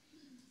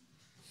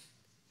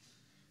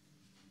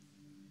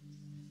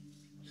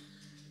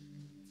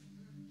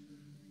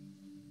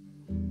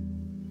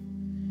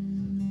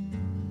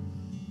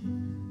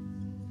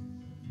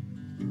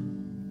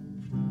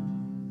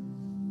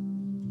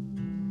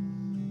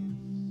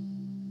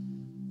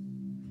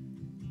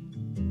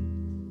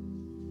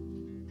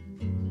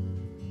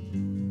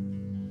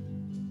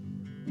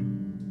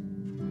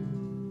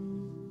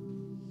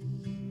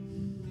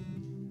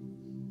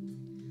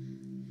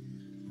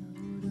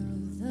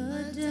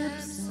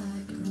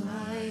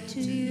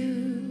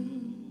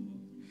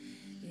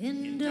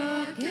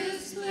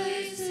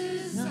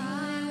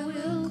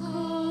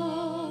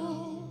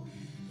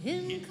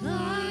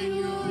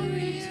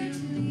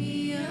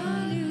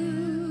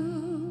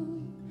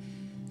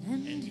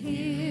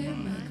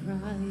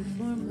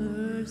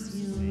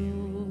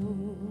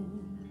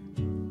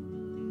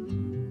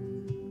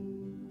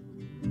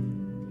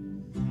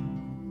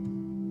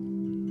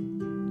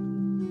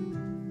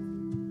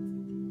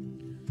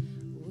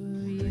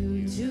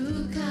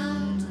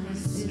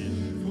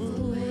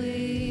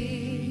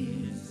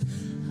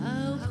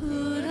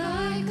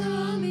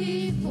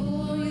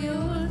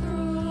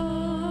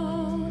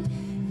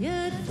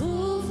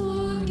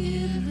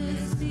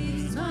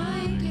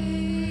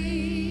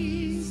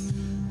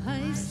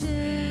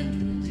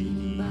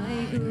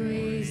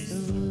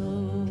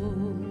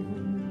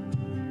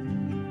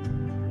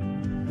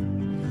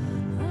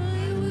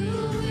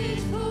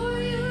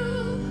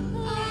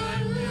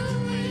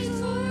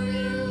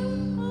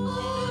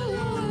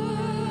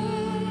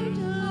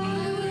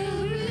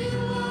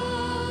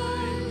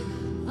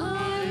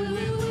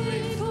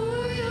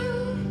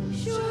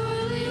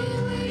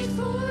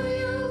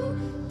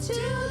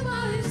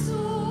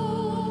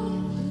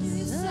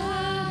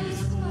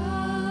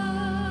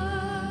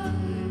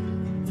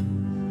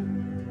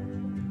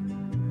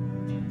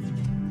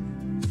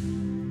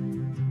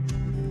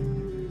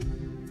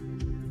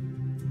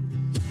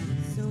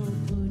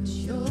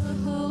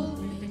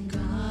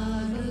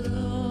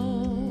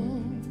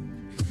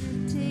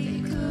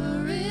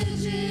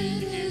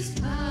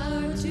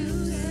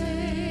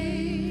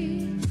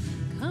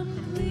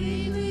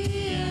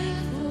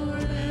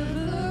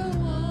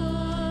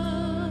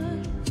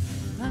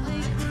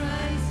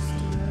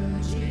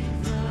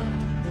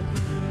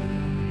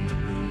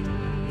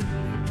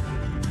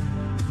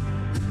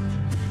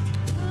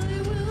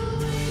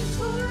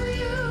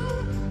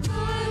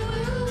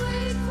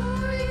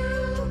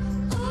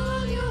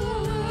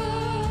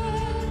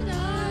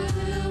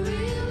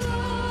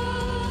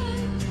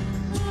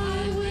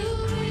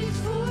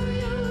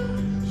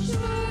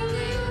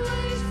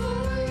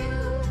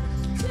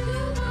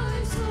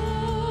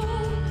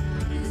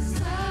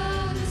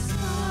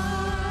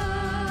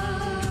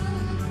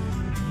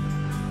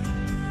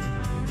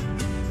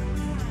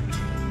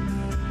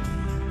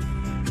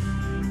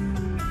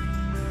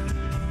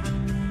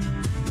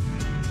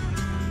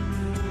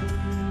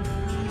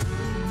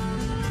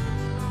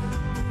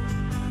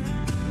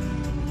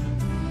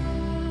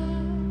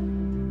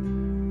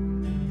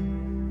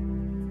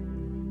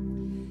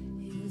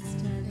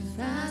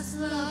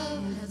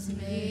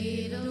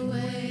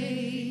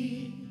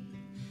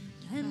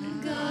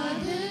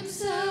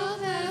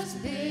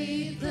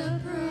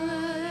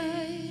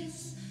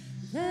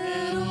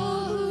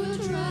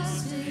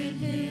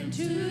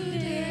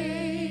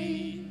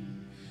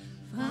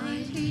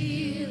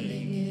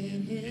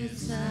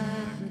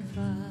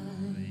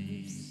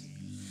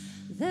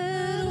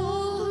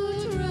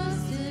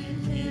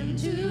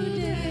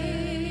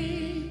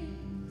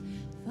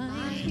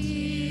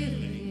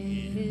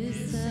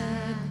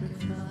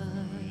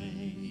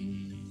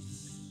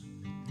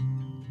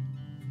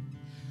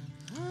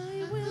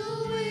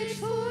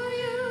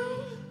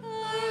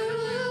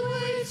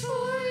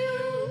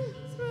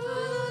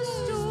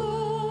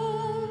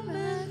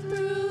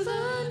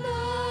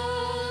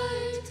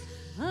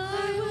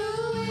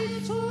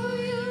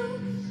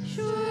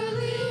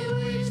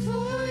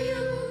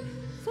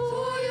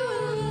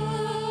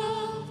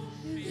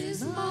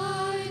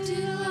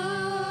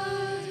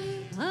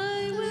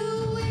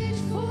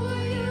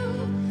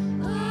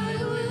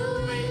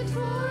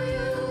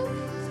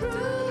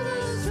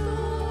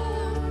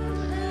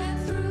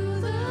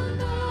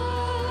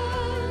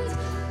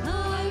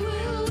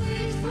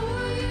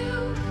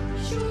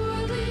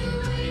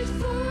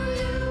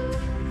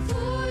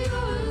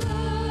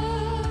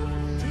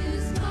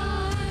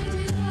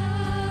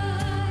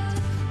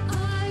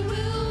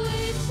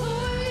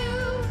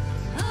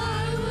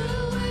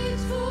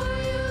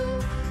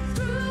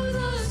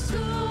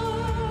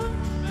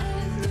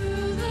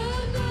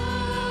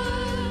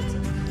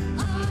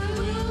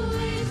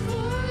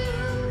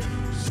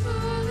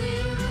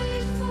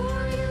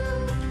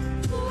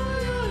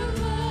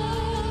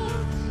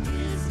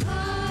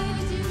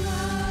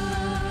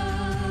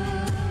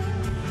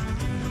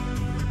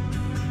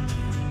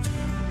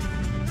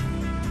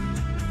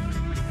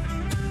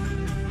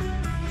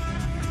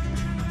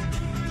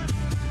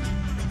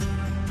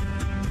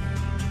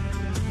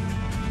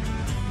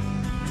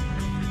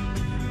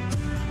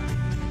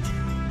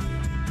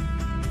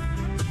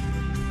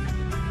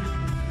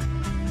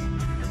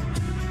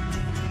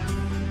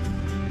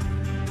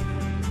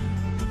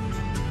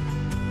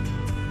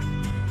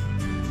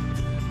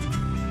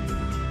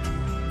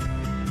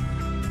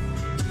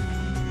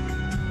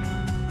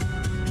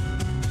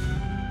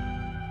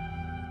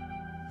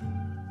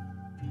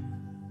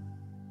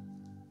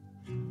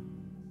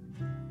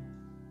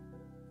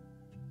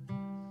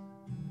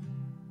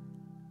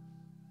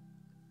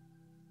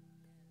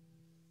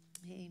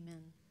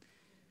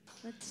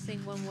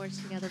 sing one more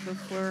together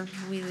before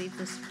we leave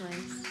this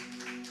place.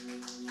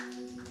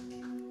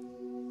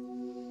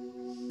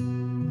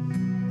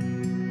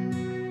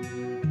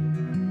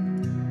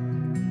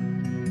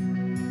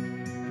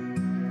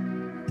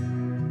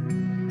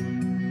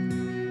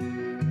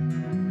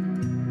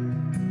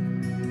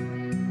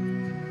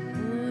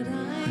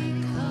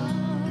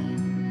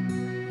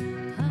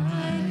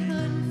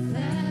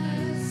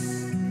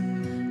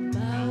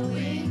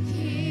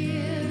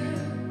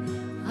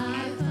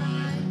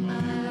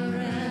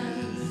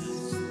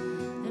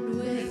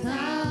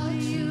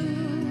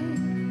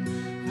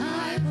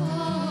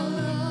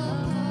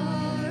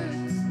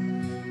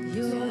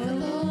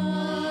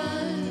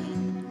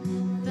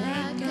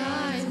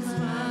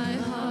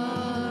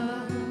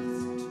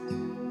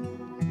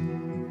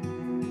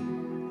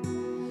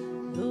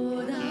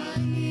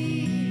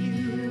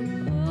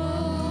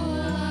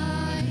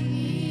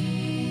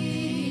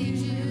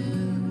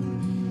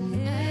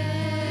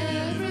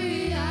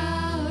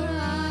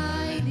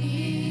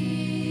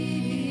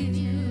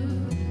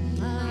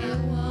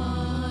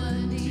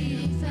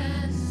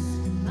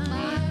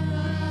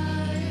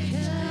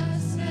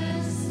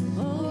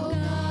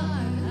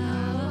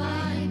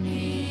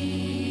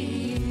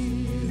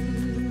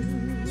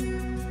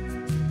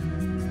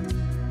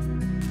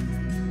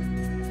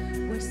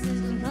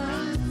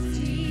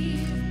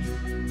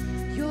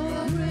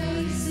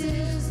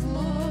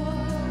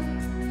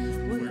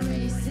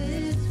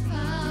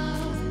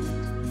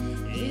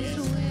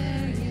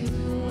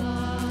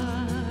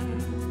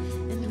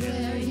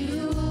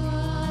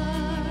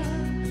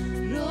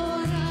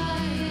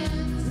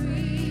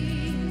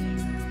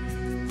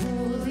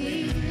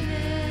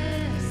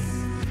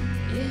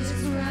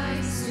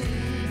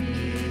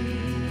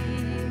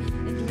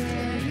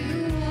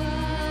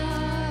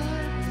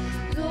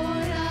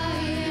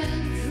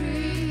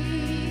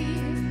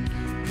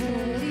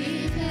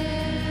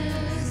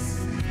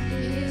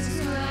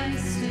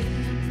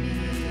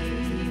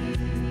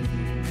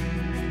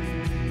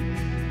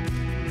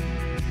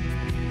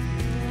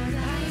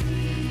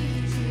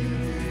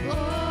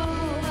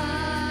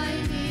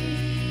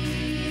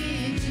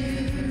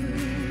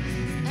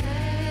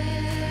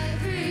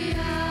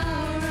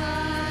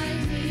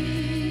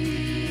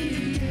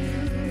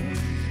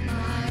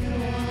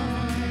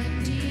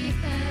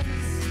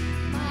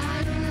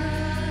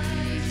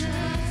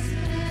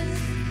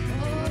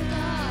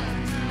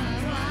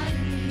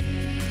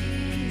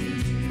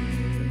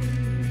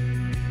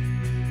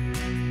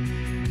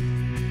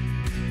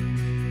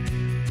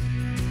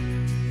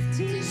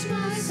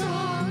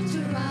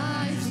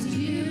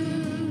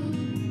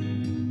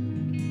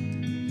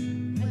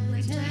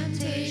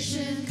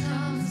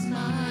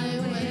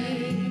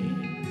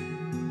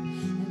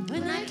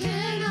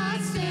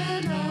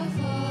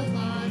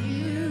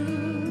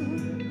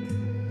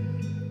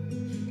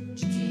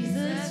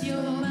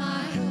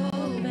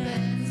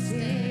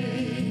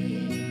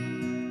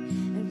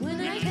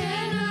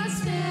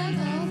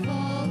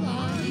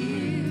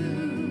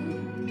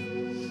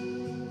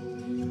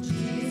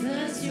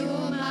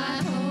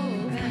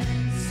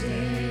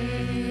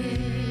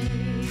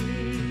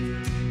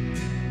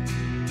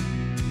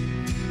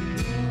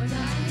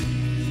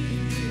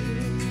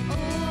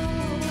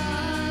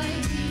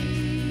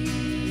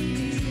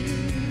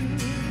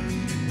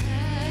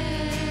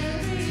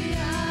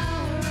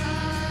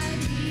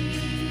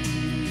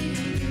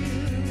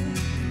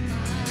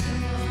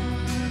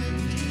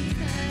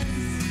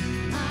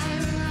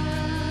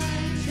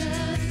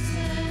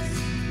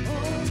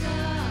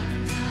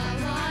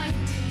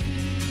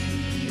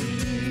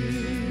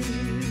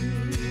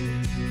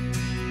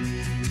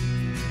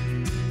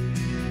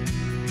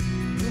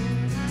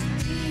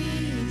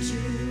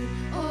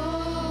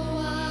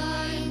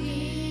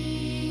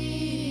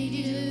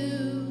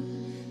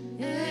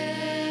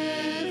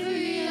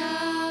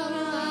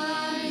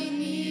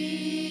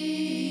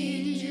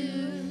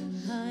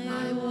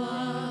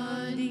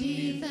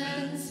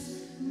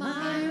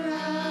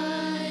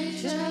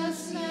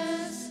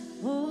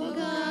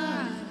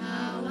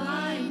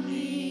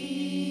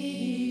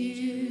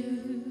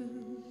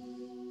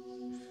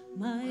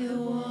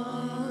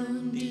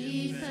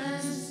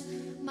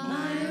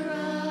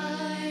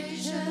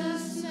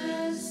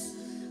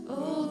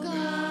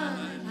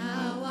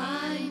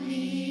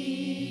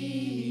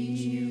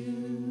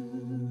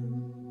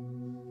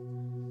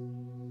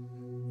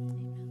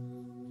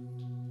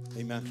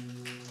 Amen.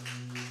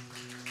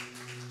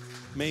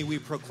 May we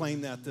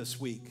proclaim that this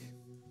week.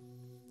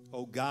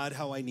 Oh God,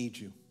 how I need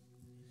you.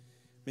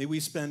 May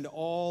we spend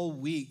all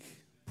week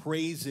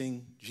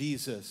praising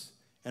Jesus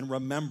and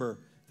remember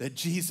that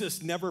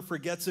Jesus never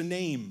forgets a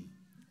name.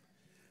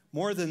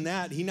 More than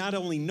that, he not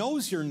only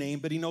knows your name,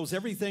 but he knows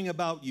everything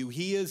about you.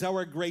 He is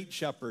our great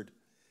shepherd.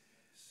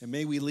 And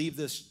may we leave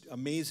this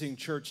amazing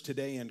church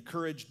today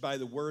encouraged by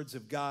the words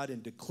of God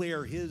and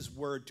declare his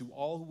word to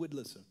all who would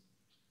listen.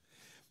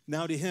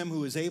 Now to him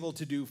who is able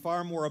to do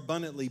far more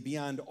abundantly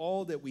beyond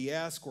all that we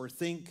ask or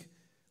think,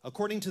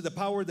 according to the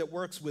power that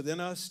works within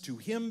us. To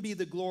him be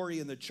the glory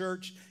in the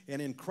church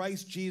and in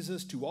Christ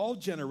Jesus to all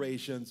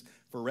generations,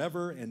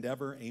 forever and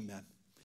ever. Amen.